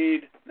that we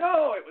need.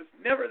 No, it was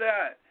never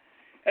that.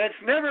 And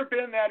it's never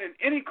been that in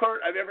any court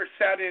I've ever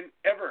sat in,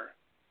 ever.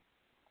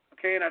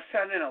 Okay, and I've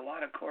sat in a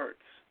lot of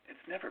courts.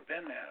 It's never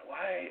been that.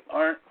 Why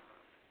aren't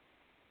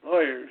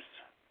lawyers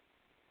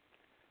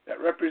that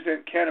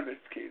represent cannabis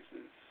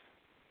cases,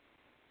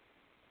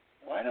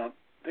 why don't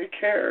they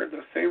care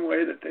the same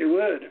way that they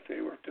would if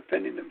they were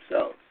defending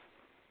themselves?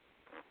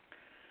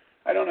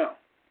 I don't know.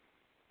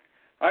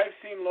 I've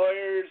seen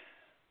lawyers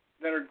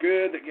that are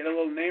good, that get a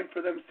little name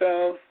for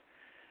themselves,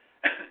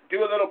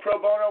 do a little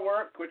pro bono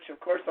work, which of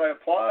course I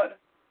applaud.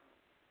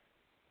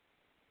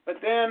 But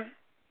then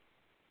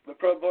the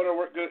pro bono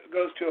work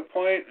goes to a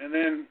point, and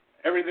then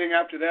everything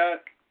after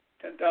that,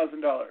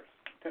 $10,000.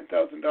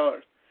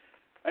 $10,000.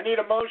 I need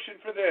a motion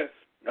for this.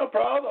 No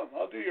problem.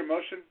 I'll do your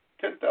motion.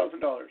 $10,000.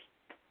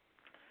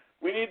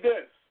 We need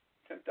this.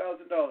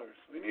 $10,000.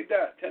 We need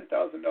that.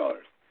 $10,000.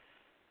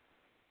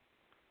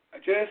 I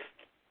just,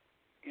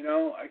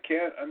 I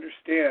can't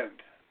understand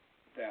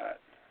that.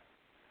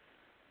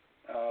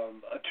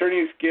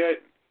 Attorneys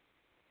get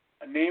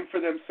a name for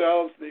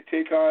themselves. They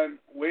take on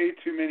way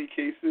too many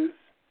cases.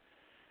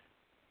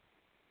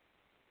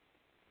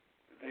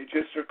 They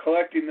just are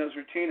collecting those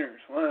retainers,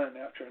 one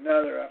after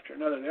another after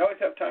another. They always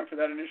have time for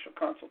that initial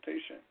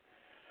consultation.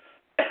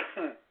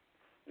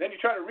 Then you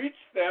try to reach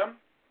them,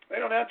 they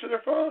don't answer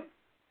their phone.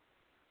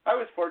 I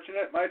was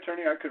fortunate. My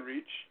attorney I could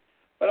reach,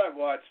 but I've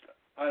watched,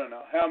 I don't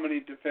know, how many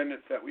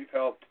defendants that we've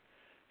helped,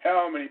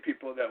 how many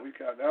people that we've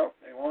got. No,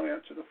 they won't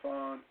answer the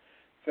phone.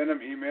 Send them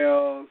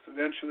emails.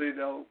 Eventually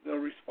they'll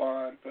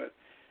respond, but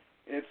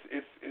it's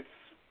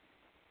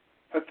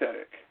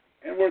pathetic.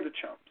 And we're the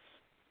chumps.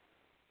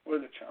 We're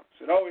the chumps.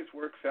 It always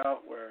works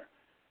out where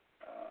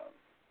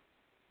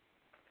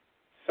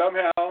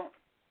somehow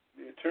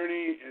the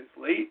attorney is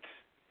late,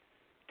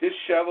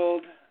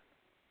 disheveled,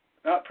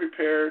 not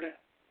prepared,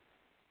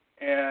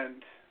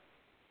 and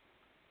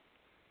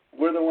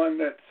we're the one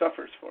that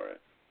suffers for it.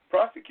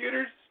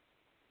 Prosecutors,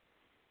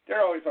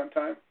 they're always on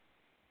time.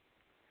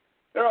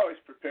 They're always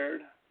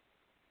prepared.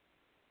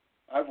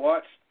 I've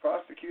watched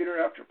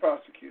prosecutor after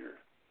prosecutor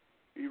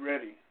be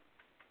ready.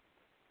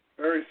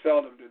 Very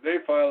seldom do they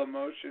file a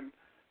motion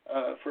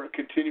for a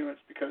continuance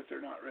because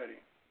they're not ready.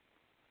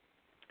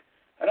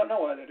 I don't know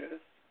why that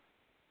is.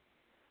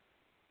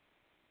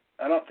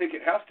 I don't think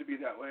it has to be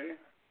that way.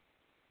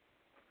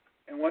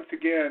 And once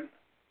again,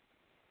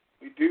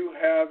 we do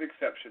have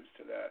exceptions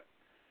to that.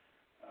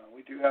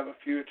 We do have a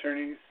few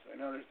attorneys. I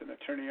know there's an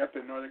attorney up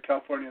in Northern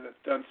California that's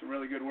done some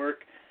really good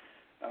work.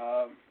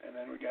 And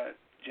then we got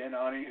Jen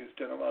Ani, who's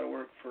done a lot of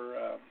work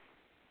for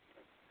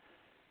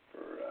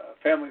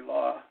family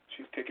law.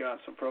 She's taken on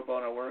some pro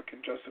bono work,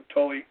 and Joseph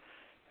Tolley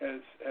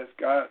has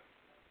got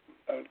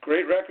a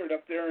great record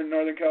up there in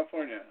Northern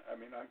California. I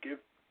mean, I'll give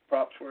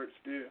props where it's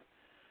due.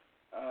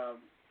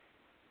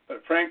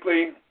 But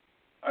frankly,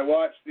 I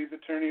watched these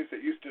attorneys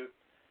that used to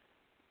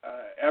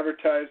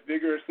advertise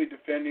vigorously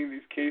defending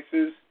these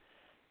cases,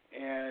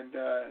 and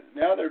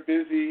now they're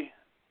busy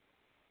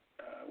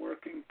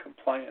working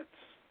compliance.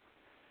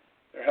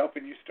 They're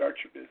helping you start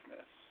your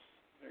business.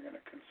 They're going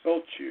to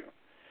consult you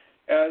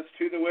as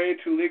to the way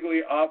to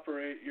legally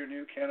operate your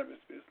new cannabis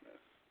business.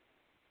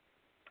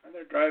 And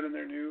they're driving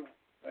their new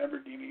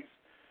Lamborghinis,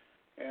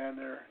 and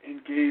they're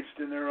engaged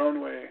in their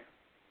own way.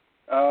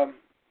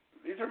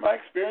 These are my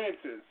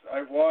experiences.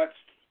 I've watched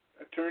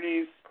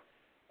attorneys,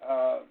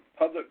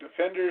 public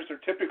defenders are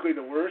typically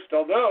the worst,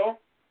 although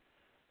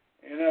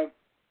in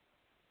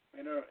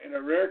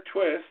a rare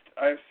twist,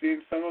 I've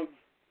seen some of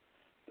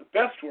the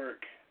best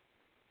work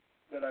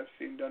that I've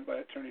seen done by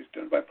attorneys,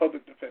 done by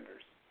public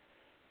defenders.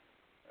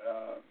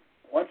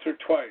 Once or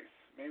twice,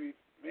 maybe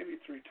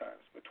 3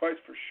 times, but twice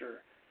for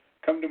sure,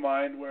 come to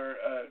mind where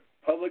a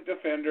public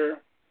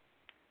defender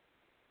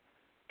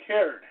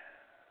cared,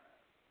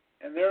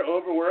 and they're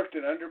overworked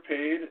and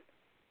underpaid,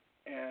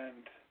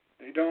 and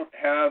they don't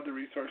have the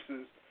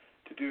resources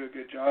to do a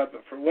good job,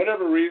 but for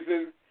whatever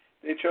reason,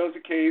 they chose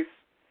a case,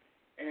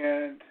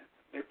 and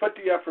they put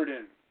the effort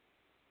in.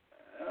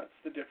 That's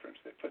the difference.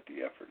 They put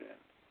the effort in.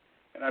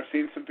 And I've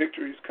seen some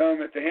victories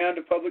come at the hand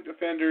of public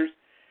defenders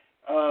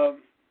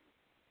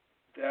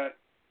that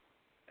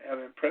have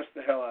impressed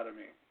the hell out of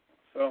me.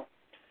 So,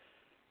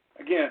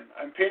 again,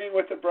 I'm painting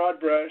with a broad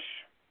brush,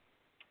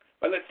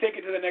 but let's take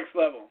it to the next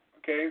level,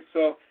 okay?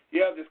 So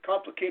you have this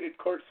complicated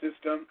court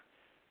system.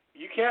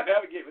 You can't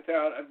navigate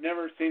without. I've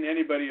never seen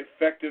anybody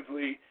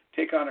effectively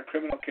take on a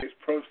criminal case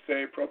pro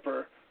se,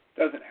 proper.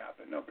 Doesn't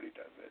happen. Nobody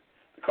does it.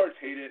 The courts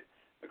hate it.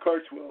 The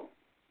courts will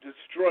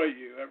destroy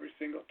you every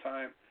single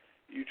time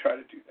you try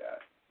to do that.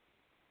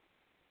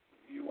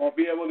 You won't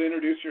be able to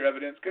introduce your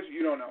evidence because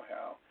you don't know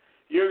how.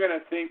 You're going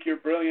to think you're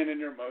brilliant in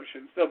your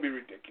motions. They'll be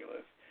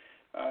ridiculous.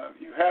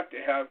 You have to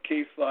have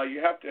case law.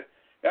 You have to.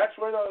 That's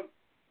where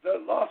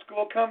the law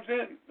school comes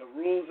in. The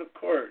rules of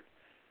court.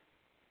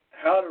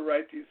 How to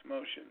write these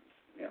motions.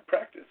 Yeah,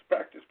 practice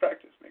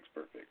makes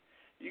perfect.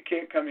 You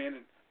can't come in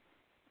and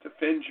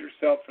defend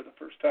yourself for the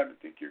first time and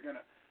think you're going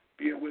to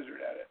be a wizard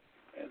at it.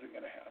 It isn't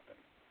going to happen.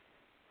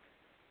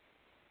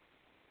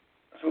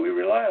 So we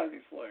rely on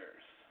these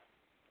lawyers.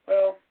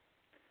 Well,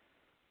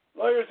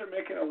 lawyers are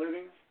making a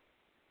living.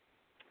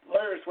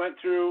 Lawyers went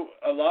through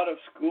a lot of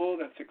school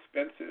that's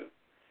expensive.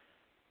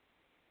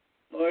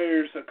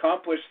 Lawyers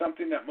accomplish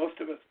something that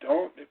most of us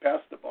don't. They pass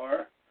the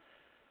bar.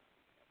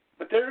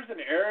 But there's an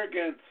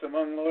arrogance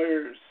among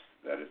lawyers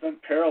that is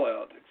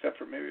unparalleled, except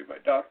for maybe by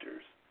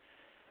doctors.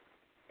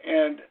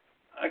 And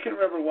I can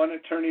remember one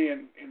attorney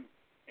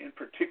in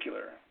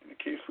particular, in the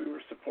case we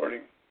were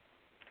supporting.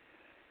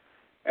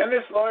 And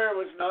this lawyer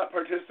was not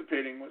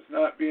participating, was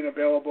not being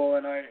available,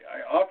 and I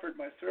offered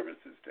my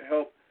services to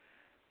help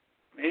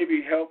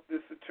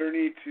this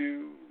attorney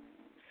to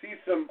see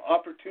some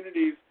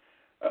opportunities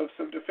of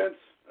some defense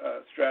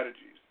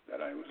strategies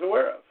that I was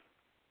aware of.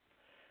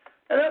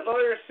 And that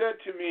lawyer said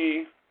to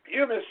me,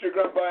 "You, Mr.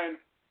 Grumbine,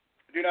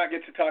 do not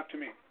get to talk to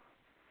me."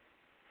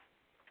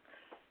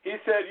 He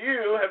said,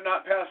 "You have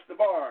not passed the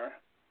bar,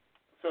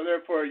 so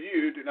therefore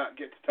you do not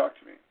get to talk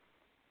to me."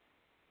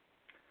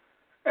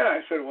 And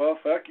I said, "Well,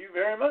 fuck you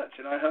very much,"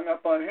 and I hung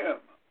up on him.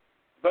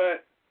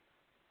 But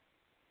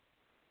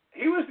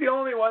he was the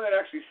only one that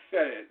actually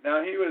said it.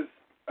 Now, he was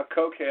a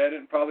cokehead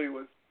and probably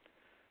was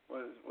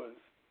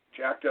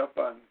jacked up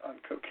on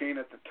cocaine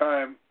at the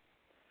time.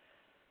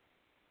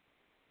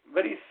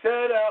 But he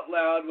said out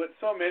loud what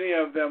so many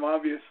of them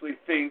obviously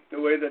think,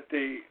 the way that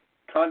they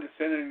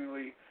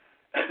condescendingly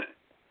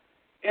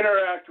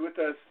interact with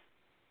us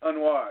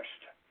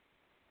unwashed,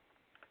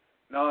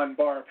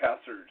 non-bar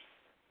passers.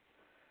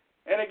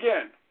 And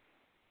again,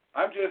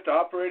 I'm just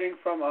operating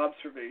from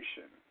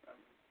observation.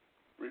 I'm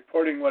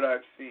reporting what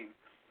I've seen.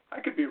 I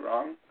could be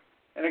wrong.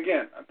 And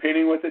again, I'm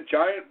painting with a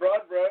giant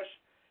broad brush,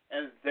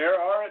 and there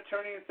are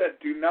attorneys that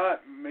do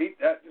not meet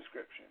that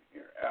description.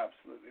 You're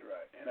absolutely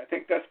right. And I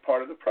think that's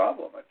part of the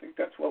problem. I think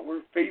that's what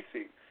we're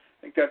facing. I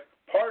think that's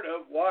part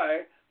of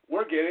why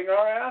we're getting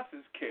our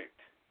asses kicked.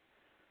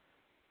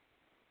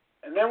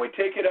 And then we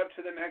take it up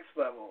to the next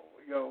level.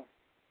 We go,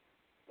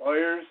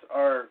 lawyers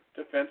are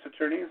defense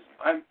attorneys.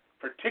 I'm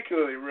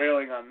particularly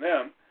railing on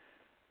them.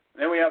 And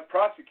then we have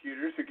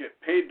prosecutors who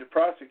get paid to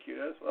prosecute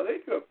us. Well, they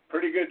do a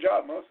pretty good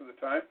job most of the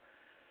time.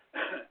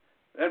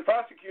 Then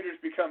prosecutors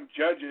become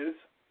judges.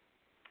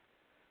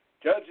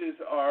 Judges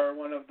are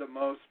one of the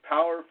most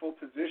powerful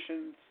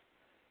positions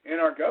in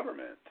our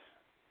government.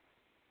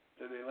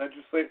 Do they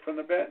legislate from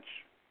the bench?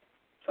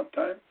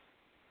 Sometimes.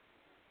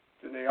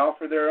 Do they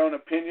offer their own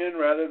opinion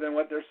rather than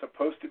what they're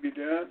supposed to be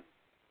doing?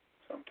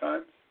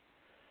 Sometimes.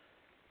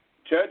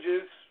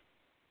 Judges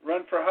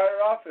run for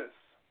higher office.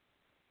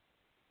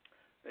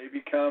 They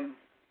become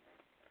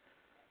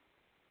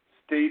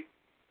state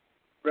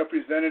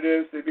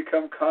representatives, they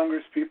become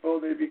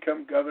congresspeople, they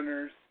become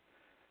governors,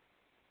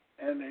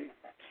 and they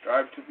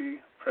strive to be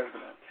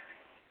president.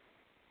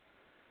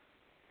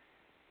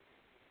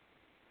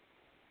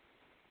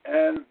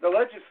 And the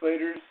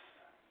legislators,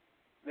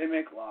 they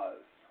make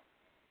laws.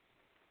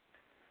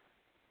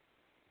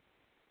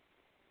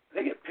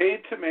 They get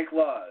paid to make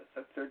laws.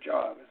 That's their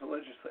job as a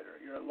legislator.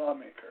 You're a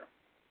lawmaker.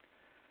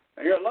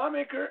 Now, you're a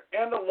lawmaker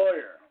and a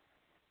lawyer.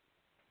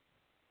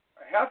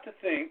 I have to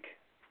think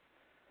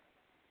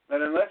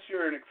that unless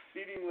you're an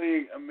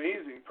exceedingly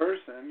amazing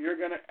person, you're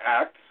going to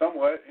act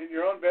somewhat in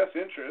your own best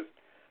interest,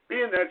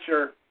 being that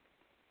you're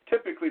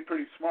typically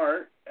pretty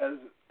smart as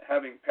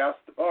having passed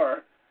the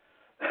bar,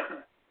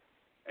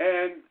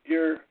 and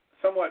you're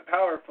somewhat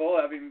powerful,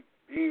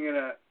 being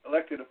an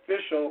elected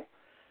official.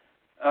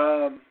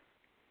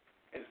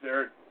 Is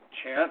there a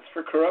chance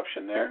for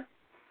corruption there?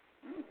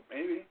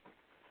 Maybe.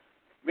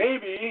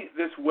 Maybe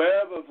this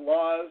web of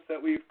laws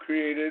that we've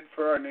created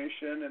for our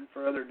nation and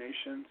for other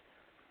nations,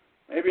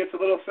 maybe it's a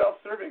little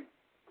self-serving.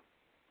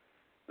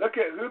 Look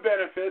at who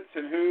benefits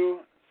and who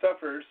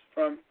suffers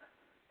from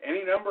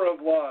any number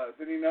of laws,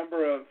 any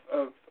number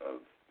of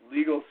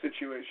legal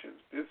situations.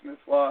 Business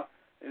law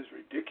is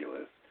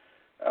ridiculous.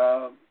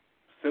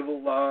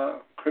 Civil law,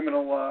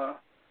 criminal law,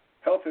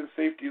 health and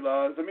safety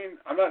laws. I mean,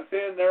 I'm not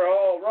saying they're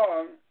all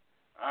wrong.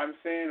 I'm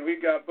saying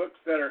we got books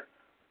that are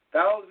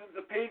thousands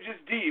of pages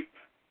deep.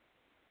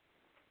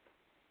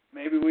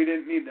 Maybe we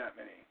didn't need that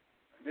many.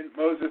 Didn't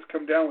Moses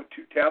come down with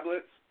 2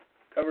 tablets?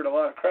 Covered a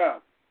lot of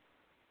crap.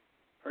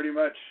 Pretty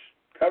much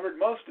covered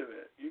most of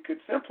it. You could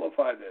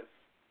simplify this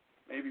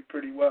maybe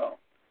pretty well.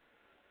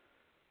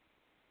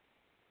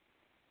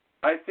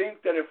 I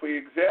think that if we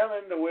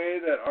examine the way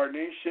that our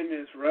nation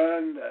is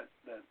run, that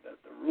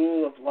the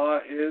rule of law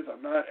is,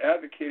 I'm not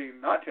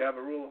advocating not to have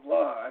a rule of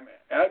law. I'm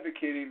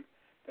advocating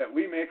that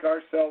we make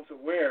ourselves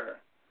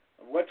aware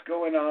of what's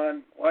going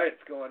on, why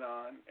it's going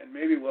on, and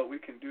maybe what we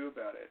can do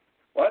about it.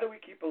 Why do we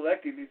keep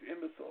electing these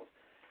imbeciles?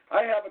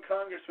 I have a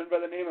congressman by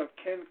the name of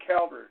Ken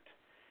Calvert.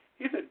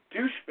 He's a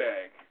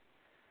douchebag.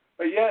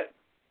 But yet,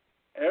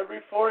 every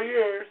 4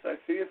 years, I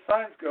see his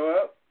signs go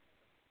up.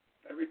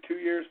 Every 2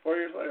 years, 4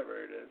 years,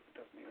 whatever it is. It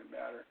doesn't even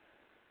matter.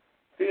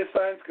 See his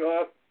signs go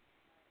up.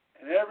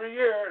 And every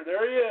year,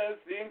 there he is,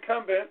 the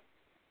incumbent.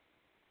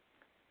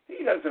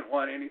 He doesn't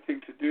want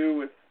anything to do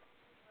with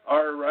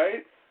our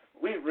rights.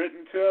 We've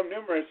written to him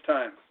numerous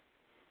times.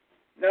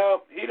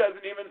 No, he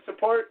doesn't even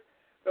support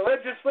the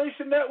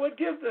legislation that would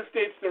give the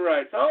states the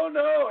rights. Oh,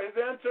 no, his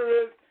answer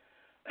is,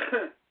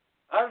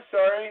 I'm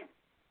sorry,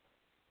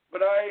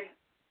 but I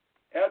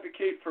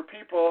advocate for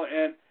people,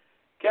 and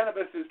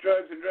cannabis is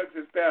drugs and drugs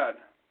is bad.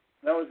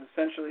 That was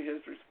essentially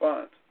his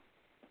response.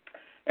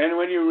 And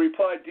when you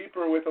reply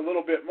deeper with a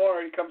little bit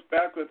more, he comes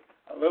back with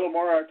a little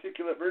more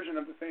articulate version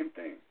of the same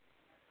thing.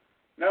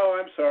 No,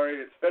 I'm sorry,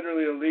 it's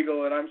federally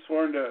illegal, and I'm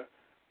sworn to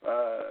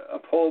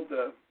uphold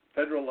the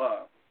federal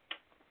law.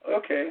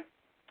 Okay.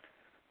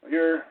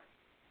 You're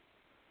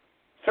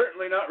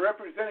certainly not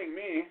representing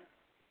me,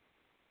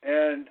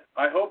 and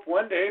I hope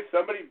one day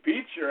somebody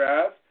beats your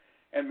ass,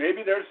 and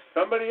maybe there's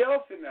somebody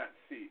else in that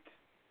seat.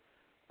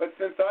 But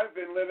since I've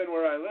been living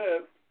where I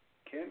live,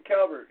 Ken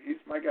Calvert, he's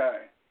my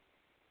guy.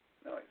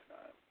 No, he's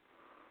not.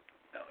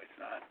 No, he's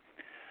not.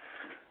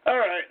 All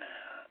right.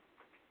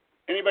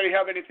 Anybody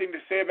have anything to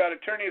say about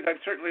attorneys?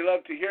 I'd certainly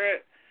love to hear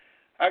it.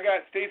 I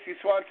got Stacey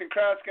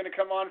Swanson-Krause going to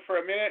come on for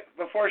a minute.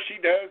 Before she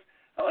does,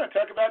 I want to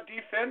talk about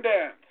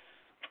defendants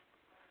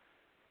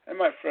and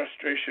my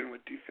frustration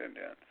with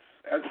defendants.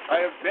 As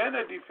I have been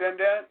a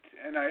defendant,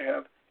 and I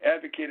have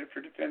advocated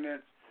for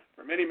defendants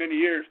for many, many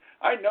years,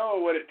 I know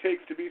what it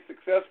takes to be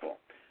successful.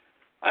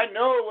 I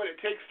know what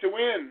it takes to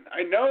win.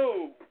 I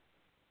know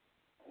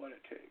what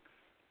it takes.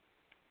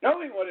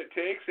 Knowing what it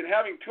takes and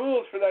having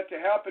tools for that to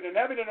happen and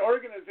having an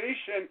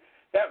organization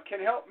that can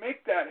help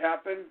make that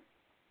happen,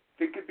 I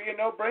think it'd be a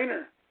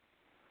no-brainer.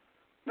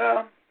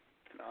 No,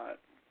 it's not.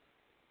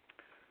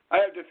 I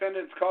have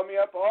defendants call me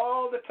up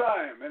all the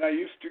time, and I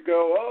used to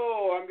go,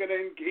 oh, I'm going to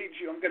engage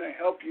you. I'm going to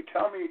help you.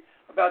 Tell me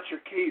about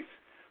your case.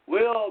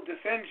 We'll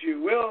defend you.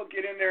 We'll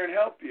get in there and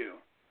help you.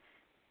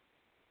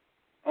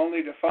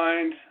 Only to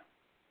find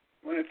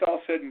when it's all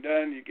said and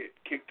done, you get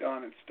kicked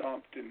on and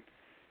stomped, and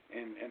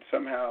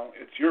somehow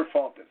it's your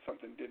fault that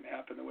something didn't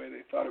happen the way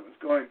they thought it was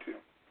going to.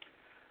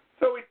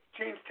 So we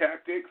changed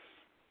tactics,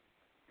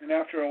 and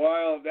after a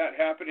while of that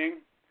happening,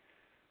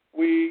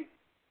 we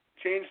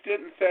changed it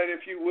and said,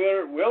 if you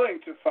were willing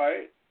to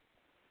fight,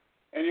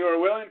 and you are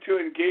willing to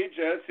engage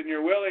us, and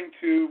you're willing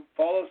to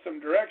follow some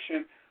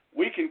direction,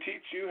 we can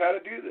teach you how to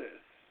do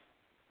this.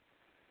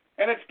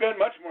 And it's been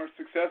much more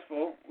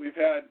successful. We've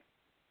had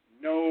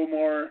no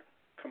more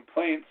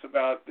complaints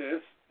about this.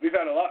 We've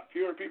had a lot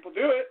fewer people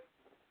do it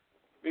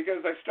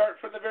because I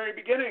start from the very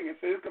beginning and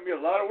say it's going to be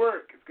a lot of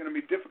work. It's going to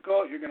be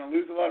difficult. You're going to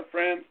lose a lot of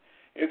friends.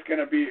 It's going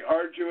to be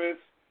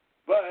arduous.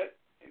 But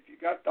if you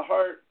got the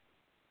heart,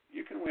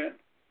 you can win.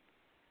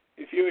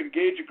 If you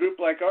engage a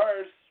group like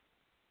ours,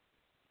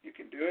 you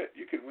can do it.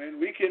 You can win.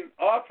 We can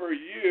offer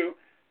you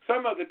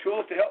some of the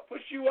tools to help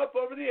push you up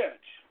over the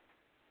edge.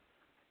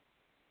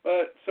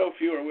 But so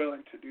few are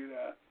willing to do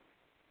that.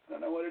 I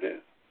don't know what it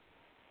is.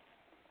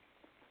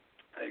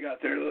 They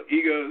got their little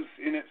egos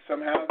in it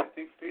somehow. They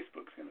think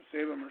Facebook's going to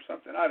save them or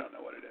something. I don't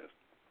know what it is.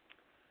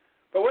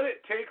 But what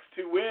it takes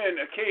to win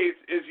a case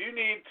is you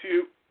need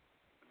to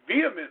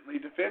vehemently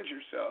defend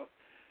yourself.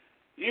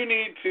 You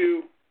need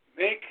to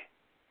make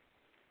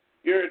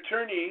your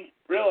attorney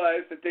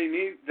realize that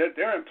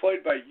they're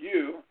employed by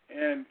you,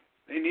 and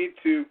they need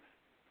to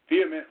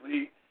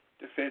vehemently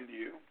defend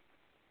you.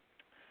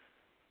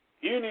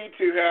 You need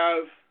to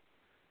have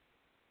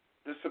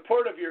the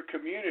support of your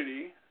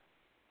community.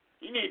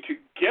 You need to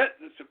get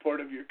the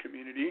support of your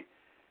community.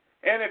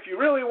 And if you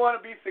really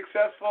want to be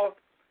successful,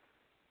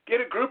 get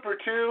a group or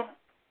two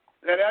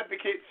that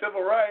advocate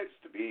civil rights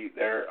to be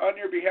there on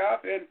your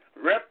behalf and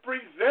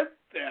represent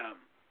them.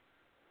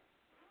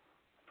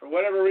 For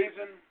whatever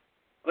reason,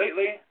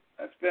 lately,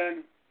 that's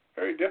been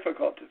very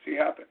difficult to see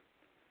happen.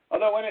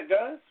 Although when it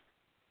does,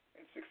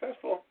 it's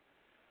successful.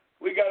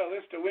 We got a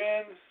list of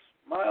wins,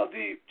 mile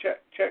deep,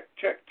 check, check,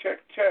 check, check,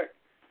 check.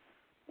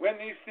 When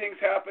these things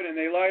happen and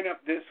they line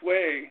up this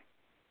way,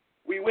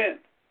 we win.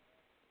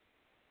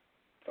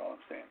 That's all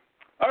I'm saying.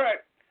 All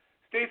right,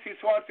 Stacey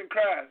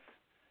Swanson-Krause,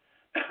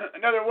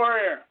 another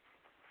warrior.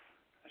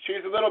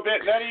 She's a little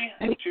bit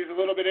nutty. She's a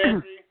little bit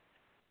angry.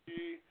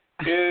 She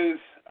is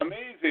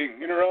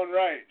amazing in her own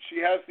right. She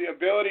has the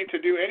ability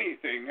to do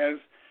anything,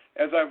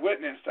 as I've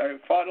witnessed.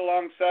 I've fought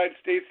alongside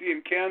Stacey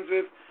in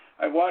Kansas.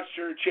 I've watched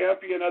her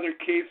champion other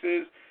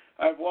cases.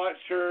 I've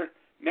watched her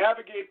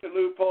navigate the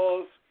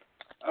loopholes,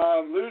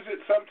 lose it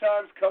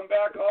sometimes, come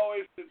back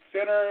always to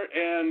center,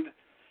 and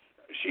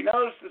she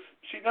knows this,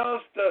 she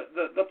knows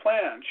the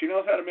plan. She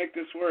knows how to make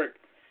this work,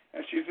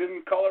 and she's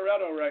in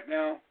Colorado right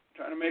now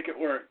trying to make it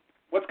work.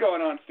 What's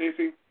going on,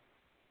 Stacey?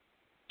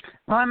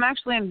 Well, I'm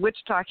actually in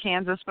Wichita,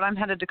 Kansas, but I'm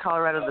headed to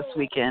Colorado this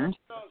weekend.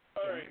 I'm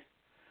so sorry.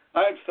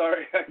 I'm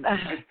sorry.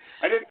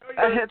 I didn't know you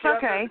were in It's Kansas.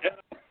 okay.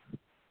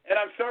 And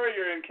I'm sorry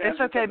you're in Kansas.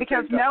 It's okay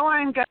because no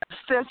one goes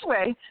this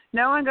way.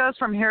 No one goes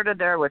from here to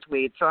there with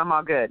weed, so I'm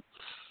all good.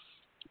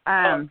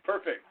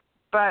 Perfect.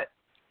 But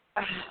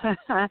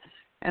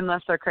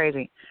unless they're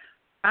crazy.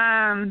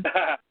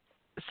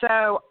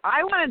 So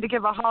I wanted to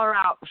give a holler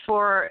out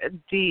for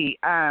the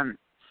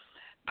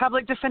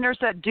public defenders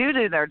that do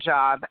their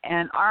job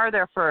and are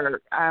there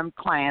for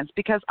clients,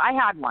 because I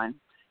had one.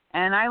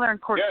 And I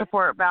learned court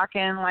support back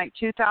in like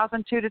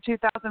 2002 to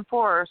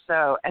 2004 or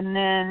so. And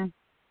then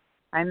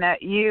I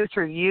met you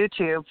through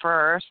YouTube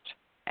first,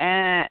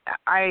 and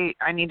I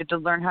needed to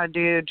learn how to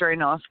do jury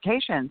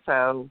nullification.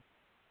 So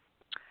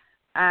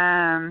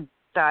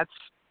that's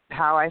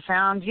how I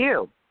found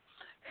you.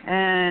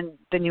 And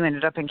then you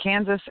ended up in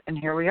Kansas, and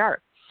here we are.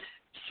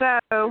 So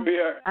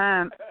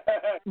Ron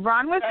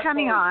was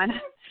coming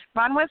on.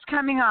 Ron was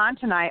coming on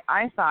tonight,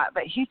 I thought,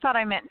 but he thought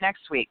I meant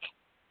next week.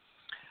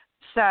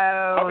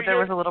 So there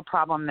was a little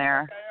problem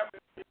there.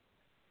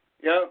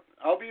 Yep,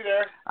 I'll be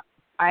there.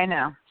 I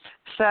know.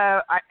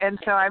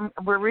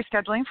 We're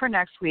rescheduling for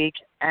next week,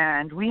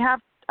 and we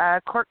have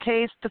a court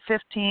case the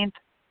 15th,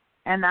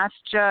 and that's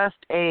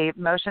just a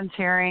motions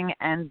hearing,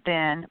 and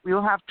then we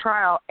will have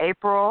trial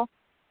April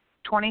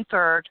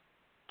 23rd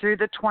through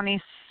the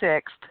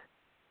 26th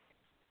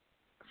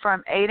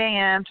from 8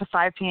 a.m. to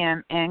 5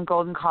 p.m. in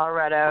Golden,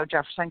 Colorado,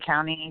 Jefferson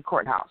County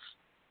Courthouse.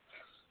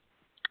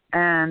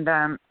 And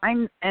I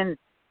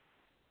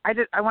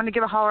want to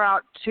give a holler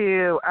out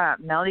to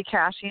Melody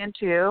Cashian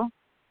too.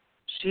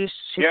 She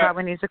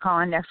probably needs to call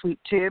in next week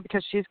too,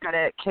 because she's got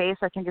a case.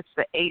 I think it's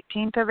the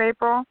 18th of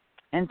April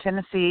in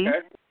Tennessee.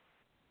 Okay.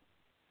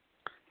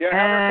 Yeah.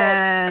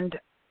 And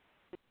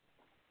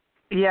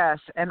yes,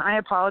 and I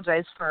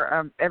apologize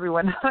for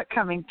everyone not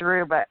coming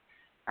through, but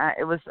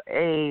it was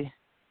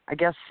I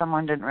guess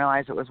someone didn't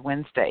realize it was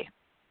Wednesday.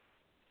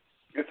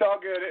 It's all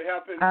good. It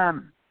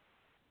happened.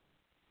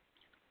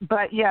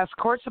 But yes,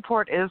 court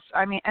support is,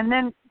 and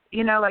then,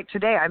 like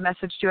today I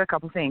messaged you a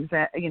couple things,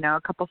 a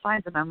couple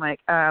signs, and I'm like,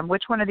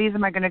 which one of these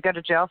am I going to go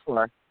to jail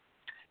for?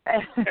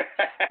 And,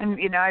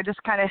 I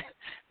just kind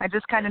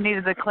of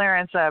needed the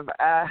clearance of,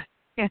 Well,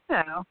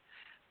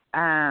 a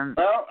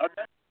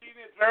messaging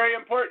is very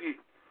important.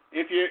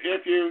 If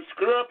you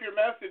screw up your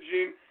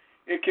messaging,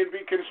 it can be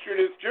construed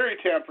as jury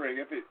tampering.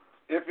 If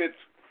it's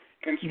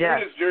construed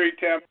as jury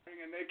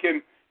tampering and they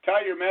can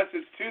tie your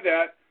message to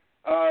that,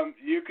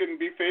 you can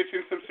be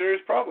facing some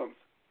serious problems.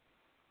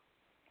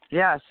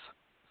 Yes.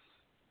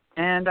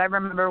 And I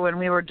remember when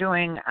we were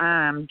doing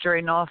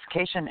jury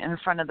nullification in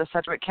front of the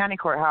Sedgwick County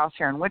Courthouse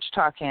here in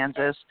Wichita,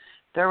 Kansas,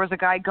 there was a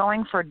guy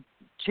going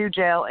to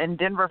jail in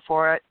Denver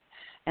for it,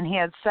 and he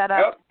had set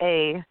up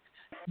a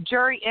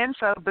jury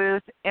info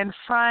booth in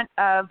front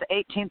of the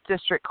 18th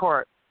District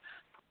Court.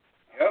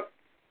 Yep.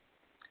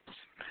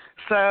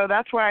 So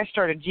that's why I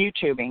started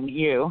YouTubing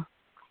you.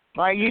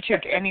 Well, I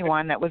YouTubed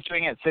anyone that was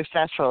doing it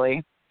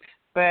successfully,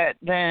 but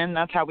then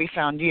that's how we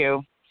found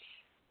you.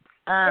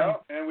 And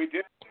we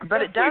did.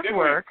 But it does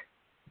work.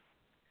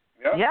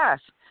 Yep. Yes,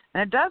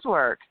 and it does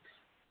work.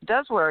 It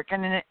does work,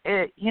 and it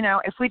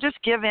if we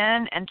just give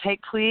in and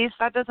take pleas,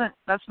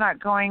 that's not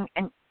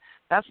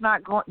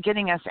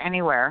getting us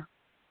anywhere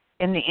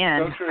in the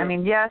end. So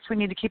true. Yes, we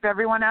need to keep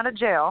everyone out of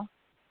jail,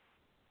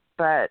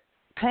 but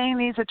paying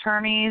these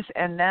attorneys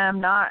and them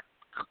not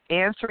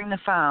answering the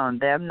phone,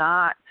 them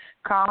not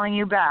calling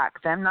you back,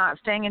 them not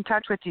staying in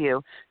touch with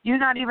you, you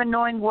not even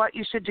knowing what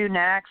you should do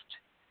next,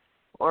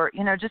 or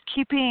just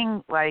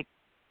keeping like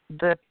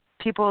the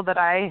people that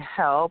I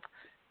help,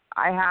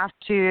 I have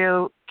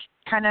to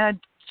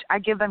I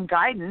give them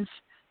guidance,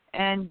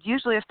 and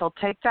usually if they'll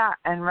take that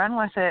and run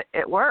with it,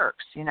 it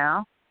works,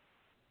 And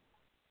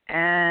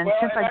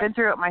since I've been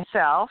through it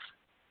myself,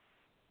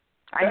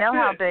 I know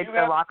how big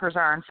the lockers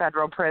are in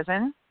federal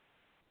prison.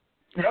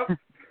 Yep.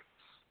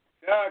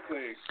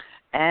 Exactly.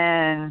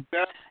 And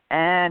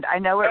I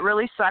know it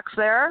really sucks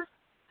there.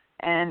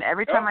 And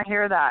every time I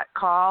hear that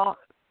call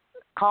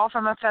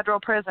from a federal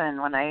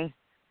prison, when I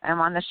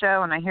am on the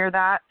show and I hear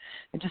that,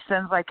 it just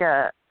sends like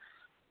a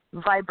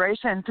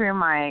vibration through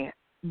my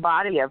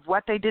body of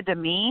what they did to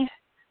me,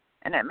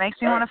 and it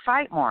makes me want to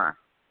fight more.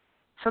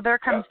 So there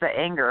comes the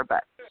anger,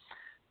 but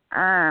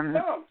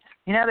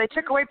they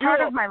took away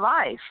part of my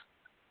life.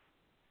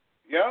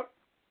 Yep.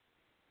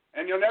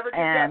 And you'll never get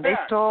that back.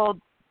 They stole,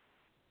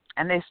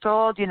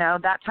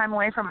 that time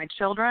away from my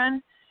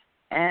children,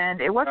 and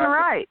it wasn't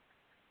right.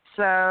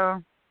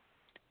 So,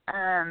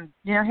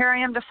 here I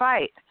am to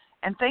fight.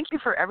 And thank you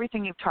for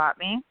everything you've taught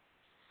me.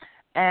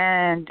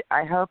 And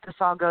I hope this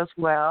all goes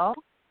well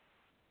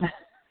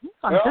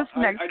on this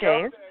next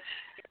case.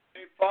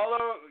 They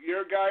follow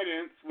your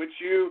guidance, which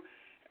you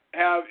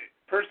have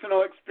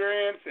personal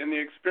experience and the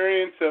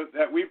experience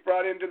that we've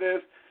brought into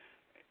this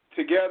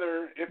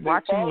together. If they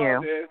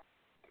follow this,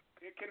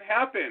 it can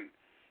happen.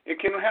 It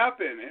can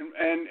happen,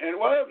 and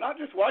well, not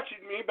just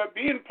watching me, but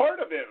being part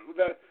of it.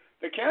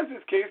 The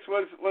Kansas case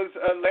was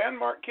a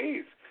landmark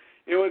case.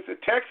 It was a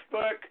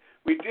textbook.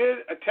 We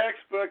did a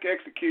textbook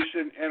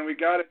execution, and we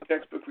got a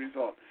textbook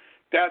result.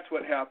 That's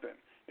what happened.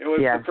 It was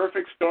Yes. the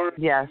perfect storm.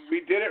 Yes. We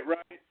did it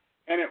right,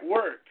 and it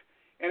worked.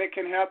 And it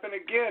can happen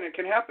again. It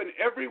can happen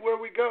everywhere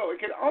we go. It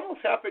can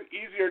almost happen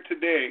easier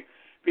today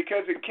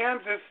because in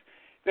Kansas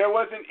there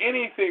wasn't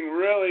anything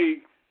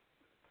really.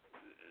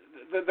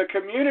 The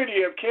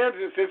community of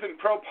Kansas isn't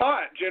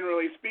pro-pot,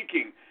 generally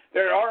speaking.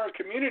 There are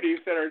communities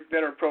that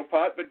are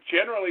pro-pot, but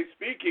generally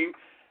speaking,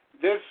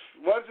 this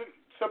wasn't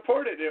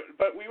supported.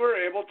 But we were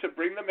able to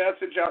bring the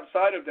message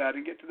outside of that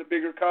and get to the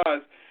bigger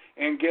cause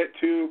and get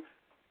to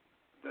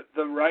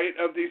the right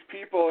of these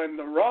people and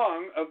the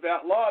wrong of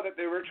that law that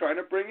they were trying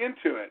to bring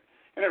into it.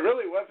 And it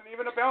really wasn't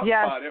even about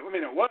pot. It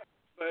was,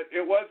 but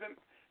it wasn't.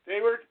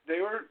 They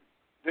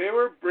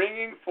were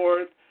bringing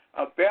forth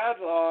a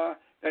bad law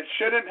that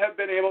shouldn't have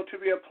been able to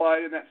be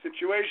applied in that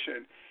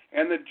situation.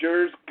 And the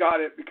jurors got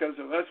it because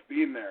of us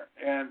being there.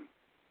 And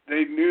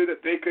they knew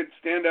that they could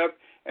stand up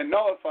and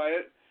nullify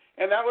it.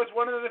 And that was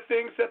one of the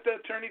things that the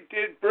attorney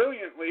did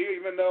brilliantly,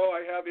 even though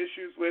I have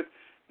issues with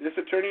this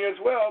attorney as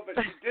well, but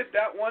she did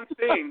that one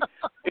thing.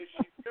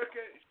 She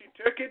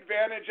took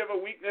advantage of a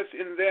weakness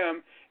in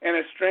them and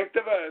a strength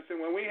of us. And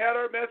when we had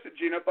our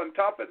messaging up on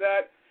top of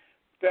that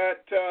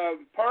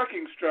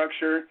parking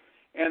structure,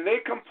 and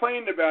they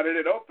complained about it,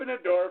 it opened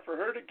a door for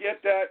her to get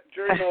that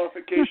jury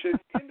nullification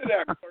into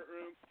that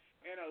courtroom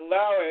and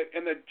allow it,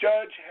 and the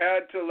judge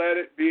had to let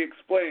it be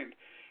explained.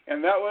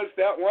 And that was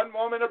that one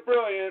moment of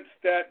brilliance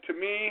that, to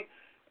me,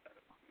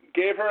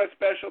 gave her a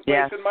special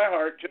place in my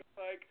heart, just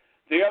like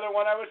the other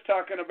one I was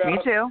talking about. Me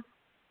too.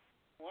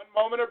 One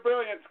moment of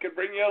brilliance can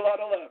bring you a lot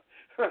of love.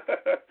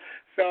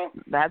 So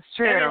that's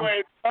true.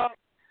 Anyway,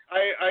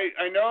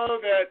 I know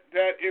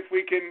that if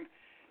we can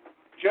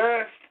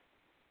just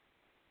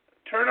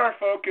turn our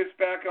focus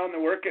back on the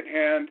work at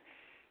hand,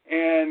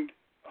 and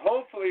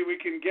hopefully we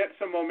can get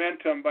some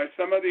momentum by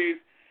some of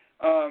these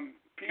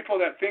people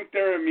that think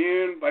they're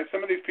immune, by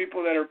some of these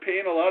people that are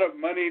paying a lot of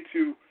money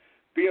to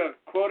be a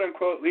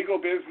quote-unquote legal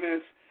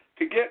business,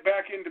 to get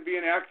back into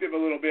being active a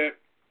little bit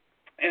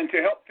and to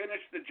help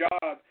finish the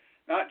job,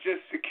 not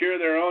just secure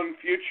their own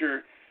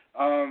future,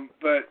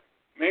 but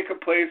make a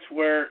place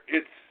where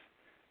it's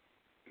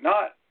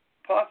not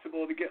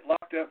possible to get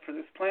locked up for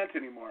this plant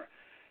anymore.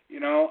 You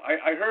know,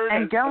 I heard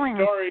a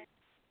story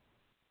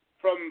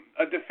from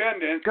a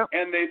defendant,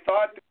 and they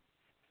thought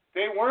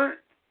they weren't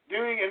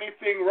doing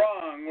anything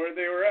wrong where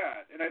they were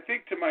at. And I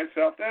think to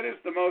myself, that is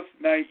the most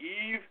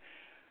naive,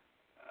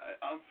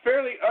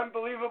 fairly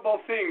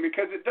unbelievable thing,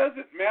 because it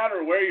doesn't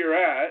matter where you're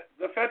at.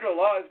 The federal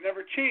law has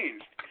never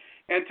changed.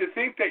 And to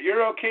think that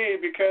you're okay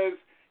because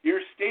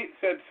your state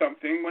said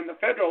something when the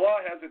federal law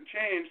hasn't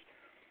changed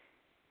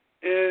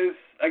is,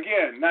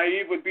 again,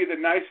 naive would be the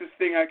nicest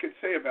thing I could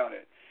say about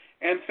it.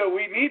 And so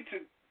we need to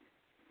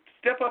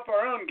step up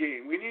our own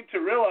game. We need to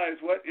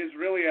realize what is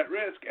really at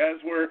risk as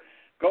we're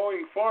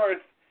going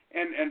forth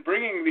and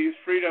bringing these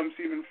freedoms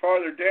even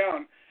farther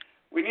down.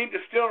 We need to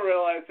still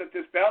realize that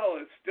this battle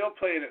is still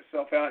playing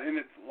itself out, and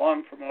it's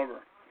long from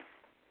over.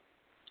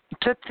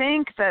 To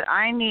think that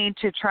I need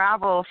to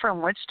travel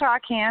from Wichita,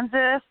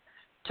 Kansas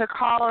to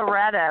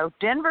Colorado,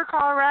 Denver,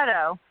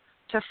 Colorado,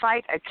 to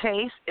fight a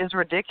case is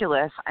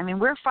ridiculous. I mean,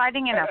 we're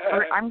fighting in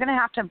I'm going to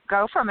have to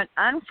go from an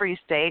unfree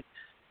state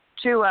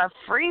to a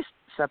free,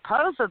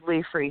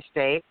 supposedly free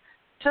state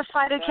to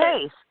fight a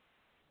case.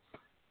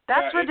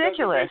 That's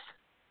ridiculous.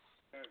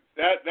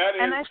 That is,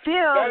 and I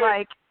feel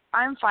like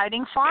I'm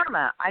fighting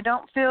pharma. I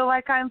don't feel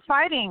like I'm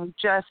fighting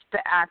just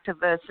the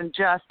activists and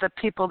just the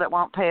people that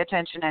won't pay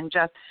attention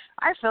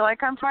I feel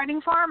like I'm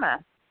fighting pharma.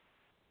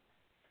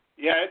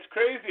 Yeah, it's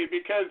crazy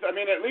because, I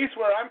mean, at least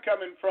where I'm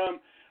coming from,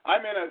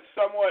 I'm in a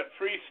somewhat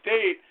free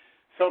state,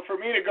 so for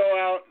me to go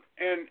out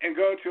and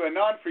go to a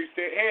non-free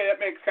state, hey,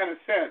 that makes kind of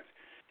sense.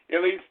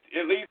 At least,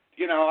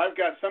 you know, I've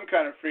got some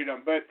kind of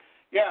freedom. But,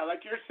 yeah,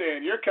 like you're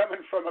saying, you're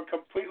coming from a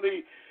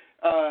completely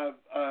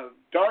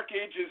dark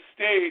ages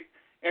state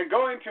and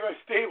going to a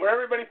state where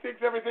everybody thinks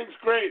everything's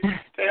great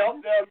to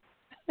help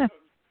them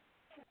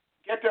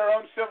get their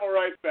own civil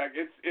rights back.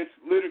 It's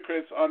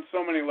ludicrous on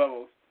so many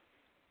levels.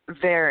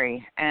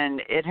 Very.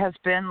 And it has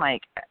been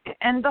like,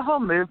 and the whole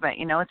movement,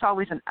 you know, it's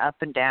always an up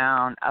and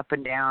down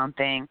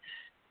thing.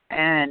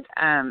 And,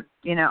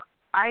 you know,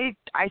 I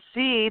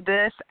see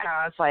this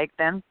as like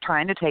them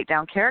trying to take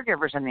down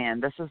caregivers in the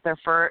end. This is their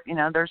first, you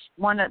know,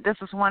 this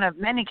is one of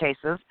many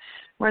cases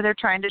where they're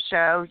trying to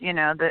show, you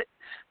know, that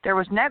there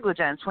was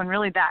negligence when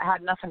really that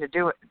had nothing to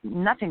do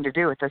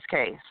with this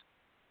case.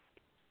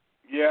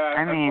 Yeah,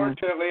 I mean,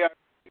 unfortunately,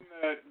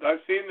 I've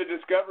seen the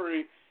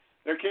discovery.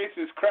 Their case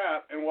is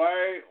crap, and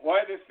why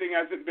this thing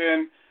hasn't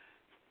been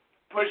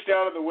pushed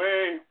out of the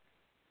way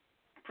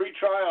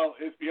pre-trial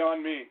is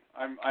beyond me.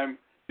 I'm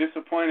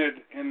disappointed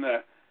in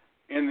the.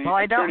 Well,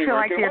 I don't feel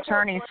like the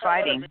attorney's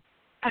fighting.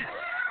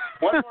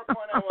 One more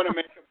point I want to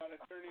make about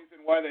attorneys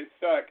and why they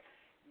suck.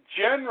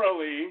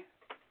 Generally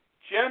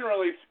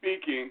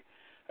speaking,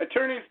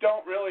 attorneys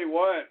don't really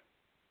want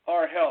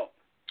our help.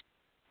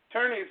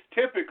 Attorneys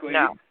typically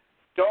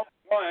don't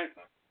want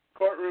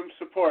courtroom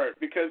support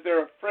because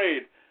they're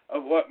afraid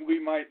of what we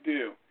might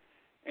do.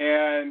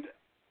 And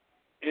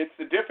it's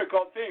a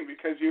difficult thing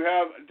because you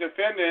have a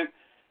defendant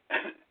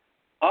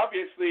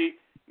obviously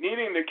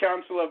needing the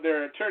counsel of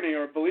their attorney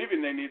or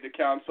believing they need the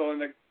counsel,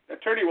 and the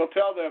attorney will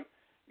tell them,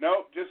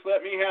 nope, just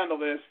let me handle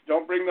this.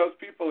 Don't bring those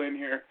people in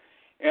here.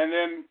 And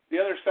then the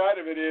other side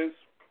of it is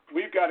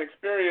we've got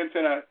experience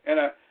in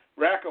a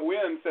rack of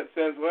wins that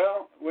says,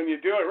 well, when you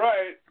do it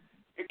right,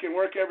 it can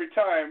work every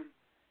time.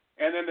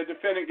 And then the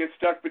defendant gets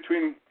stuck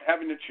between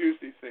having to choose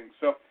these things.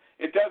 So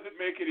it doesn't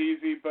make it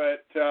easy,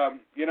 but,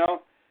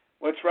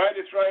 what's right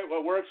is right,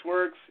 what works,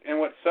 works, and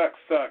what sucks,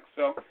 sucks.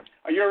 So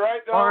you're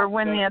right, though. Or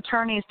when the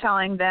attorney's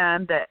telling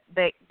them that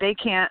they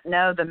can't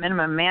know the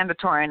minimum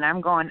mandatory, and I'm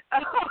going,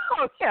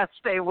 oh, yes,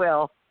 they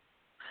will.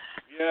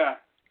 Yeah.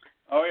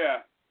 Oh,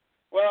 yeah.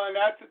 Well, and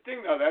that's the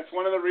thing, though. That's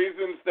one of the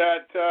reasons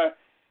that,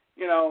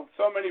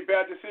 so many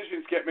bad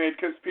decisions get made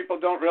because people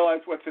don't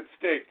realize what's at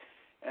stake.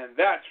 And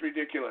that's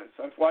ridiculous.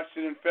 I've watched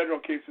it in federal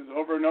cases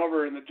over and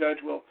over, and the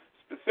judge will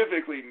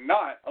specifically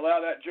not allow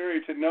that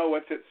jury to know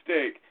what's at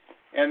stake.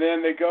 And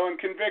then they go and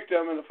convict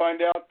them, and they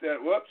find out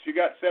that, whoops, you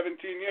got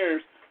 17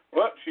 years.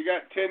 Whoops, you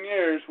got 10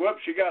 years.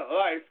 Whoops, you got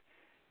life.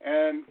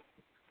 And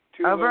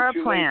over a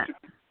plant.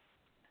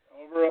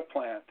 Over a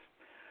plant.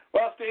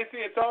 Well, Stacy,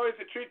 it's always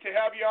a treat to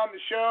have you on the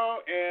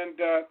show,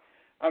 and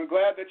I'm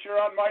glad that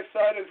you're on my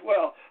side as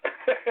well.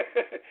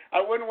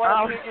 I wouldn't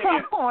want to dig in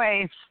you.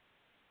 Always.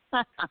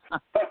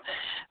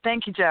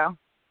 Thank you, Joe.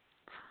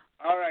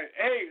 All right.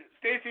 Hey,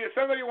 Stacy, if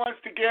somebody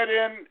wants to get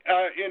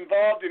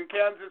involved in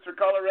Kansas or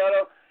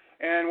Colorado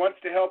and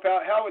wants to help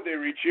out, how would they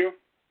reach you?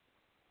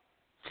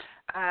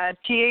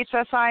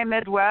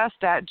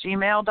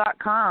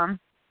 thssimidwest@gmail.com.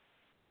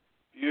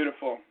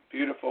 Beautiful,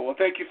 beautiful. Well,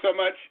 thank you so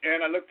much,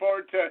 and I look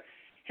forward to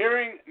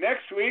hearing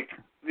next week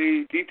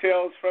the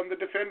details from the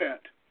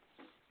defendant.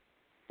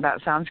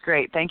 That sounds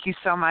great. Thank you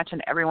so much,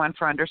 and everyone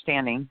for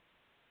understanding.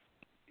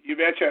 You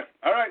betcha.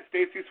 All right,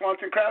 Stacy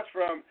Swanson-Kraft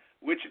from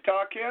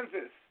Wichita,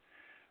 Kansas.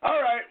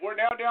 All right, we're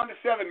now down to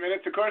 7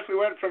 minutes. Of course, we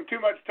went from too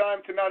much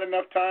time to not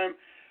enough time.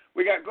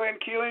 We got Glenn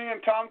Keeling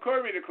and Tom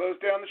Corby to close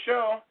down the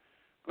show.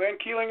 Glenn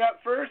Keeling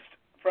up first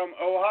from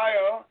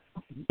Ohio,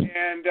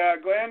 and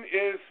Glenn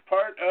is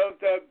part of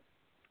the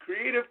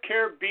Creative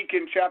Care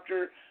Beacon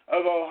chapter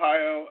of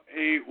Ohio,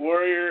 a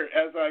warrior,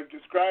 as I've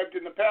described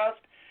in the past,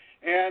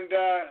 and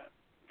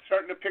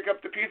starting to pick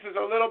up the pieces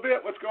a little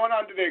bit. What's going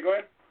on today,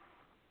 Glenn?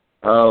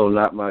 Oh,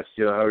 not much,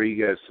 Joe. How are you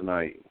guys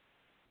tonight?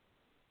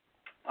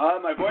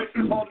 My voice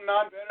is holding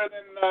on better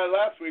than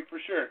last week, for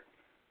sure.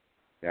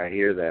 I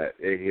hear that.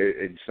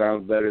 It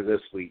sounds better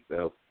this week,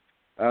 though.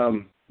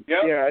 Yep.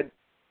 Yeah,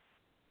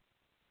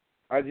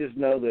 I just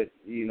know that,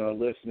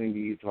 listening to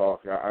you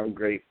talk, I'm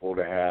grateful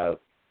to have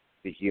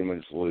the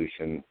Human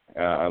Solution.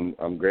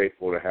 I'm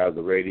grateful to have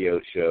the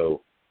radio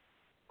show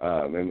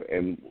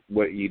and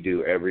what you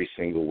do every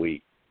single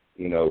week,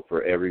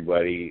 for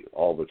everybody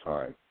all the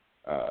time.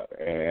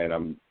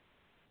 And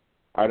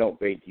I don't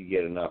think you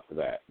get enough of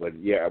that. But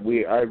yeah,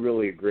 I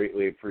really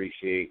greatly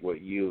appreciate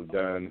what you have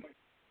done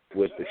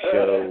with the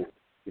show,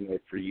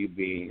 for you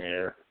being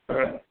there,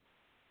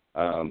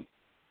 and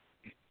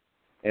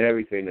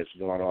everything that's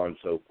gone on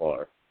so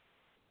far.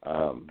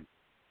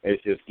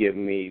 It's just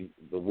given me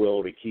the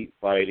will to keep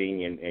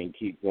fighting and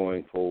keep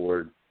going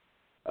forward,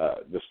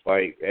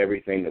 despite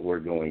everything that we're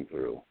going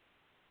through.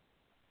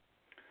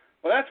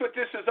 Well, that's what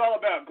this is all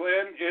about,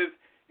 Glenn, is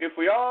if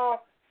we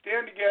all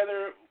stand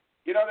together.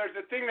 There's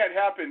a thing that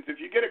happens. If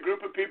you get a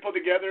group of people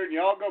together and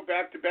you all go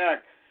back to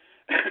back,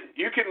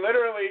 you can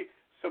literally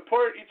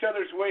support each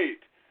other's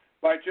weight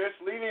by just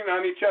leaning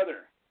on each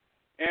other.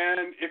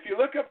 And if you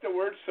look up the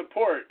word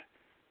support,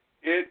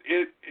 it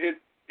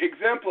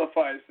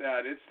exemplifies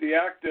that. It's the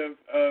act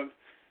of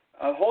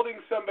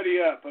holding somebody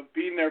up, of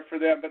being there for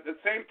them. But the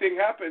same thing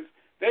happens.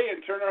 They,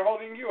 in turn, are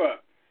holding you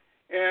up.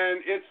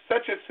 And it's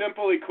such a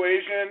simple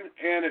equation,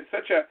 and it's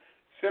such a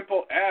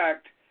simple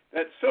act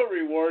that's so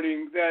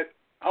rewarding that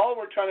all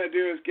we're trying to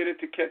do is get it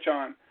to catch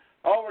on.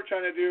 All we're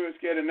trying to do is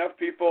get enough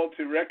people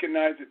to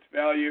recognize its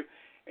value.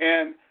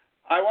 And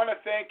I want to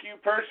thank you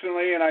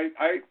personally, and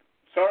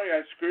sorry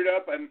I screwed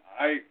up, and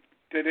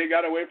they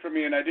got away from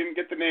me, and I didn't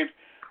get the names.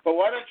 But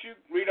why don't you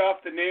read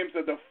off the names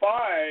of the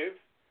five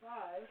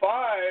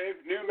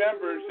new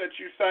members that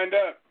you signed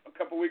up a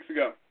couple weeks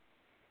ago?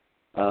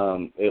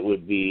 It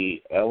would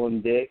be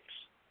Ellen Dix,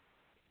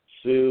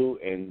 Sue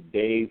and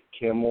Dave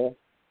Kimmel,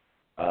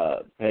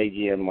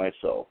 Peggy, and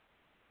myself.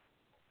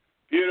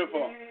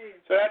 Beautiful.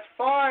 So that's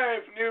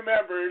 5 new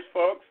members,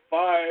 folks,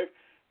 5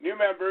 new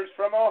members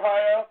from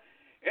Ohio,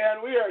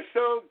 and we are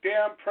so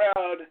damn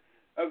proud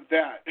of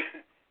that.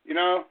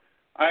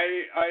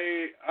 I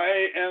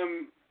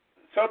am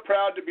so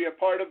proud to be a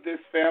part of this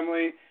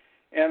family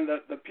and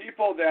the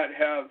people that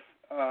have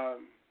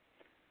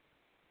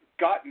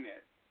gotten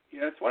it.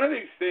 It's one of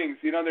these things,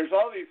 there's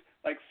all these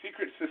like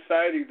secret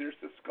societies. There's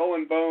the Skull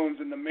and Bones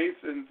and the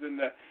Masons and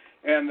the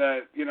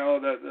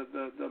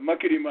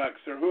muckety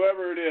mucks or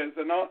whoever it is,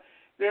 and all.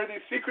 There are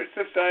these secret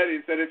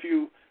societies that if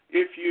you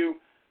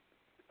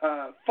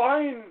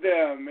find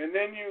them and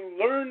then you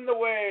learn the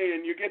way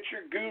and you get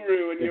your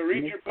guru and you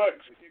read your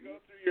books and you go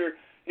through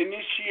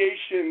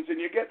initiations, and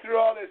you get through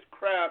all this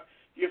crap,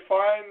 you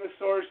find the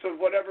source of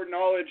whatever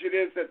knowledge it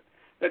is that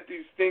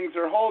these things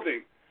are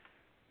holding.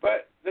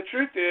 But the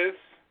truth is,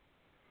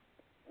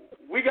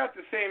 we got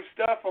the same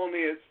stuff, only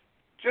it's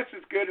just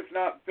as good, if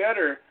not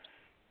better,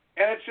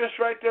 and it's just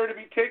right there to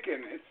be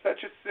taken. It's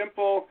such a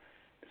simple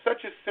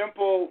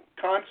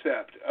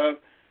concept of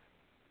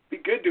be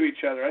good to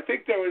each other. I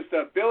think there was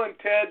Bill and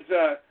Ted's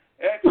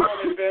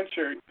Excellent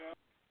Adventure.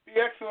 Be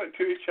excellent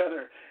to each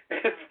other.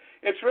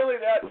 It's really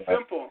that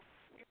simple.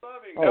 Be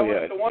loving. That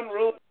was the one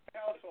rule of the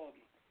household.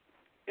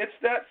 It's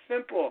that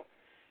simple.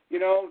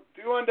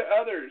 Do unto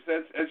others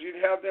as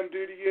you'd have them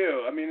do to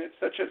you. I mean, it's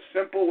such a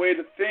simple way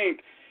to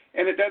think,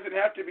 and it doesn't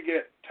have to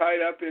get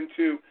tied up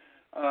into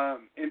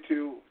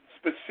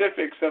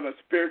specifics of a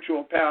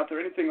spiritual path or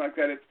anything like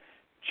that. It's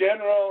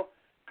general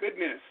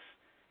goodness.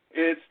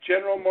 It's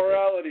general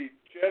morality,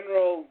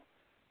 general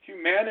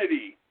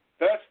humanity.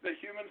 Thus, the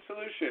human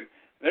solution.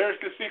 There's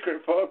the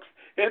secret, folks.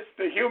 It's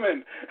the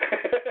human.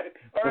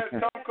 Or as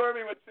Tom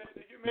Corby would say,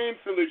 the humane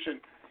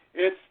solution.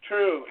 It's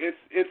true.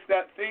 It's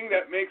that thing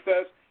that makes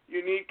us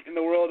unique in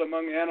the world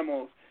among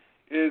animals,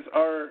 is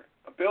our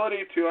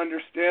ability to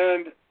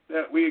understand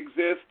that we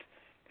exist,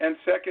 and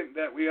second,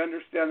 that we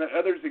understand that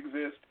others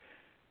exist,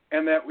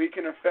 and that we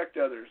can affect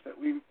others, that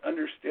we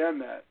understand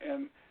that.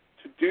 And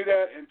to do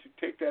that and to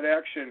take that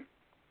action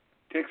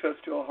takes us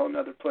to a whole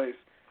other place.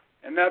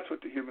 And that's what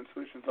the human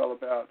solution is all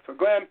about. So,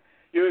 Glenn,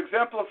 you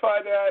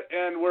exemplify that,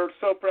 and we're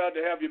so proud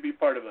to have you be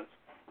part of us.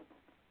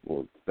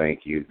 Well,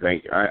 thank you.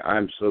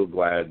 I'm so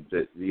glad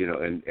that,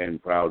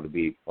 and proud to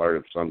be part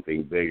of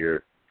something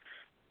bigger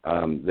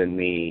than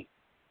me.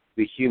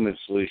 The human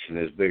solution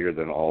is bigger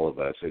than all of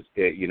us.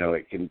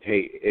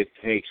 It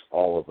takes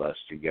all of us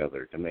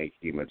together to make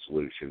human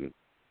solution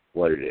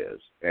what it is.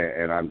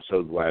 And I'm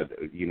so glad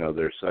that,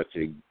 there's such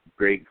a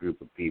great group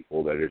of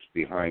people that is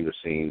behind the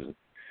scenes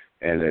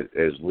and that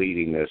is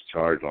leading this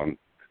charge on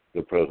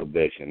the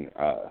prohibition.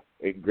 A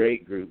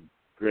great group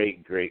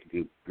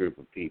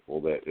of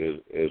people that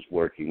is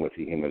working with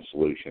the human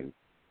solution.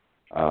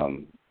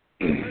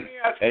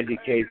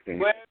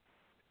 Education.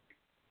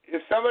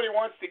 If somebody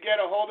wants to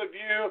get a hold of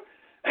you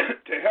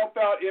to help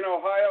out in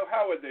Ohio,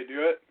 how would they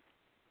do it?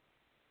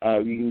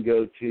 You can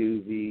go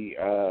to the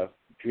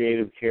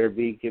Creative Care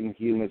Beacon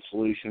Human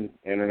Solution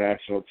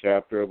International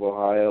Chapter of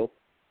Ohio.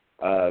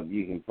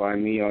 You can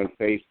find me on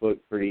Facebook,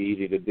 pretty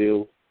easy to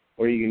do,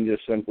 or you can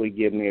just simply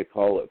give me a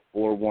call at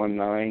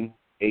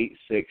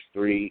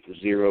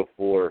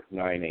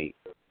 419-863-0498.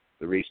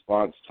 The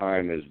response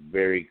time is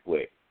very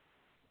quick.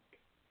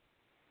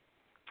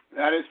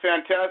 That is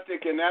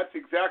fantastic, and that's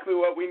exactly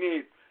what we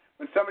need.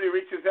 When somebody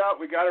reaches out,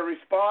 we got to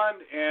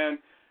respond, and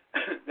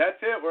that's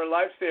it. We're a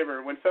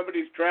lifesaver. When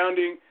somebody's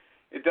drowning,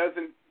 they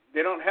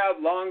don't have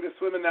long to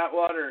swim in that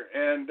water,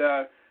 and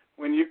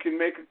when you can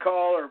make a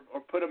call or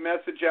put a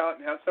message out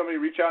and have somebody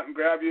reach out and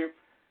grab you,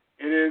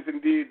 it is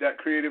indeed that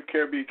Creative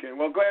Care Beacon.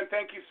 Well, Glenn,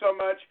 thank you so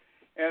much,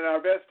 and our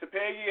best to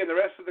Peggy and the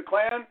rest of the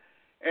clan,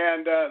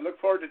 and look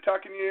forward to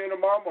talking to you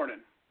tomorrow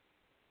morning.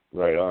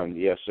 Right on.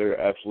 Yes, sir,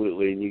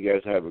 absolutely. And you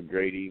guys have a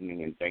great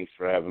evening, and thanks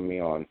for having me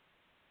on.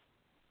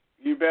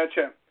 You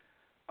betcha.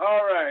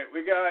 All right,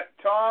 we got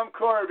Tom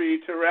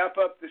Corby to wrap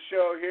up the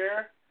show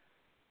here,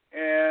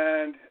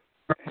 and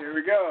here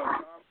we go.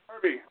 Tom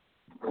Corby,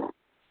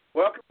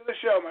 welcome to the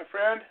show, my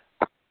friend.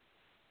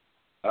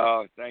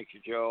 Thank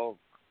you, Joe.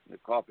 The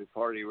Coffee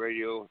Party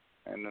Radio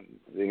and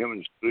the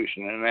Human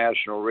Solution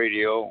International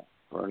Radio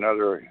for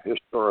another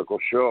historical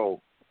show.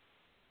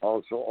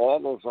 Also, all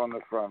those on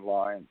the front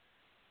line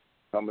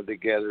coming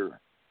together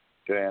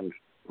to end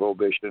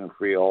prohibition and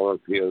free all our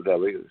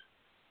POWs.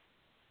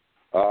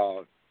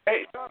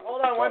 Hey,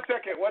 hold on one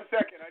second. I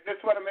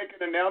just want to make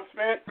an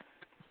announcement.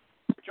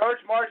 George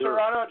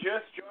Martorano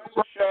just joined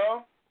the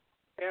show,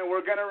 and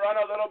we're going to run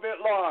a little bit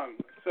long.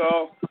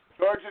 So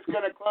George is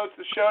going to close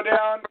the show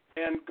down.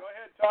 And go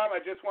ahead, Tom. I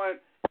just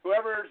want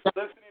whoever's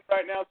listening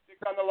right now,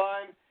 stick on the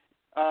line.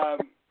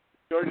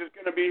 George is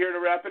going to be here to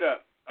wrap it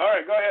up. All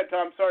right, go ahead,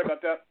 Tom. Sorry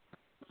about that.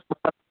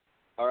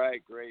 All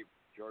right, great.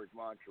 George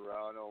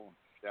Martorano,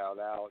 shout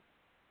out.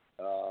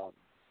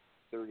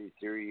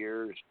 33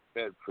 years,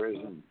 Fed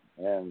prison,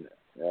 and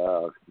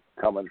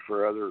coming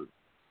for other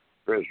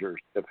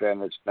prisoners,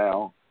 defendants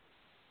now.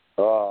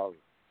 I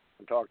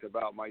talked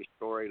about my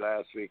story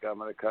last week. I'm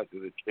going to cut to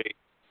the chase.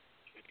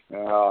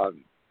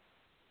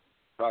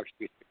 Approximately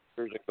 6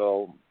 years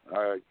ago,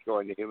 I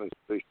joined the Human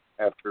Solution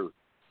after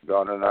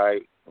Don and I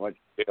went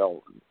to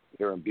jail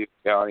here in Butte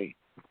County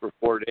for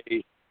 4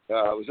 days. It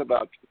was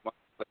about 2 months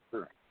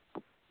later,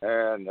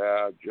 and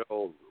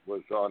Joe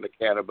was on the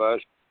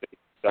cannabis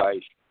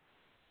dice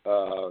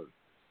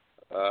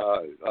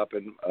up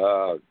in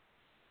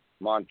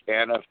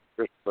Montana,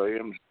 Chris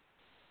Williams,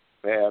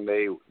 and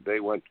they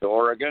went to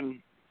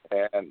Oregon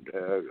and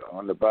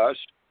on the bus,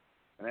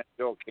 and then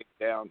Joe came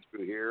down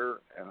through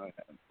here and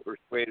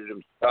persuaded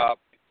him to stop.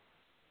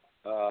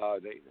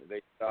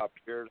 They stopped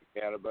here, the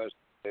cannabis,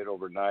 stayed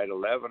overnight,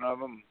 11 of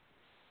them,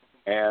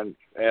 and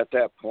at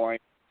that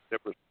point there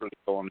was really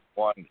only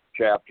one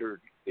chapter,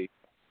 the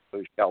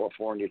the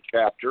California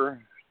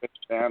chapter. Since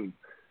then,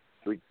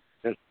 we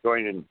just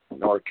joined in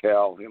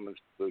NorCal Human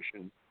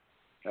Solution.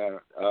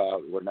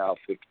 We're now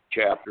 50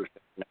 chapters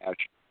international.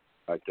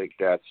 I think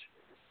that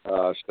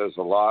says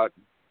a lot.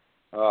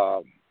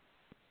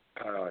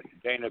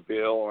 Dana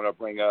Bill, I want to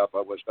bring up,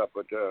 I was up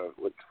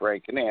with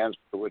Frank and Ann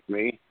with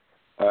me.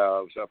 I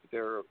was up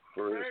there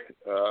for his,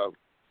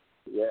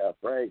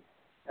 Frank.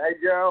 Hey,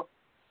 Joe.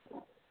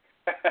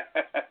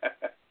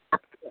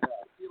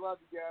 We love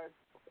you guys.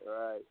 All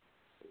right.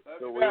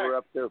 So we were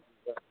up there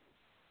for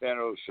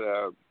Benno's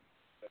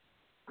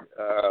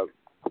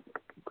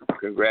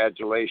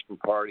congratulation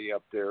party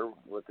up there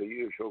with the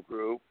usual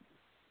group.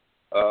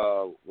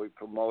 We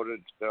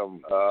promoted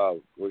some,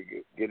 we're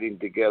getting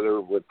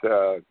together with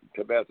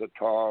Tabitha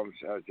Toms,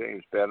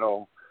 James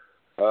Benno,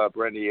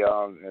 Brenda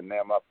Young, and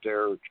them up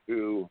there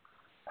to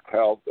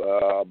help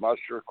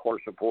muster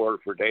court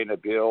support for Dana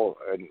Bill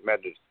in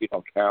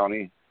Mendocino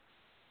County.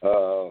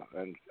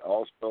 And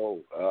also,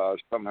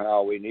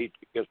 somehow we need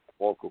to get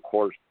the local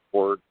court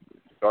support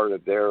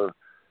started there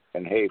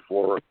in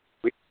Hayfork,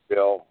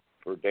 Bill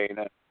for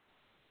Dana.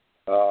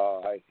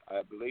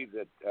 I believe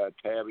that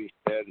Tabby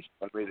said he's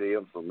going to read the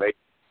information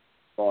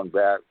going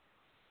back,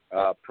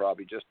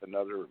 probably just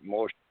another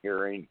motion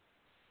hearing.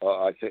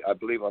 I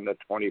believe on the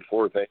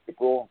 24th of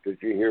April.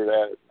 Did you hear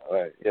that?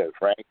 Yeah,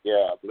 Frank.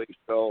 Yeah, I believe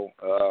so.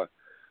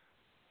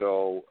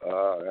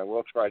 And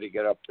we'll try to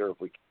get up there if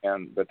we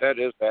can. But that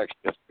is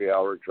actually a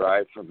 3-hour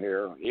drive from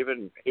here.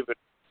 Even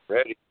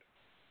Reading,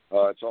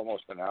 it's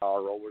almost an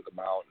hour over the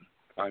mountain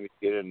time to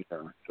get in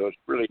there. So it's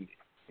really.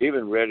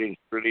 Even Reading's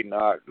really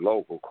not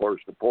local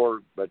court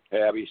support, but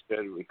Tabby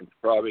said we can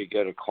probably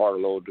get a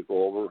carload to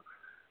go over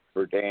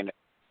for Dana.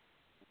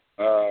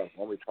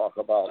 When we talk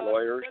about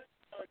lawyers.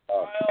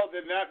 Trial,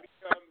 then that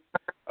becomes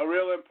a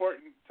real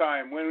important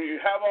time. When you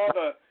have all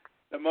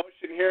the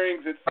motion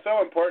hearings, it's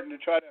so important to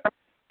try to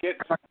get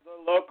the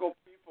local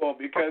people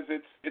because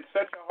it's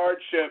such a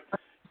hardship.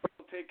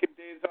 People taking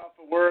days off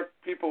of work,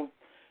 people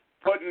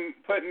putting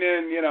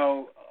in,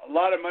 a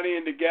lot of money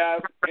into gas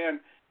and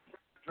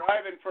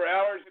driving for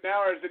hours and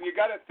hours, and you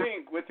got to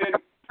think within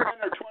 10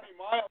 or 20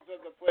 miles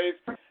of the place,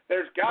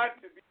 there's got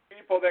to be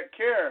people that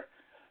care.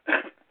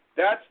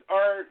 That's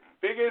our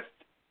biggest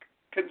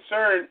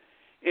concern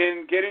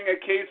in getting a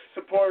case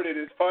supported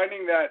is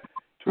finding that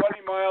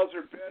 20 miles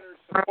or better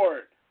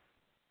support.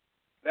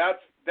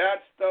 That's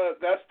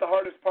the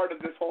hardest part of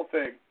this whole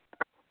thing.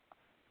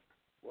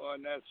 Well,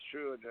 and that's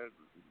true. That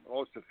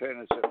most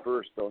defendants at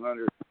first don't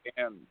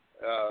understand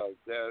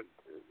that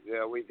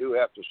we do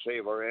have to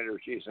save our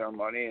energies, our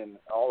money, and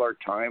all our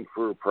time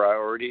for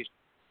priorities.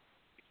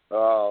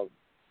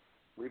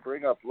 We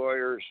bring up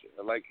lawyers,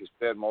 like you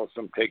said, most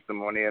of them take the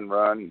money and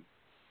run.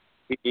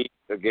 He,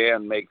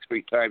 again, make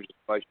 3 times as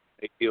much as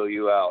they deal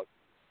you out.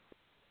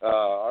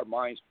 Our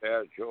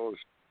mindset, Joe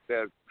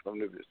said from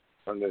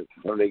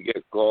the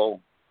get-go,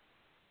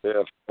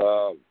 if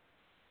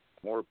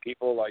more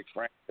people like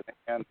Frank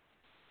and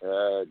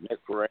Nick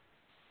Ring,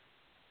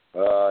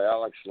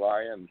 Alex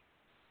Lyon,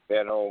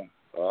 Benno,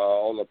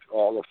 all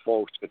the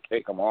folks that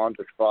take them on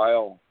to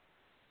trial,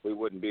 we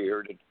wouldn't be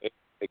here today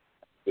to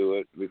do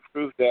it. We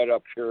proved that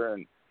up here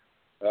in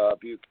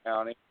Butte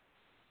County.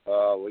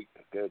 I used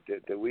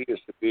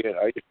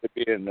to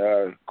be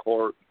in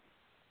court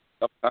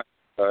sometimes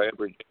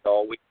every day,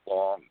 all week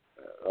long,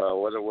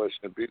 whether it was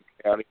in Butte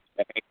County,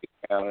 Hank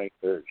County,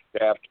 or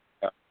Shaft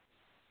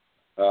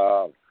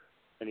County.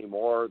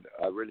 Anymore,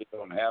 I really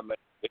don't have many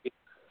days.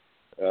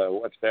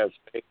 What's that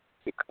state?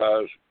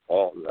 Because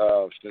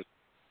since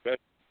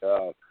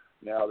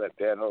now that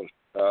Benno's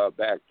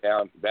backed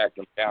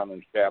him down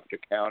in Shafter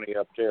County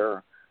up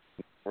there,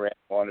 Rand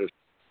wanted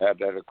to have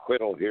that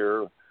acquittal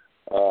here.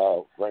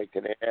 Frank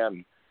and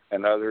Ann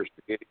and others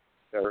to get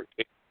their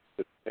case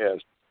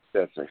dismissed.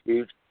 That's a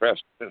huge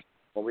precedent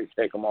when we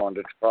take them on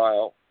to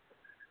trial.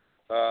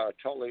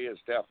 Tully is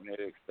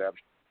definitely an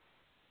exception.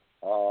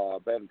 I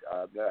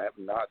have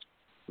not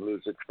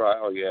lose a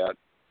trial yet.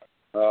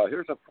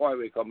 Here's a point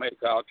we can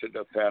make out to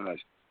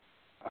defendants.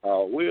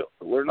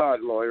 We're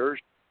not lawyers,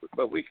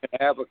 but we can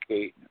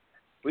advocate.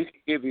 We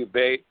can give you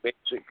basic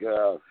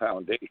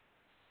foundation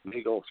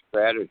legal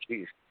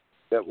strategies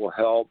that will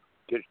help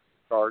get you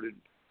started.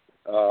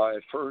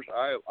 At first,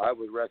 I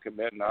would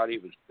recommend not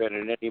even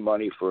spending any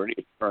money for any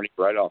attorney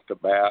right off the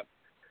bat.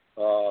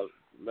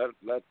 Let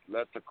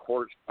the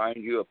court find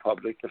you a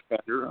public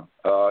defender.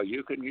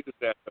 You can use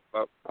that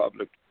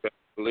public defender.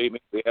 Believe me,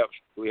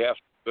 we have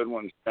some good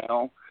ones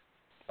now.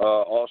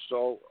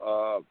 Also,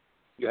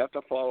 you have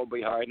to follow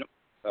behind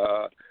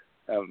them.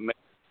 Make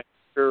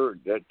sure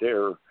that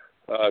they're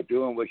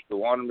doing what you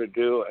want them to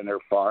do, and they're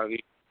filing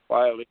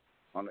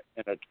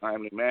in a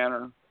timely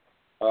manner.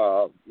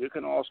 You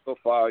can also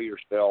file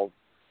yourself.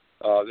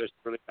 It's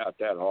really not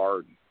that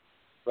hard.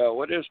 But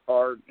what is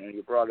hard, and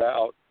you brought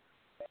out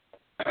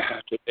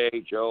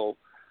today, Joe,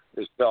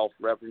 is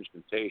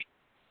self-representation,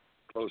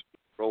 close to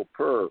pro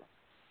per.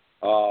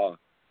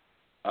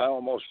 I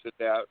almost did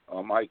that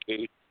on my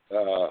case.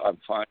 I'm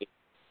finally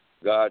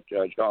got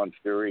John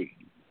Fury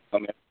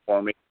come in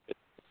for me.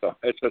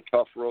 it's a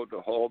tough road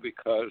to hoe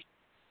because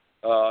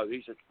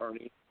these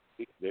attorneys,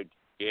 the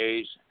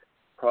DAs,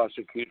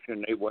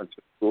 prosecution, they went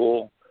to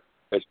school.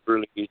 It's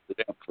really easy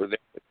for them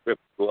to trip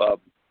you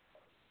up.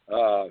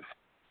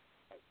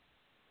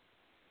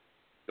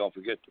 Don't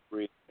forget to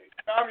breathe.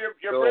 Tom,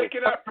 you're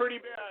breaking up pretty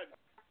bad.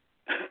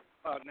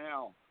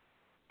 Now.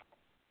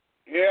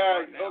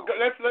 Yeah,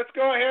 let's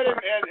go ahead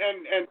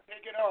and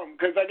take it home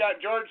because I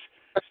got George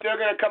still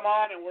going to come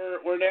on, and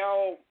we're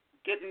now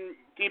getting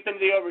deep into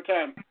the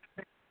overtime.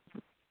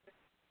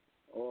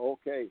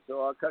 Okay,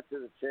 so I'll cut to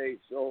the chase.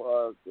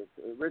 So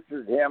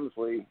Richard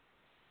Hemsley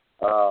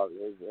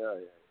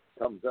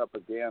comes up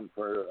again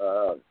for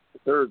the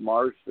third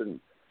Marston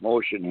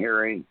motion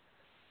hearing,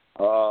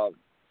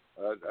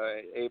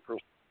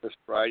 this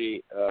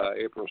Friday,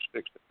 April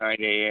 6th at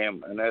 9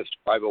 a.m., and that's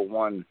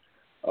 501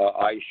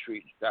 I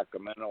Street,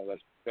 Sacramento.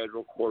 That's the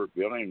federal court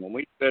building. When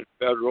we said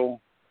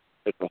federal,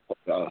 it's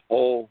a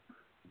whole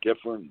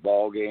different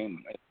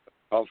ballgame. It's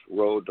a tough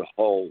road to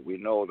hoe. We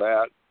know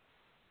that.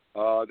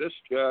 This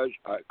judge,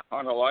 I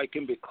kind of like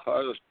him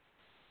because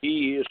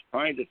he is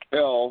trying to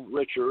tell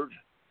Richard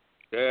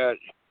that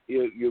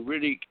you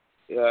really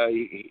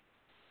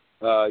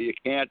you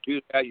can't do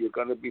that. You're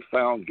going to be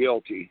found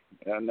guilty.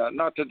 And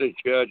not that the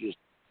judge is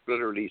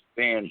literally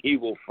saying he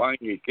will find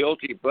you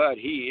guilty, but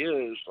he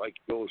is, like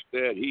Joe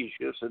said, he's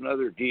just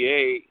another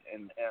DA.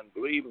 And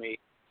believe me,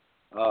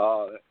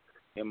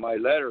 in my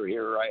letter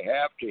here I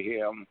have to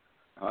him,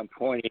 I'm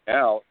pointing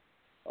out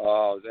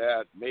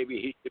that maybe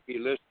he should be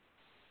listening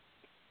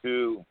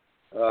to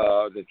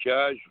the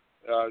judge.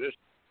 Just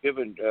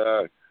giving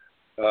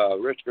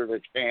Richard a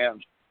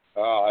chance.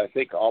 I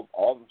think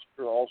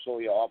Officer also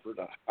he offered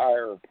to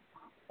hire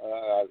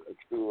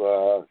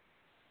to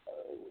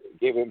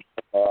give him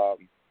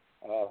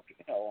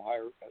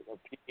hire a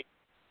team.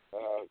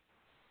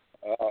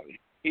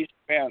 He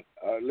spent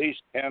at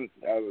least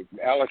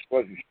Alex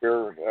wasn't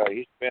sure.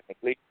 He spent at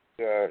least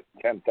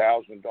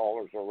 $10,000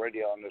 already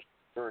on this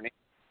attorney.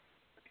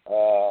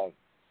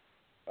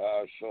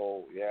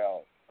 So yeah,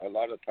 a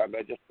lot of times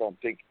I just don't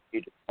think you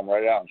need to come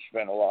right out and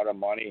spend a lot of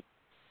money.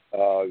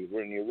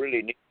 When you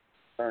really need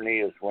an attorney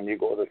is when you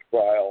go to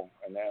trial,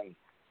 and then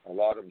a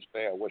lot of them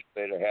say, I wish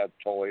they'd have had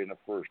Tully in the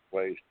first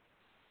place.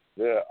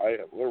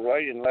 We're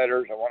writing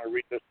letters. I want to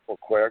read this real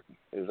quick.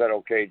 Is that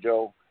okay,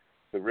 Joe?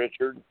 To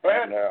Richard.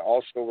 And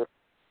also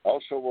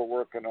we're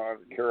working on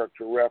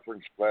character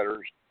reference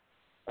letters.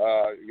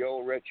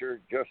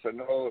 Richard, just a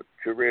note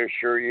to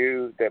reassure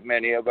you that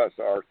many of us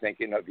are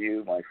thinking of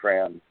you, my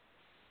friend.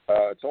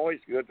 It's always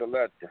good to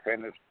let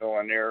defendants know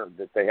in there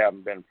that they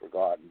haven't been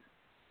forgotten.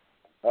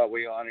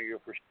 We honor you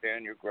for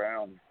standing your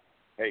ground,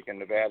 taking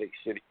Nevada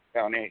City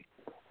County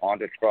on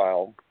to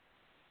trial.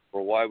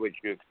 For why would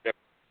you accept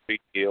a plea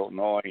deal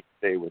knowing you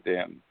stay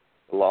within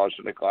the laws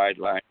and the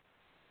guidelines?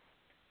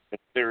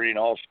 Considering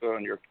also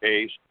in your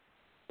case,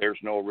 there's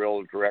no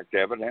real direct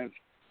evidence,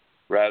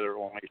 rather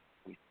only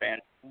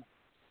circumstantial.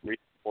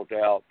 Reasonable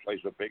doubt plays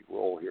a big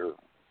role here.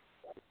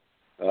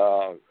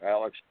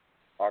 Alex,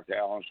 Dr.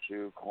 Alan,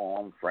 Sue,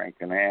 Colin, Frank,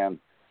 and Ann,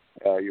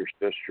 your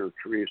sister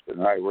Teresa,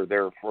 and I were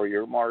there for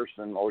your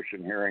Marston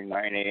motion hearing,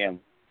 9 a.m.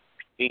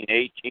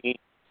 18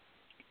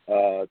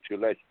 to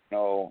let you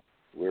know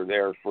we're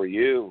there for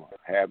you.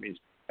 Having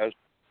us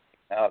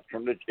out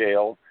from the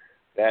jail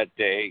that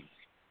day,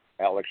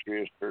 Alex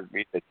reassured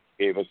me that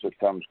he gave us a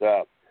thumbs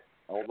up.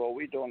 Although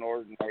we don't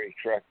ordinarily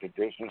track the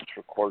distance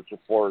for court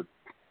support,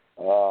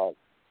 but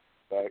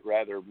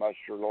rather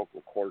muster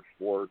local court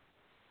support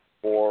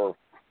for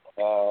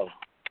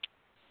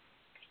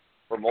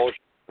promotion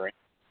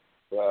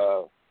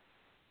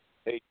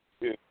take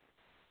two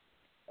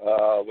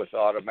with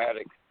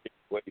automatic,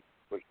 which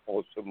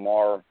most of them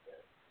are.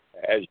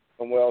 As you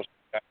can well see,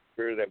 I'm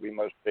sure that we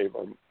must save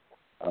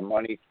our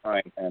money,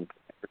 time, and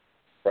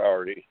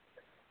priorities,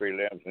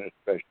 prelims, and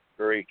especially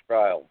jury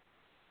trial.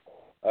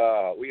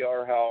 We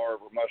are,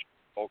 however, much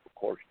local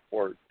court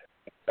support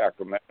in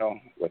Sacramento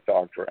with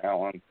Dr.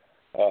 Allen,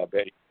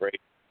 Betty Gray.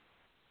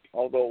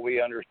 Although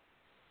we understand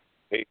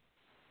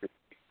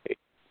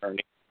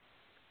attorney.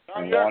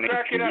 You're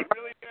cracking up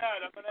really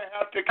bad. I'm going to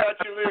have to cut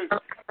you loose.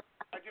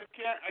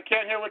 I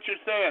can't hear what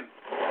you're saying.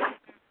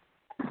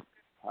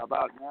 How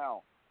about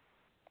now?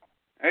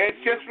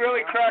 It's just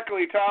really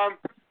crackly, Tom.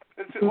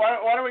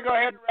 Why don't we go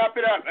ahead and wrap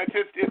it up? We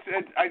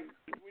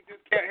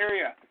just can't hear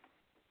you.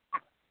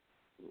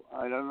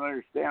 I don't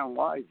understand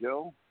why,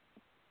 Joe.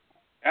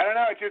 I don't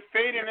know. It's just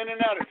fading in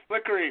and out. It's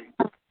flickering.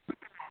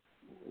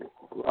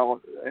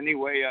 Well,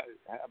 anyway,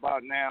 how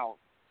about now?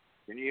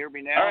 Can you hear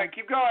me now? All right,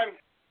 keep going.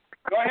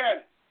 Go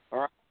ahead. All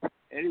right.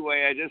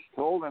 Anyway, I just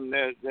told him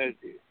that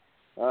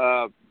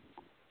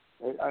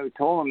I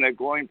told him that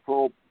going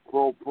pro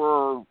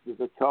per is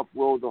a tough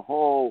road to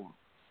hoe,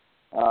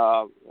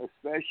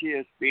 especially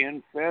as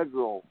being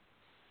federal.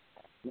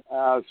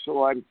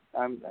 So I'm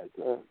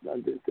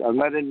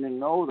letting them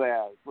know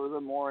that.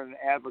 Furthermore, in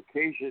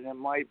avocation, it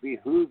might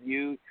behoove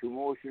you to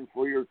motion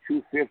for your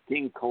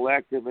 215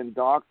 collective and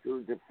doctor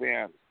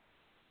defense,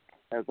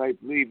 as I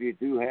believe you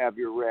do have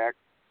your rec.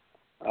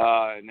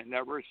 and it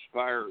never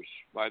expires,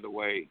 by the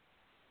way.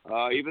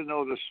 Even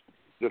though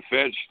the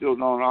feds still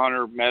don't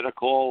honor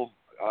medical,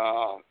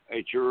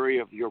 a jury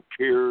of your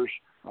peers,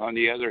 on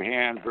the other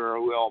hand, very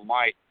well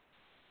might.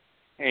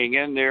 Hang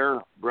in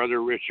there,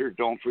 Brother Richard.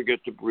 Don't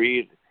forget to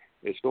breathe.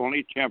 It's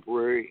only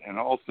temporary, and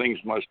all things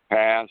must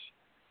pass.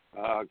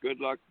 Good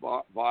luck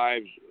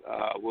vibes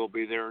will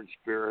be there in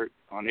spirit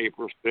on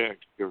April 6th,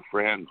 your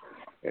friend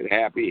at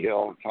Happy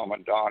Hill, Tom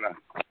and Donna,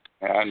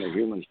 and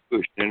the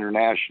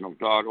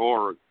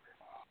HumanSolutionInternational.org.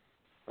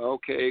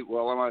 Okay,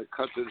 well, I'm going to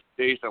cut to the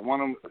chase. I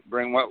want to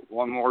bring up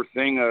one more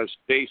thing.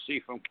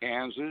 Stacy from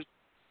Kansas.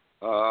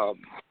 I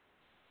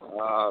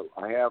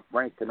have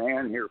Frank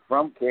Canan here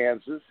from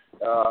Kansas.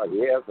 He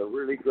has a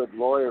really good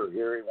lawyer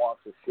here he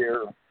wants to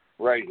share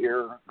right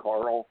here,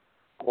 Carl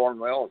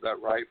Cornwell. Is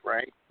that right,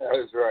 Frank? That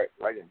is right.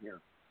 Right in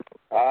here.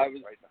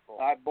 I'm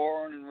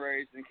born and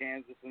raised in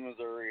Kansas and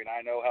Missouri, and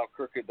I know how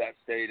crooked that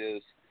state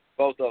is.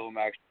 Both of them,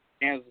 actually.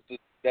 Kansas is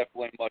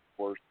definitely much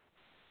worse.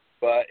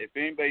 But if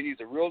anybody needs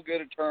a real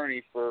good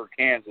attorney for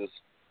Kansas,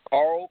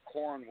 Carl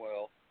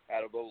Cornwell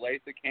out of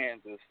Olathe,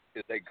 Kansas,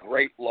 is a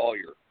great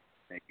lawyer.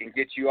 He can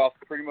get you off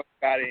pretty much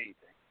about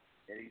anything.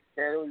 And he's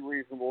fairly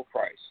reasonable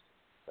priced.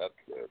 That's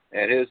good.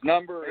 And his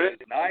number is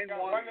 911.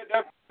 One that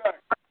doesn't suck.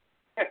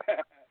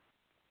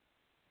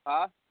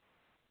 Huh?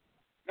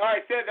 No, I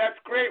said that's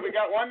great. We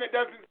got one that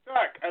doesn't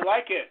suck. I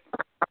like it.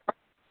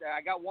 Yeah,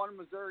 I got one in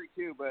Missouri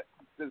too, but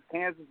since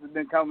Kansas has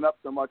been coming up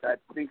so much, I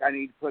think I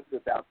need to put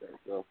this out there.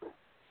 So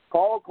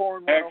call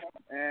Cornwell,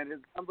 and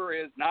his number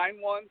is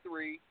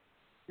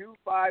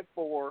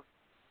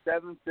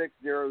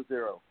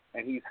 913-254-7600.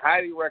 And he's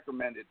highly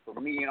recommended for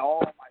me and all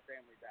my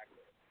family back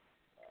there.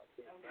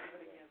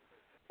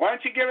 Why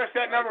don't you give us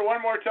that number one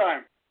more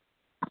time?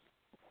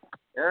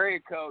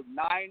 Area code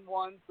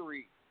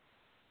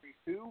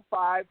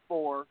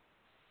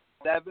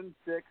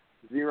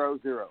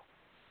 913-254-7600.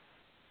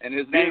 And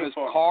his name is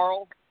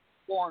Carl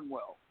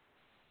Cornwell.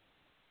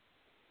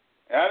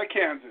 Out of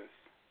Kansas.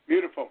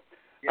 Beautiful.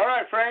 Yeah. All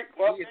right, Frank.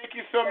 Well, thank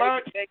you so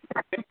much. Thank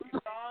you,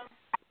 Tom.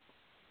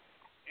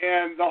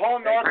 And the whole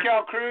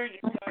NorCal crew,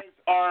 you guys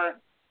are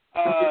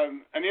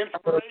an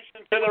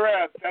inspiration to the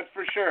rest, that's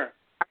for sure.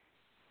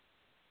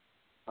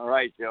 All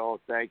right, Joe,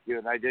 thank you.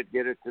 And I did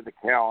get it to the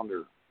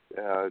calendar.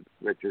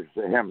 Richard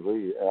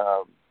Hemsley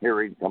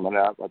hearing coming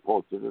up. I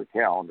posted to the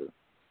calendar.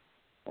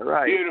 All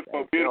right.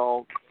 Beautiful,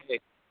 beautiful.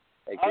 Thank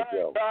you,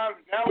 Joe. Tom,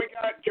 now we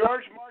got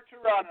George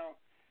Martirano.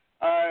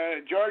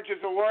 George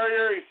is a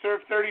warrior. He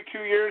served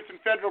 32 years in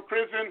federal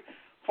prison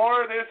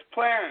for this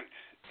plant.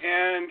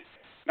 And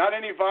not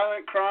any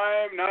violent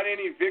crime, not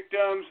any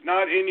victims,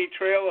 not any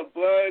trail of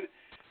blood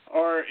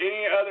or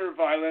any other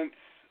violence,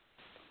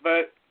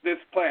 but this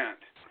plant.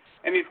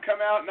 And he's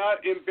come out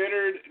not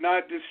embittered,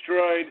 not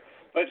destroyed,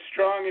 but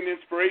strong and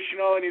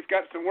inspirational, and he's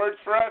got some words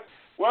for us.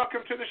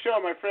 Welcome to the show,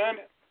 my friend.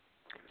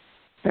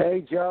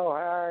 Hey, Joe.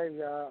 Hi,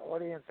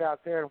 audience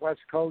out there in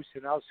West Coast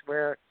and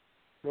elsewhere.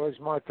 George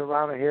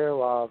Martirano here.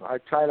 I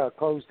try to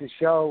close the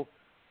show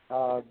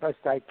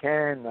best I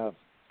can. We're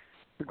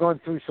going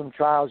through some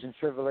trials and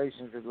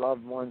tribulations with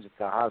loved ones at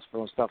the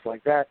hospital and stuff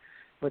like that.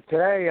 But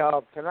tonight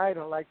I'd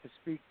like to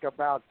speak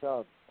about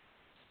a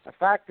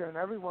factor in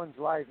everyone's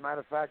life.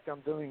 Matter of fact,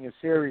 I'm doing a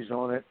series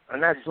on it,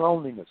 and that's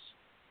loneliness.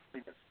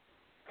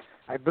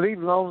 I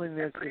believe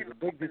loneliness is a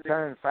big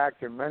deterrent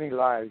factor in many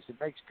lives. It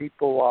makes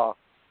people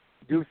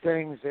do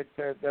things that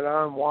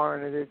are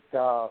unwarranted. It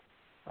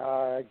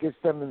gets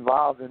them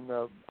involved in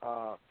the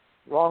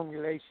wrong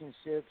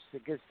relationships.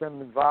 It gets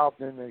them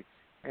involved in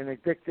an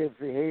addictive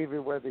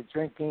behavior where they're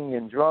drinking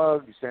and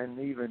drugs, and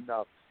even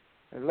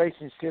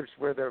relationships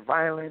where they're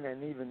violent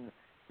and even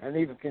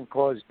can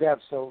cause death.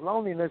 So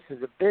loneliness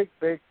is a big,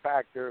 big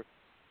factor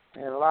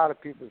in a lot of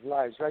people's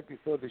lives. Right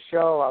before the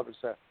show,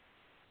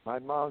 my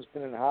mom's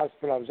been in the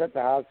hospital. I was at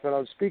the hospital. I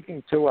was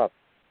speaking to a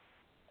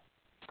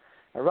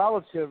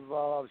relative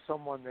of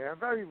someone there, a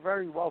very,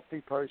 very wealthy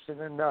person.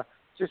 And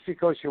just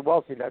because you're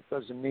wealthy, that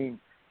doesn't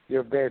mean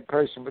you're a bad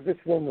person. But this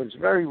woman was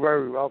very,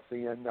 very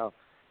wealthy, and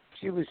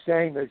she was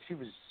saying that she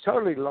was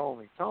totally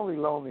lonely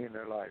in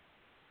her life.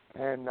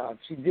 And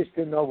she just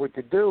didn't know what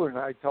to do. And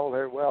I told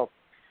her, well,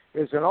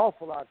 there's an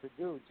awful lot to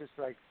do, just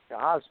like the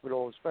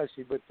hospital,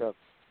 especially with the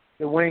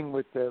wing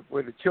where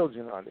the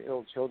children are, the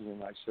ill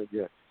children. I said,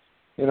 yeah.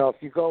 You know,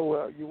 if you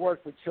go, you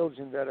work with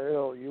children that are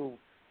ill, you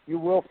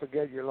will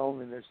forget your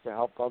loneliness to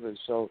help others.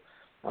 So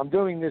I'm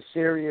doing this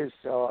series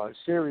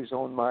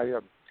on my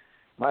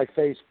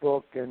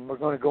Facebook, and we're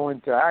going to go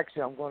into,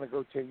 actually I'm going to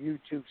go to a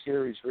YouTube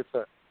series with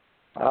a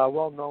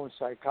well-known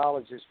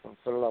psychologist from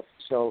Philadelphia.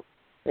 So,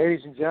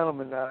 ladies and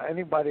gentlemen,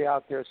 anybody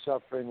out there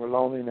suffering with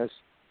loneliness,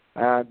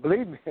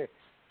 believe me,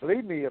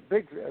 a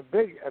big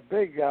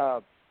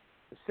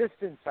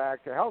assistance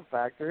factor, help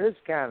factor is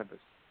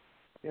cannabis.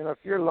 You know,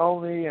 if you're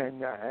lonely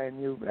and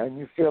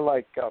you feel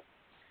like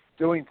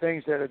doing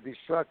things that are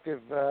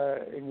destructive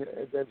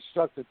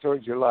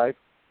towards your life,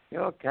 you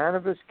know,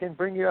 cannabis can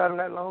bring you out of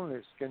that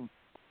loneliness. Can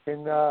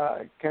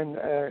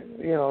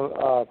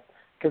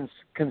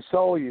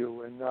console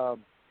you. And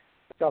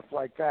stuff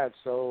like that.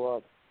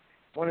 So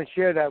I want to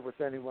share that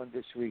with anyone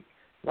this week.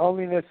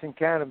 Loneliness and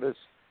cannabis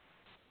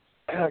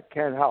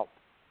can help.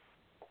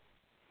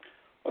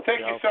 Well, thank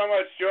you so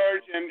much,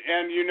 George.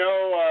 And you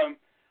know,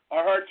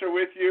 our hearts are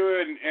with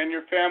you and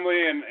your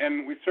family,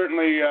 and we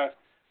certainly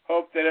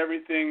hope that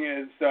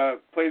everything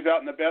plays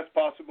out in the best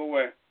possible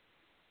way.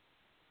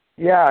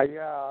 Yeah.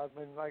 I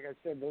mean, like I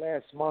said, the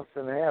last month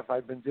and a half,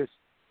 I've been just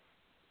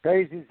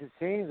crazy as it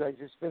seems. I've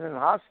just been in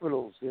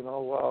hospitals, you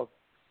know.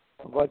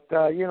 But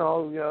you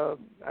know,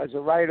 as a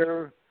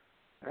writer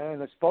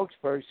and a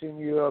spokesperson,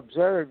 you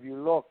observe, you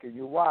look, and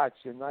you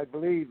watch. And I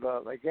believe,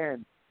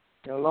 again,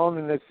 you know,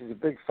 loneliness is a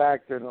big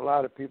factor in a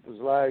lot of people's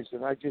lives.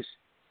 And I just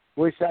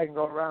wish I can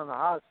go around the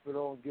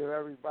hospital and give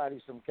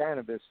everybody some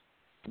cannabis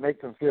to make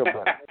them feel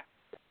better.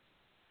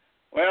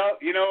 Well,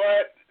 you know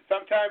what?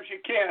 Sometimes you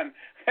can.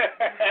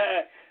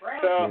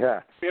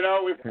 So, you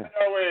know, we find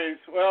our ways.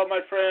 Well,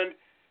 my friend,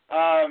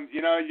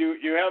 you know,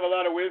 you have a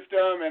lot of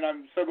wisdom, and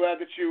I'm so glad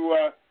that you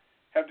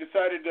have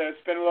decided to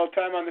spend a little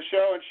time on the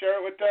show and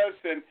share it with us.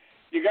 And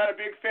you got a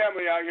big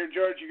family out here,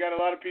 George. You got a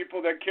lot of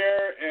people that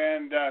care,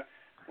 and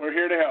we're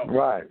here to help.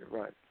 Right.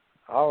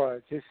 All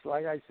right. Just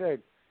like I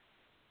said,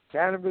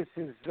 cannabis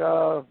is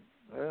a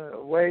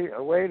way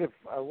to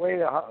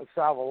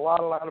solve a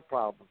lot of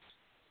problems.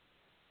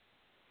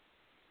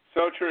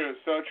 So true.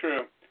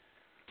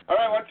 All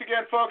right, once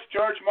again, folks,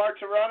 George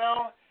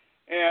Martorano,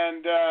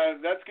 and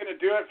that's going to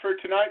do it for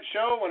tonight's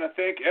show. I want to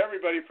thank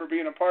everybody for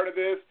being a part of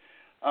this.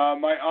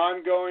 My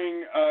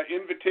ongoing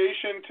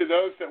invitation to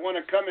those that want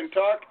to come and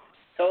talk,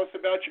 tell us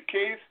about your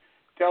case,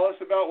 tell us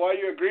about why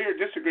you agree or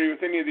disagree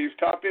with any of these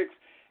topics,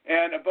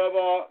 and above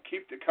all,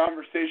 keep the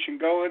conversation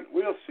going.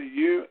 We'll see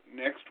you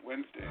next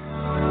Wednesday.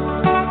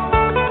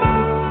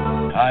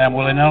 Hi, I'm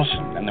Willie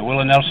Nelson, and the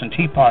Willie Nelson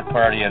Teapot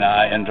Party and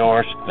I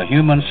endorse the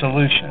Human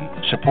Solution,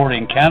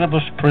 supporting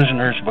cannabis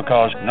prisoners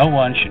because no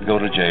one should go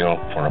to jail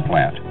for a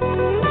plant.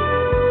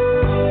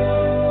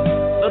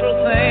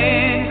 Little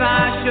things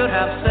I should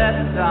have said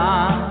and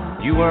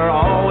done. You were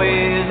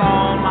always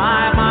on